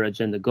for their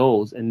agenda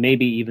goals, and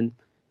maybe even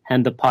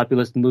hand the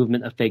populist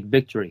movement a fake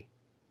victory.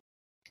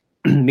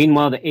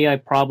 Meanwhile, the AI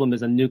problem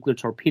is a nuclear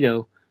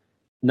torpedo,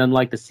 and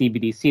unlike the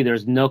CBDC,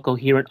 there's no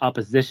coherent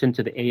opposition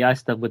to the AI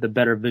stuff with a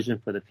better vision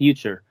for the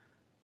future.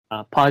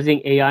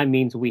 Pausing AI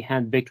means we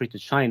hand victory to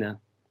China.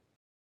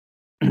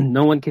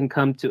 No one can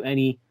come to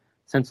any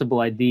sensible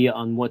idea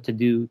on what to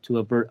do to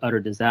avert utter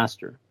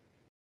disaster.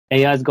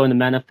 AI is going to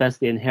manifest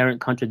the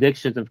inherent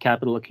contradictions of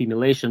capital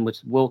accumulation, which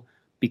will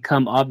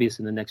become obvious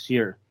in the next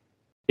year.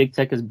 Big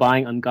tech is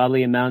buying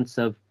ungodly amounts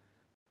of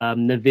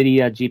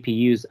NVIDIA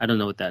GPUs. I don't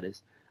know what that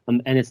is.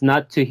 And it's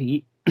not to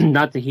heat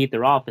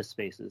their office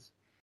spaces.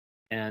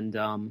 And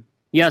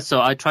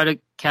so I try to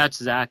catch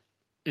Zach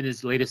in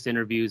his latest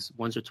interviews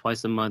once or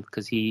twice a month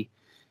because he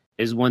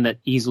is one that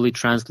easily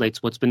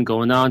translates what's been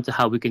going on to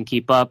how we can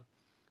keep up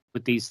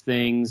with these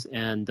things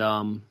and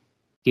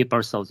keep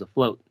ourselves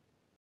afloat.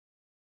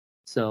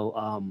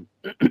 So,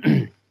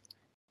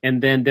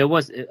 and then there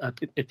was,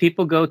 if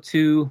people go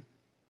to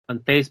on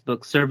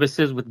Facebook,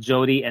 Services with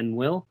Jody and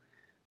Will,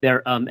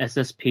 they're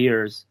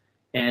SSPers.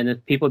 And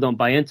if people don't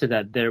buy into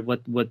that,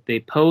 what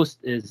they post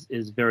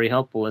is very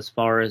helpful as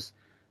far as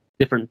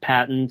different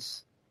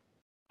patents.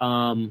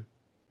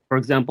 For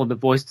example, the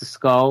Voice to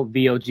Skull,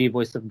 VOG,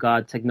 Voice of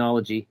God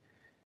technology.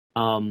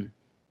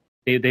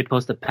 They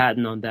post a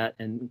patent on that,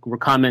 and we're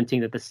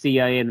commenting that the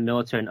CIA and the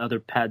military and other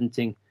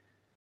patenting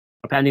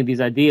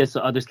these ideas so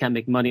others can't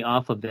make money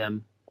off of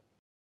them,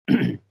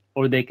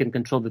 or they can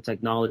control the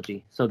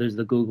technology. So there's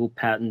the Google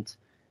patent.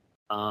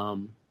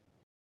 Let's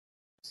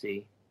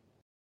see.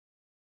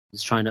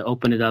 Just trying to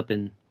open it up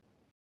and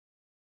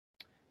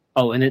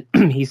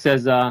he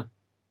says, I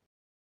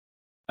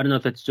don't know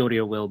if it's Jody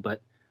or Will,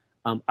 but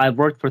I've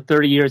worked for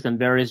 30 years in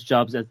various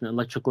jobs as an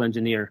electrical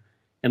engineer.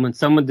 And when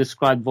someone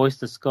described Voice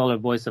to Skull or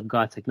Voice of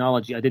God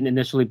technology, I didn't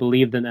initially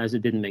believe them as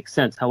it didn't make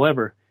sense.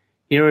 However,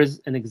 here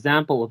is an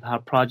example of how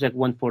Project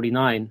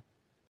 149,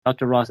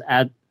 Dr. Ross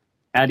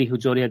Addy, who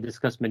Jody had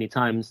discussed many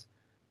times,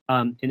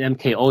 in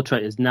MK Ultra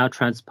is now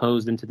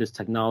transposed into this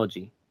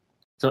technology.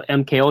 So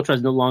MK Ultra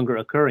is no longer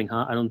occurring,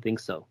 huh? I don't think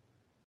so.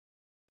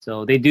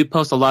 So they do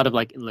post a lot of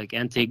like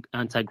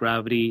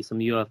anti-gravity, some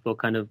UFO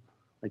kind of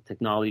like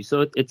technology.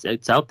 So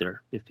it's out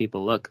there if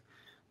people look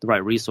the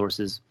right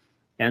resources.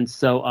 And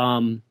so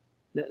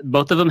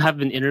both of them have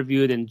been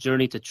interviewed in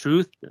Journey to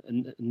Truth,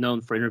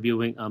 known for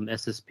interviewing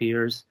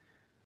SSPers.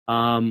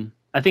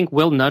 I think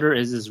Will Nutter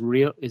is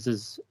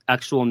his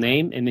actual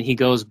name, and then he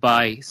goes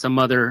by some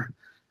other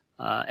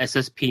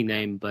SSP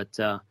name. But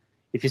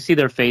if you see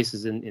their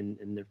faces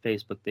in their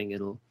Facebook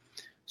thing,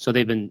 so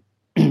they've been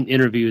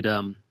interviewed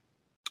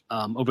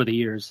over the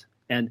years.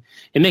 And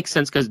it makes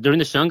sense because during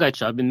the Shungite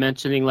show, I've been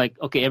mentioning, like,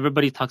 okay,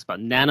 everybody talks about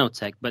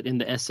nanotech, but in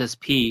the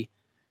SSP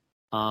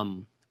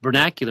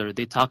vernacular,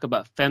 they talk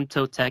about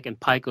femtotech and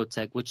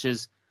picotech, which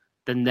is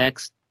the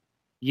next,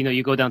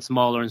 you go down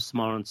smaller and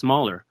smaller and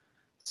smaller.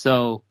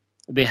 So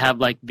they have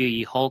like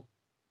the Hulk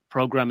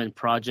program and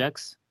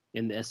projects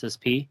in the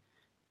SSP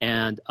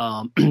and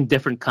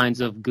different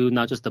kinds of goo,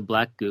 not just the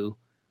black goo.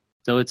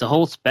 So it's a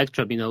whole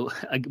spectrum,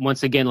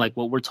 once again, like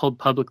what we're told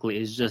publicly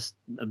is just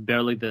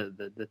barely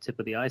the tip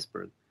of the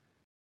iceberg.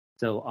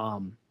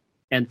 So,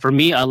 and for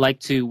me, I like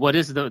to, what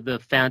is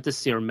the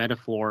fantasy or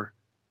metaphor,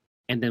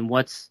 and then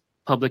what's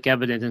public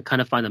evidence, and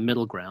kind of find a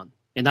middle ground.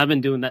 And I've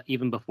been doing that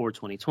even before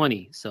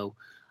 2020. So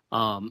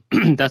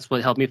that's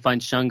what helped me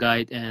find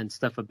Shungite and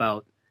stuff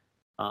about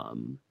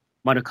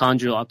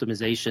mitochondrial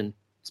optimization,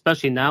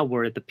 especially now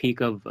we're at the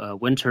peak of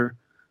winter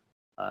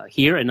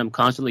here, and I'm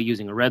constantly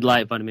using a red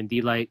light, vitamin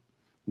D light,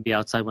 be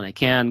outside when I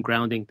can,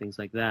 grounding, things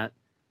like that.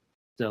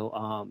 So,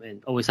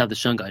 and always have the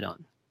Shungite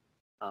on.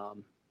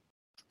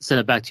 Send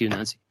it back to you,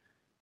 Nancy.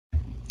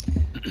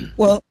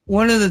 Well,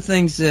 one of the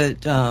things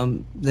that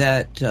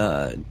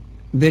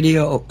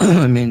video,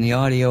 the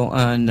audio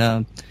on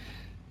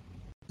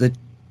the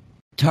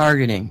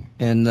targeting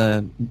and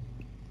the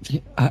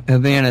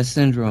Havana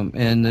Syndrome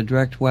and the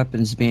direct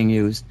weapons being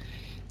used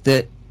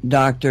that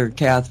Dr.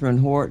 Catherine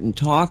Horton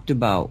talked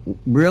about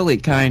really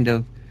kind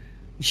of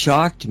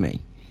shocked me,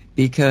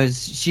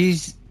 because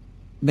she's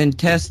been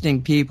testing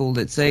people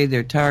that say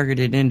they're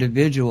targeted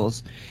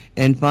individuals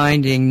and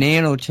finding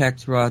nanotech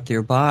throughout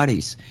their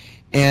bodies.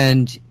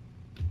 And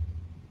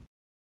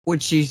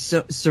what she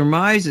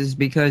surmises,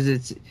 because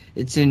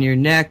it's in your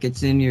neck,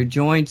 it's in your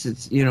joints,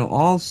 it's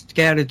all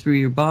scattered through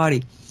your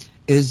body,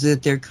 is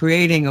that they're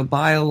creating a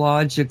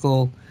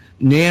biological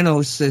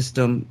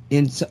nanosystem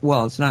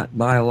it's not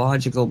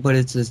biological, but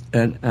it's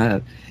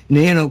a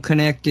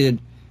nano-connected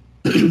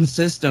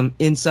system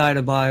inside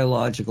a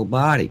biological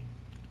body.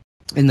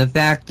 And the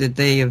fact that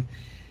they have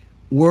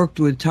worked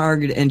with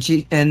target, and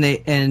she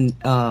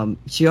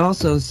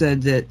also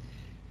said that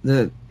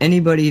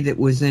anybody that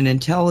was in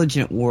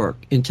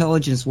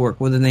intelligence work,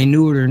 whether they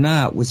knew it or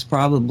not,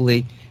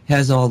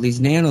 has all these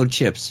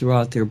nanochips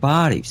throughout their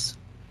bodies.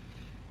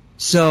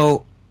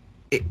 So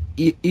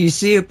you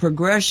see a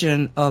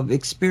progression of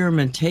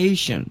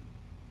experimentation.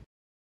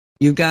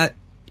 You've got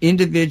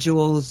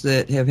individuals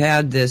that have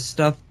had this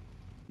stuff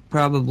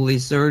probably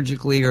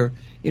surgically, or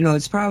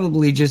it's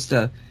probably just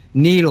a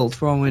needle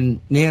throwing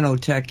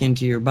nanotech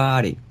into your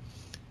body.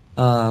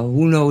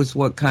 Who knows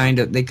what kind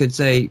of, they could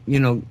say,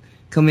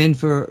 come in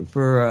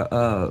for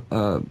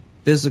a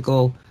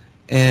physical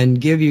and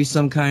give you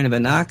some kind of a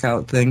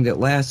knockout thing that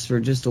lasts for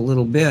just a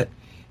little bit,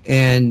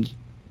 and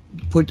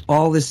put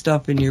all this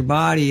stuff in your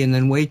body, and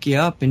then wake you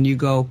up and you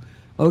go,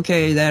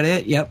 okay, that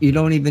it? Yep, you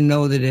don't even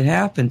know that it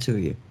happened to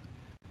you.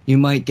 You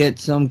might get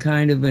some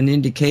kind of an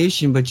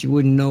indication, but you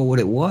wouldn't know what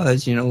it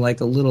was,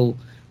 like a little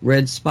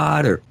red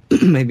spot or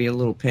maybe a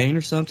little pain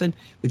or something,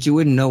 but you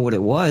wouldn't know what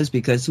it was,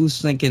 because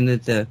who's thinking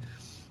that the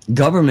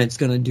government's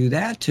going to do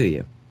that to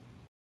you?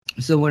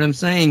 So what I'm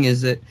saying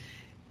is that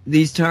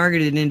these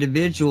targeted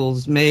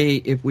individuals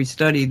may, if we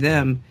study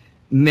them,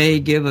 may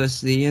give us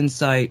the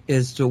insight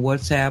as to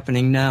what's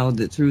happening now,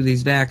 that through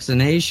these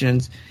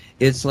vaccinations,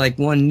 it's like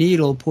one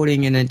needle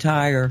putting an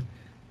entire,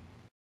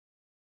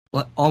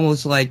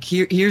 almost like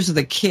here's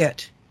the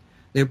kit.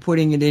 They're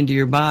putting it into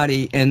your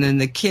body, and then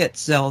the kit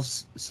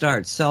starts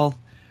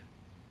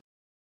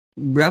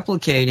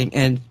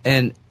self-replicating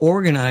and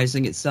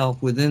organizing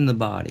itself within the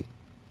body.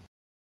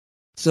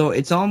 So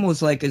it's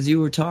almost like, as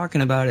you were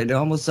talking about it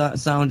almost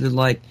sounded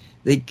like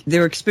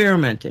they're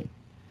experimenting.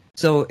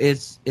 So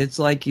it's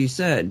like you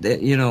said,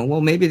 that, well,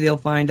 maybe they'll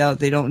find out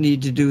they don't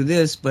need to do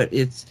this, but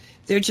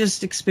they're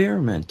just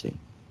experimenting.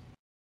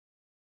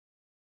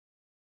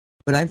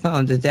 But I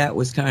found that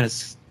was kind of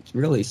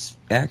really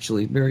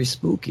actually very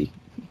spooky.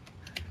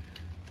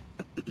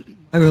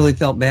 I really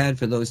felt bad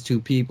for those two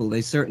people.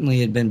 They certainly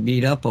had been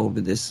beat up over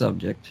this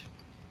subject.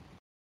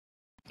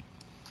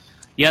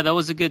 Yeah, that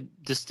was a good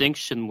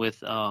distinction with,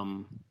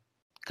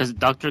 because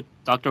Dr.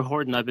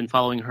 Horton, I've been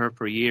following her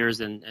for years,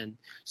 and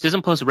she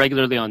doesn't post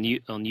regularly on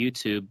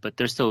YouTube, but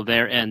they're still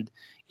there. And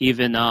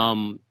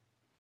even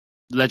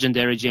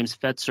legendary James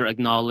Fetzer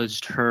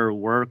acknowledged her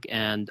work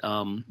and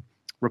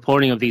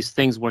reporting of these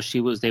things, where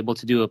she was able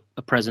to do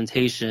a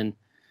presentation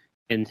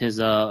in his,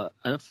 I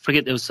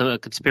forget, it was a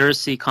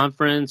conspiracy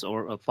conference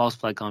or a false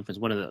flag conference,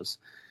 one of those,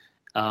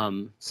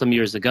 some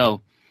years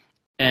ago.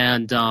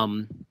 And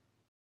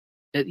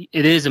it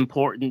is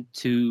important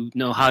to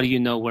know, how do you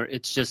know where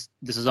it's just,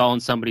 this is all in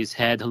somebody's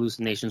head,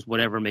 hallucinations,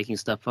 whatever, making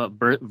stuff up,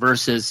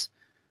 versus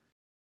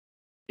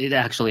it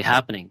actually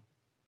happening.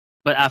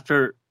 But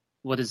after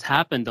what has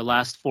happened the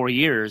last 4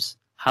 years,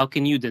 how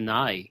can you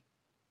deny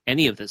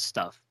any of this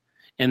stuff?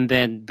 And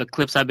then the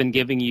clips I've been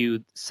giving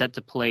you set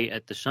to play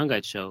at the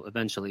Shungite show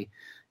eventually.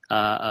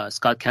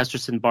 Scott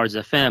Kesterson, Bards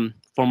FM,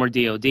 former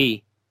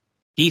DOD,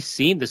 he's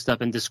seen this stuff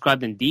and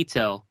described in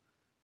detail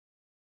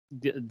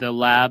the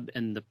lab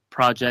and the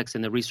projects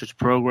and the research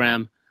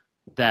program,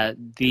 that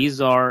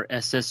these are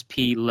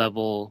SSP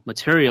level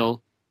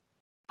material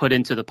put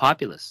into the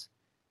populace.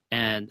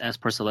 And as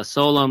per Celeste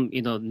Solum,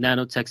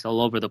 nanotechs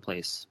all over the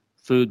place,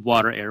 food,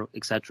 water, air,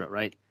 etc.,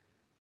 right?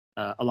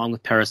 Along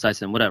with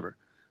parasites and whatever.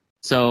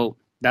 So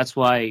that's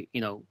why,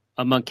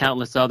 among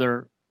countless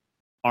other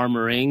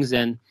armorings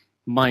and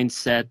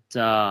mindset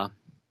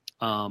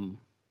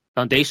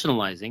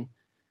foundationalizing,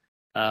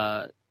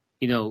 I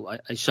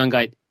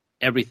Shungite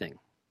everything.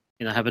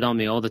 I have it on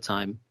me all the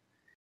time.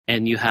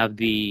 And you have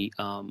the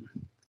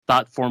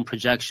thought form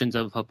projections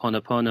of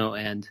Ho'oponopono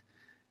and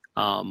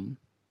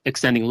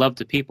extending love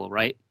to people,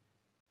 right?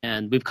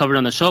 And we've covered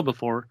on the show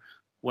before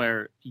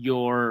where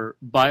your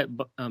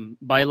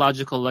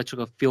biological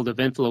electrical field of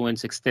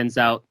influence extends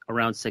out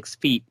around 6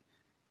 feet,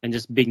 and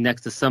just being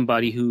next to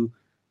somebody who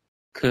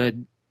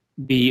could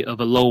be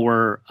of a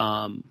lower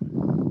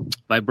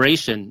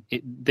vibration,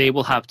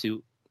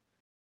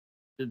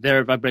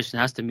 their vibration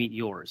has to meet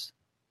yours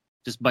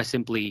just by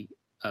simply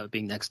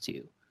being next to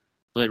you.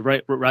 So it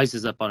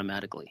rises up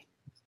automatically.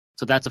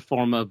 So that's a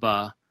form of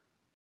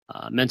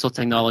mental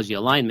technology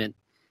alignment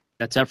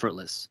that's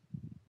effortless,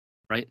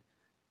 right?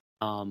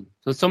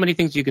 So many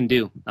things you can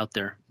do out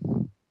there.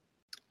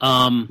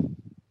 You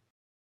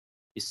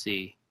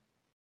see.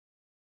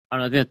 I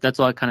don't know. I think that's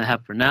all I kind of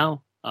have for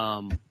now.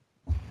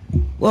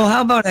 Well,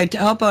 how about I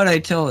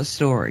tell a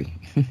story?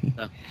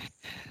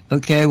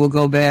 Okay, we'll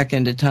go back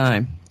into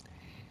time.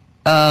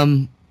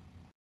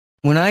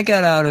 When I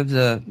got out of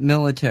the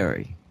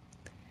military,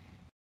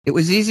 it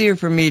was easier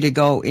for me to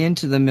go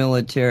into the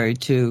military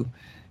to,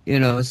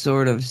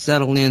 sort of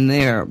settle in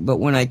there. But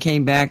when I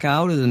came back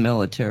out of the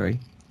military,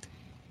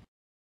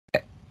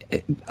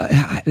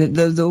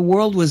 the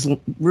world was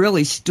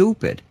really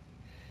stupid.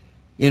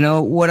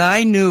 What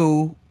I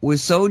knew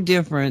was so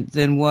different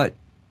than what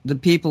the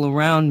people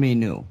around me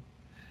knew.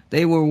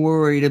 They were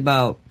worried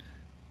about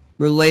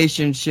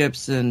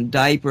relationships and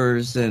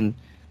diapers and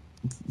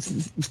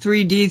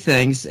 3D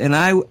things, and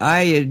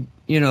I had,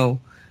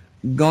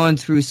 gone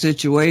through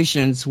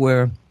situations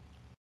where,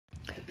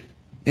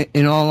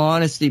 in all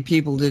honesty,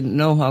 people didn't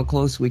know how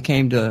close we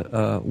came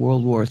to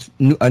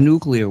a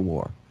nuclear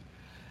war.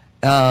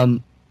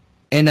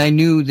 And I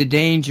knew the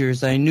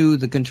dangers, I knew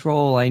the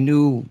control, I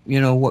knew,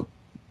 what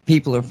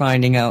people are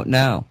finding out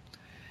now.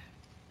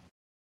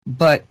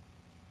 But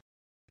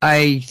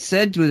I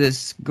said to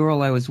this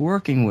girl I was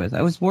working with,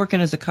 I was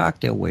working as a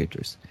cocktail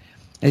waitress.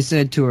 I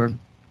said to her,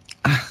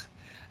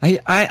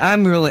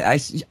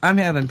 I'm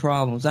having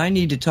problems. I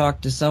need to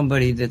talk to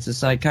somebody that's a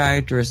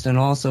psychiatrist and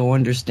also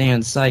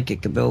understands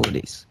psychic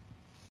abilities.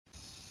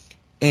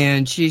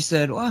 And she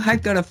said, well,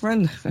 I've got a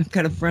friend.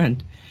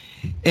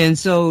 And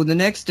so the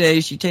next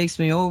day she takes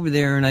me over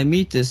there and I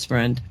meet this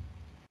friend.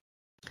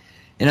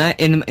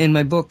 And in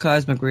my book,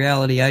 Cosmic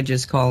Reality, I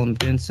just call him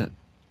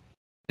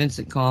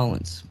Vincent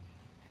Collins.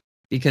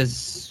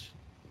 Because,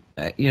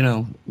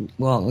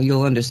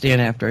 you'll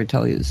understand after I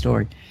tell you the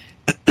story.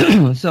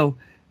 So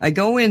I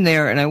go in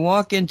there and I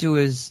walk into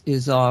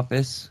his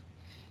office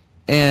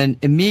and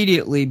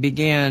immediately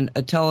began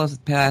a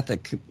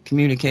telepathic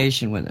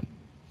communication with him.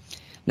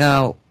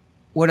 Now,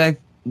 we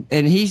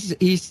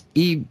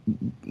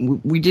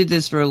did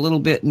this for a little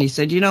bit, and he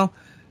said,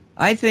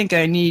 I think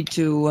I need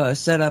to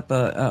set up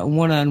a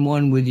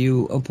one-on-one with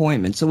you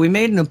appointment. So we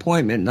made an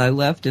appointment, and I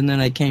left, and then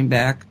I came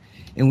back,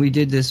 and we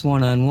did this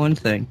one-on-one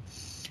thing.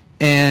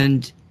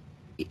 And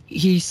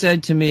he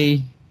said to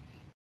me,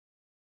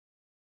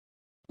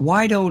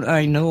 why don't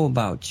I know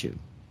about you?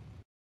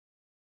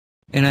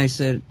 And I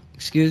said,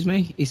 excuse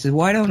me? He said,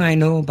 why don't I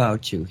know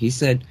about you? He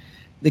said,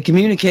 the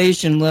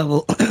communication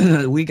level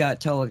we got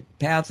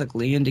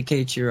telepathically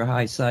indicates you're a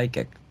high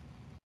psychic.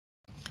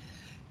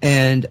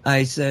 And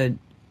I said,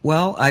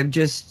 well, I've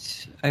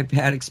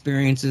had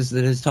experiences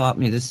that has taught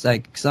me this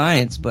psychic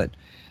science, but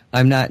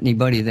I'm not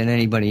anybody that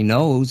anybody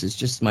knows. It's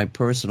just my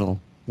personal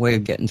way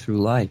of getting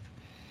through life.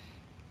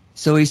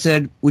 So he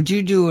said, would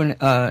you do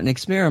an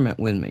experiment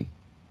with me?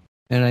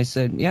 And I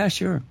said, yeah,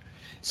 sure.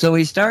 So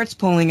he starts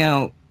pulling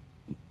out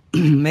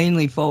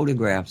mainly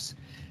photographs.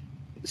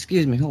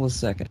 Excuse me, hold a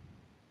second.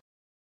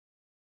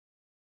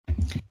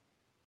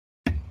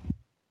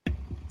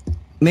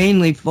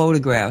 Mainly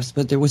photographs,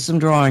 but there was some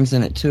drawings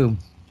in it too.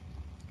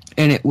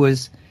 And it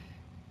was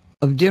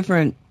of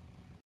different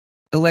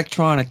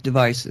electronic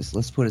devices,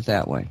 let's put it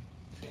that way.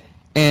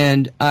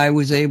 And I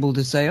was able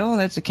to say, oh,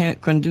 that's a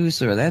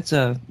conducer, that's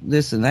a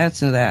this, and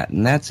that's a that,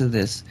 and that's a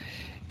this.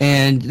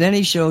 And then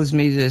he shows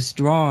me this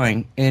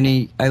drawing,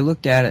 and I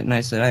looked at it, and I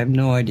said, I have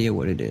no idea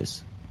what it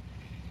is.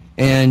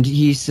 And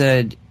he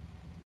said,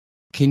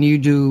 can you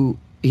do...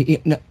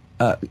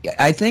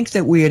 I think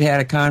that we had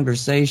a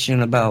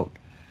conversation about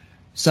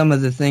some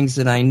of the things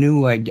that I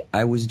knew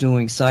I was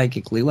doing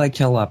psychically, like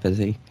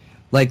telepathy,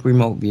 like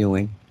remote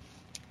viewing.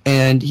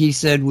 And he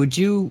said, would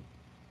you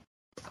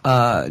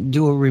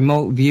do a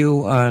remote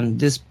view on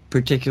this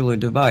particular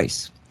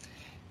device.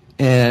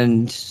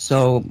 And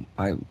so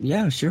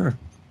yeah, sure.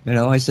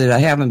 I said, I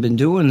haven't been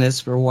doing this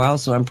for a while,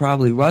 so I'm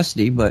probably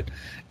rusty, but,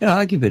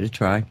 I'll give it a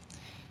try.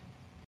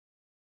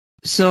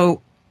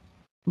 So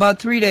about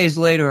 3 days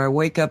later, I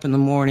wake up in the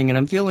morning and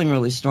I'm feeling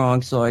really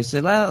strong. So I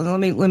said, well,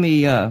 let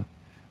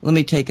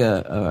me take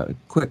a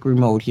quick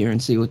remote here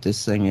and see what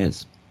this thing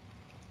is.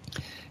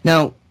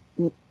 Now,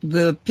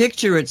 the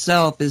picture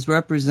itself is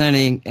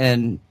representing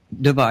a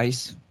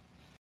device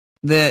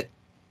that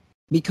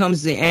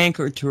becomes the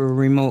anchor to a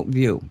remote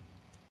view.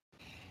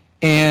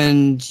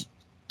 And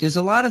there's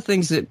a lot of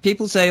things that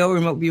people say, oh,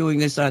 remote viewing,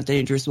 that's not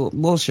dangerous. Well,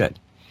 bullshit.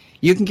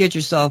 You can get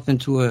yourself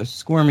into a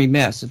squirmy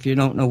mess if you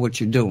don't know what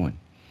you're doing.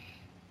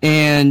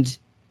 And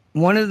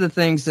one of the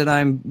things that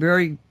I'm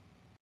very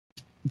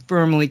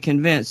firmly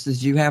convinced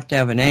is you have to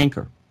have an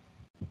anchor.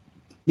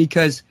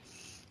 Because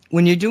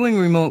when you're doing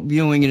remote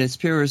viewing in its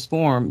purest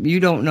form, you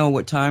don't know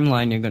what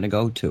timeline you're going to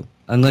go to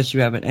unless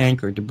you have an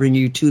anchor to bring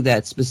you to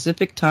that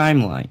specific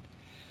timeline,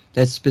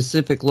 that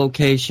specific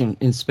location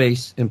in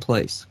space and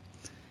place.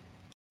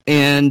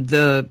 And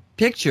the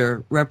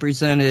picture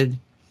represented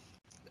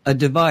a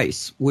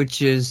device,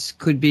 which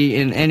could be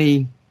in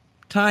any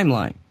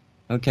timeline,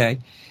 okay?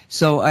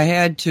 So I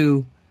had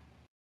to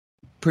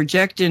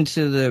project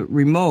into the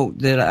remote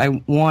that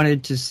I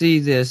wanted to see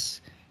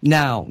this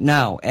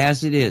now,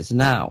 as it is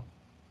now,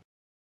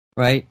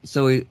 right?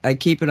 So I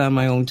keep it on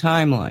my own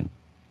timeline,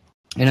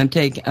 and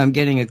I'm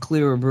getting a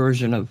clearer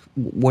version of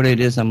what it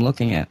is I'm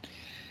looking at.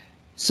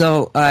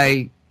 So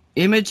I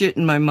image it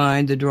in my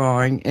mind, the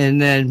drawing,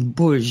 and then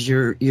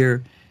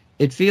boosh,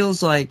 it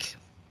feels like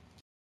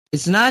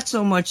it's not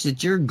so much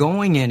that you're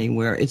going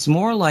anywhere, it's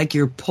more like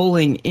you're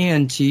pulling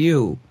into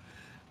you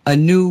a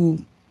new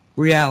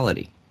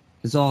reality,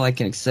 is all I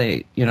can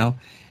say,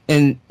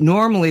 And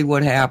normally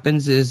what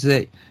happens is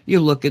that you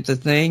look at the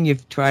thing, you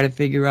try to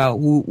figure out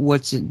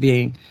what's it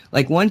being.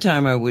 Like one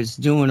time I was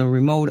doing a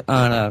remote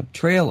on a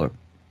trailer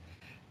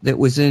that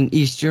was in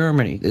East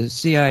Germany. The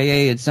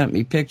CIA had sent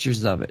me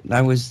pictures of it. And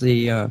I was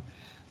the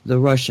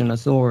Russian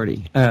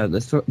authority,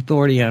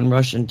 authority on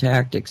Russian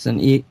tactics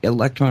and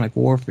electronic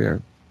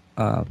warfare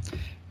of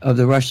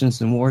the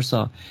Russians in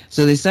Warsaw.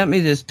 So they sent me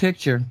this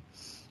picture,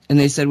 and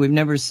they said, we've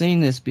never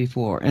seen this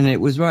before. And it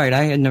was right.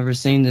 I had never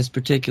seen this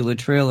particular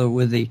trailer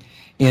with the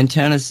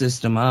antenna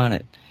system on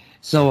it.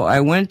 So I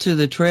went to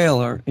the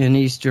trailer in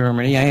East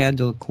Germany. I had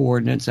the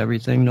coordinates,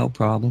 everything, no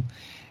problem.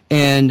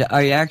 And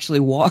I actually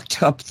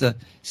walked up the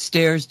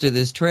stairs to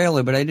this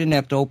trailer, but I didn't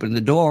have to open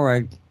the door.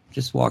 I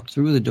just walked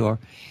through the door.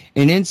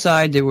 And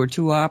inside there were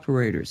two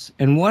operators.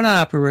 And one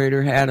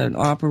operator had an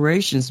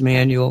operations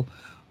manual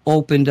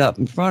opened up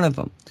in front of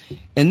him.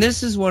 And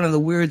this is one of the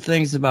weird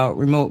things about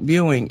remote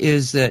viewing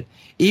is that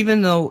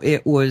even though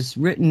it was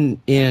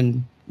written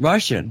in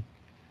Russian,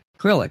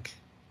 Cyrillic,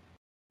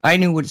 I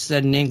knew what it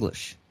said in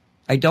English.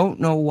 I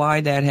don't know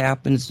why that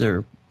happens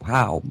or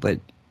how, but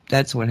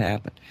that's what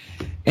happened.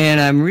 And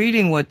I'm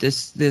reading what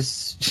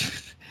this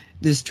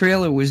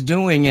trailer was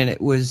doing, and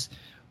it was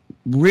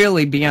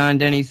really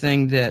beyond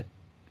anything that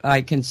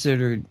I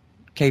considered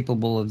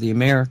capable of the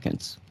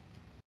Americans.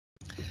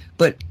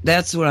 But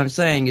that's what I'm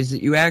saying, is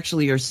that you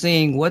actually are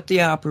seeing what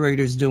the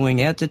operator's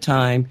doing at the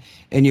time,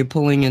 and you're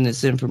pulling in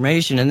this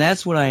information. And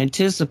that's what I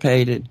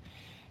anticipated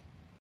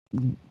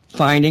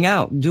finding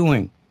out,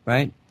 doing,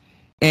 right?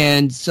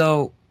 And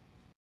so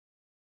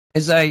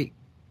as I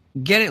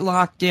get it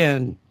locked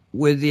in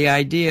with the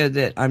idea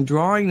that I'm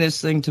drawing this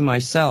thing to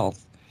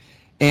myself,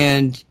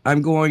 and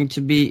I'm going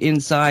to be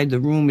inside the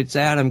room it's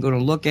at, I'm going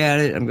to look at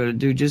it, I'm going to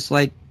do just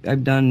like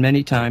I've done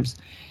many times,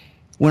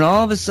 when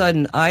all of a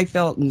sudden I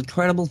felt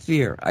incredible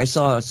fear. I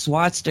saw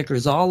SWAT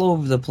stickers all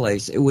over the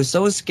place. It was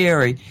so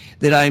scary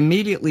that I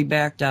immediately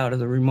backed out of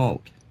the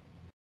remote.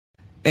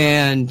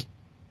 And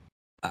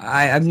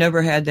I've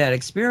never had that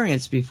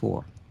experience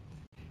before.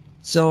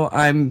 So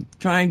I'm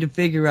trying to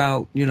figure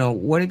out,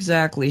 what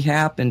exactly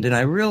happened. And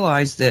I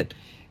realized that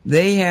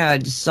they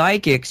had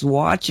psychics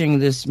watching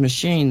this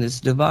machine, this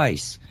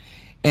device.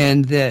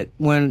 And that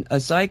when a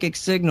psychic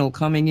signal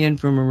coming in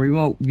from a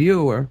remote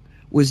viewer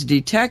was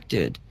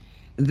detected,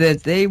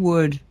 that they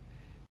would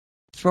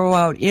throw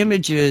out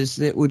images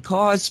that would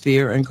cause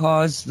fear and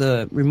cause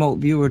the remote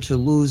viewer to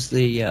lose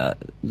the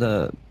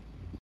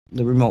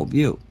remote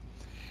view.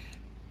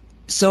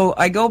 So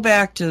I go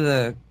back to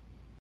the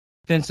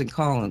Vincent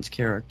Collins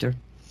character,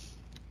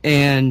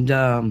 and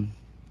I'm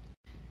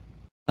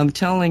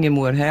telling him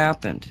what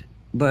happened,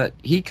 but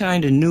he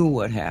kind of knew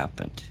what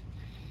happened,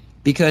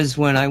 because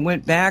when I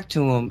went back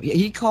to him,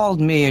 he called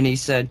me and he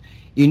said,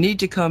 you need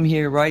to come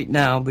here right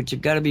now, but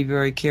you've got to be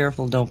very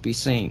careful, don't be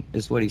seen,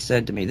 is what he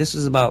said to me. This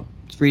is about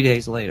 3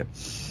 days later.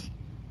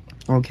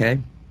 Okay.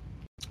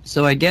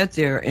 So I get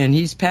there, and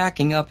he's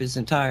packing up his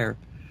entire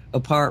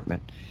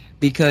apartment,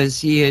 because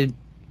he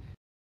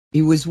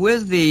was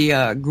with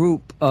the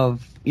group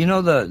of,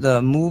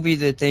 the movie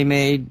that they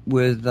made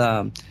with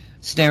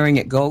Staring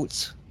at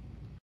Goats,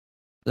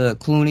 the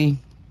Clooney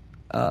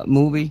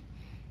movie.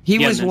 He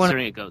was one.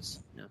 Staring at Goats.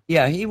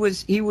 Yeah, he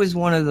was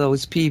one of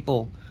those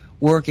people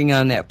working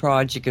on that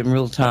project in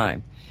real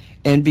time.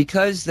 And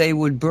because they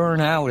would burn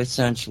out,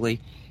 essentially,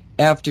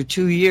 after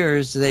 2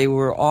 years, they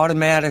were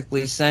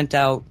automatically sent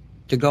out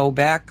to go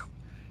back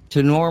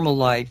to normal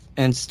life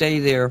and stay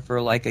there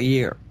for like a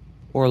year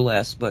or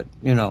less, but,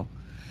 to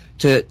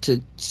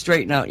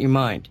straighten out your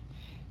mind.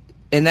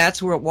 And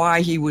that's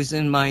why he was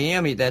in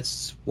Miami.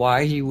 That's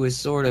why he was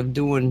sort of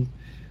doing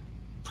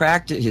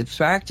his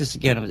practice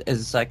again as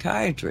a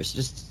psychiatrist,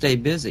 just to stay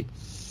busy.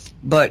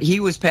 But he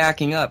was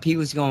packing up. He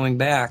was going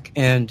back.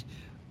 And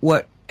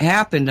what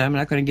happened, I'm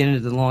not going to get into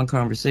the long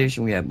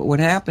conversation we had, but what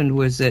happened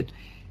was that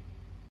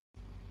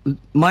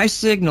my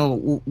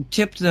signal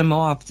tipped them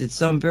off that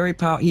some very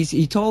powerful,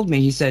 he told me,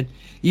 he said,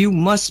 you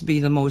must be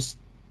the most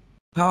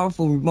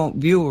powerful remote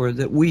viewer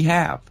that we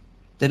have,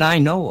 that I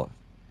know of.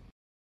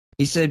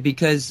 He said,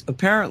 because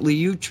apparently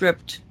you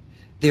tripped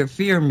their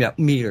fear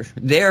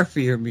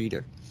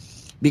meter,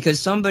 because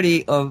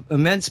somebody of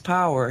immense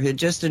power had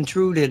just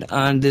intruded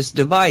on this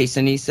device.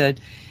 And he said,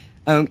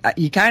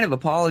 he kind of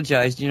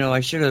apologized, I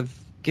should have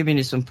given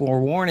you some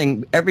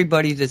forewarning.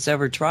 Everybody that's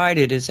ever tried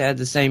it has had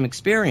the same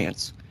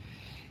experience.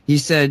 He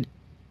said,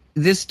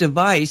 this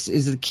device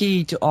is the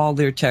key to all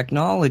their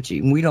technology,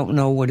 and we don't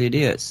know what it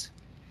is.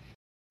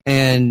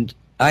 And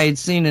I had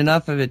seen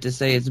enough of it to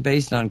say it's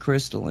based on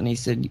crystal. And he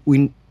said,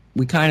 we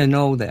kind of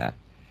know that.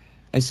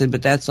 I said,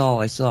 but that's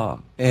all I saw.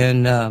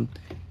 And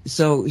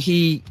so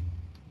the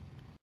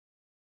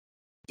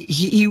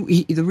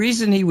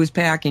reason he was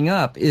packing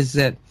up is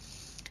that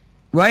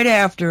right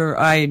after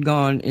I had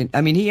gone,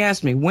 he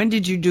asked me, when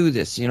did you do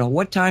this?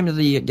 What time of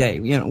the day?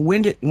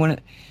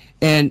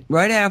 And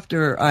right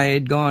after I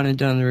had gone and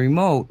done the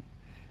remote,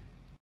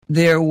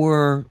 there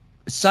were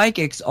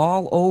psychics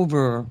all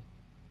over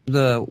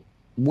the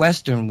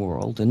Western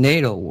world, the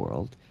NATO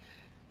world,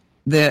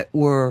 that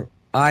were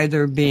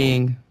either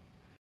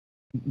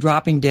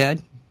dropping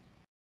dead,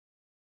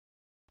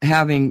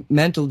 having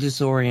mental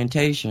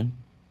disorientation,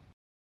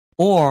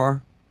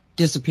 or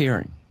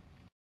disappearing.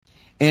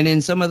 And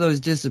in some of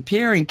those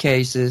disappearing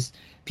cases,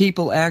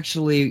 people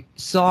actually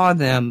saw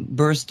them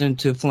burst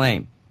into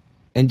flame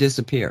and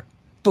disappear.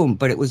 Boom,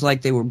 but it was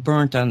like they were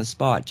burnt on the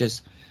spot,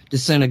 just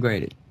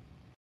disintegrated.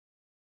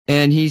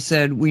 And he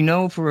said, we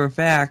know for a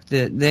fact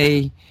that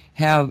they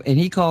have, and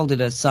he called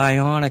it a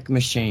psionic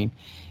machine,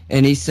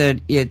 and he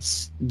said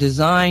it's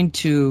designed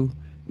to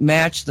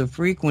match the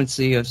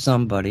frequency of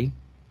somebody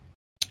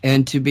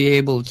and to be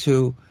able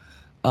to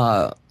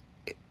either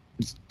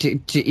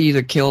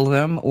kill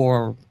them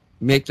or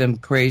make them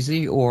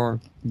crazy or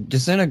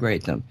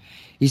disintegrate them.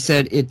 He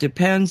said it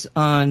depends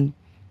on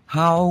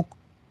how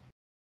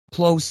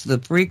close the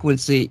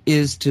frequency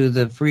is to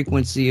the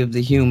frequency of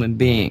the human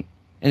being.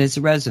 And it's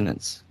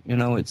resonance.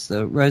 It's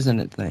the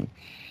resonant thing.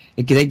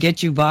 They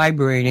get you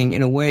vibrating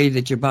in a way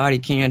that your body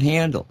can't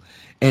handle.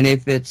 And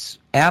if it's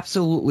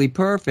absolutely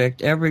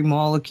perfect, every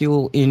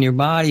molecule in your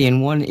body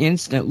in one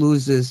instant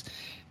loses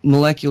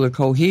molecular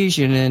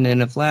cohesion, and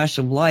in a flash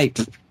of light,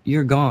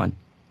 you're gone.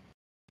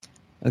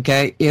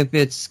 Okay? If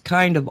it's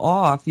kind of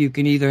off, you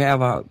can either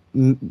have a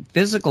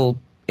physical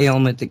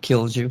ailment that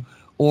kills you,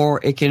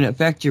 or it can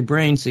affect your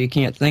brain so you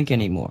can't think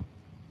anymore.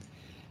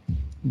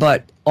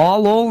 But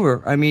all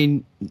over,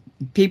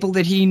 people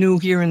that he knew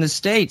here in the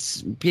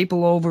States,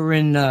 people over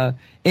in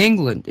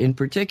England in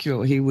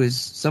particular,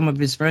 some of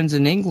his friends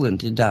in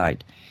England had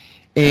died.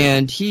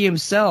 And he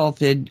himself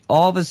had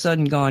all of a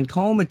sudden gone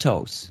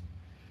comatose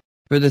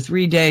for the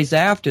 3 days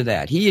after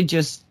that.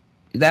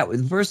 That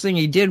was the first thing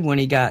he did when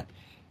he got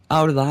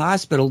out of the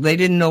hospital. They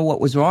didn't know what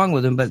was wrong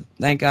with him, but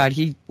thank God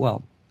he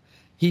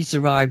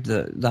survived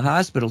the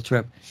hospital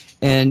trip.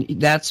 And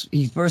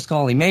the first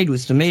call he made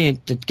was to me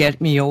to get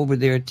me over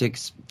there to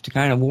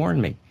kind of warn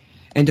me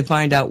and to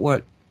find out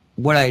what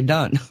I had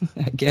done,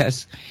 I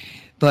guess.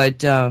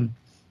 But in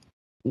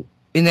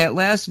that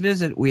last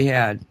visit we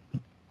had,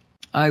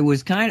 I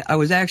was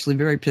actually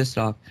very pissed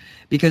off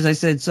because I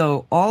said,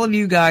 so all of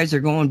you guys are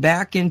going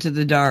back into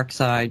the dark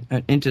side,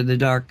 into the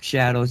dark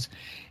shadows,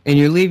 and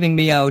you're leaving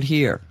me out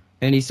here.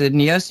 And he said,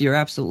 yes, you're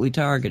absolutely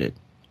targeted.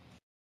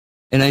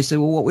 And I said,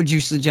 well, what would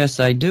you suggest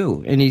I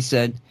do? And he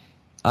said,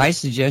 I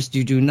suggest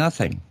you do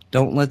nothing.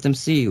 Don't let them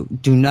see you.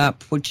 Do not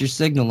put your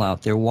signal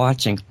out there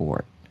watching for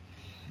it.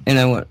 And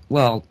I went,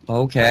 well,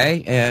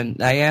 okay.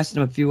 And I asked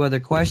him a few other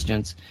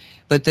questions.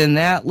 But then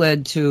that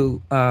led to,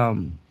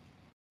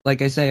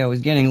 like I say, I was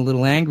getting a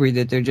little angry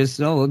that they're just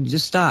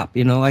stop.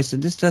 I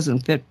said, this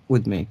doesn't fit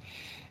with me.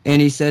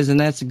 And he says, and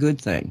that's a good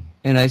thing.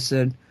 And I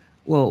said,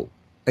 well,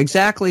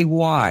 exactly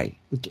why?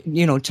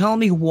 Tell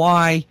me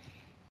why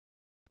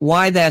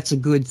that's a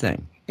good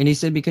thing. And he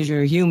said, because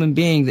you're a human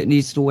being that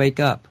needs to wake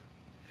up.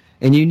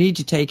 And you need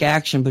to take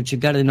action, but you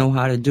got to know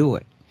how to do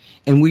it.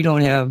 And we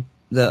don't have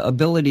the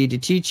ability to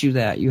teach you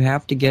that. You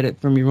have to get it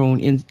from your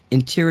own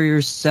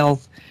interior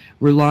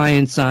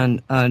self-reliance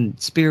on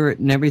spirit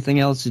and everything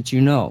else that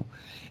you know.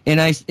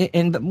 But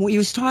he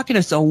was talking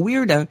to so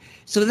weird.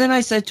 So then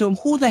I said to him,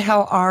 who the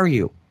hell are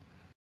you?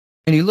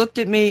 And he looked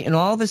at me, and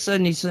all of a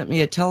sudden he sent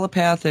me a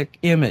telepathic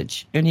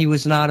image, and he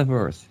was not of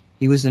Earth.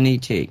 He was an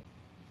ET.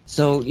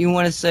 So you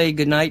want to say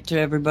goodnight to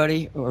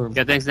everybody? Or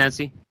Yeah, thanks,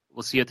 Nancy.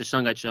 We'll see you at the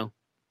Shungite Show.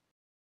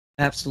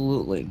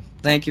 Absolutely.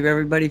 Thank you,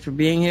 everybody, for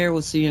being here.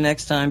 We'll see you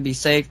next time. Be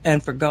safe.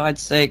 And for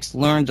God's sakes,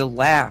 learn to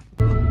laugh.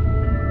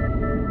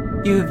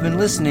 You've been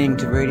listening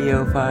to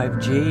Radio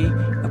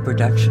 5G, a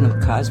production of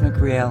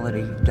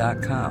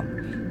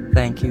CosmicReality.com.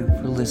 Thank you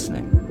for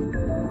listening.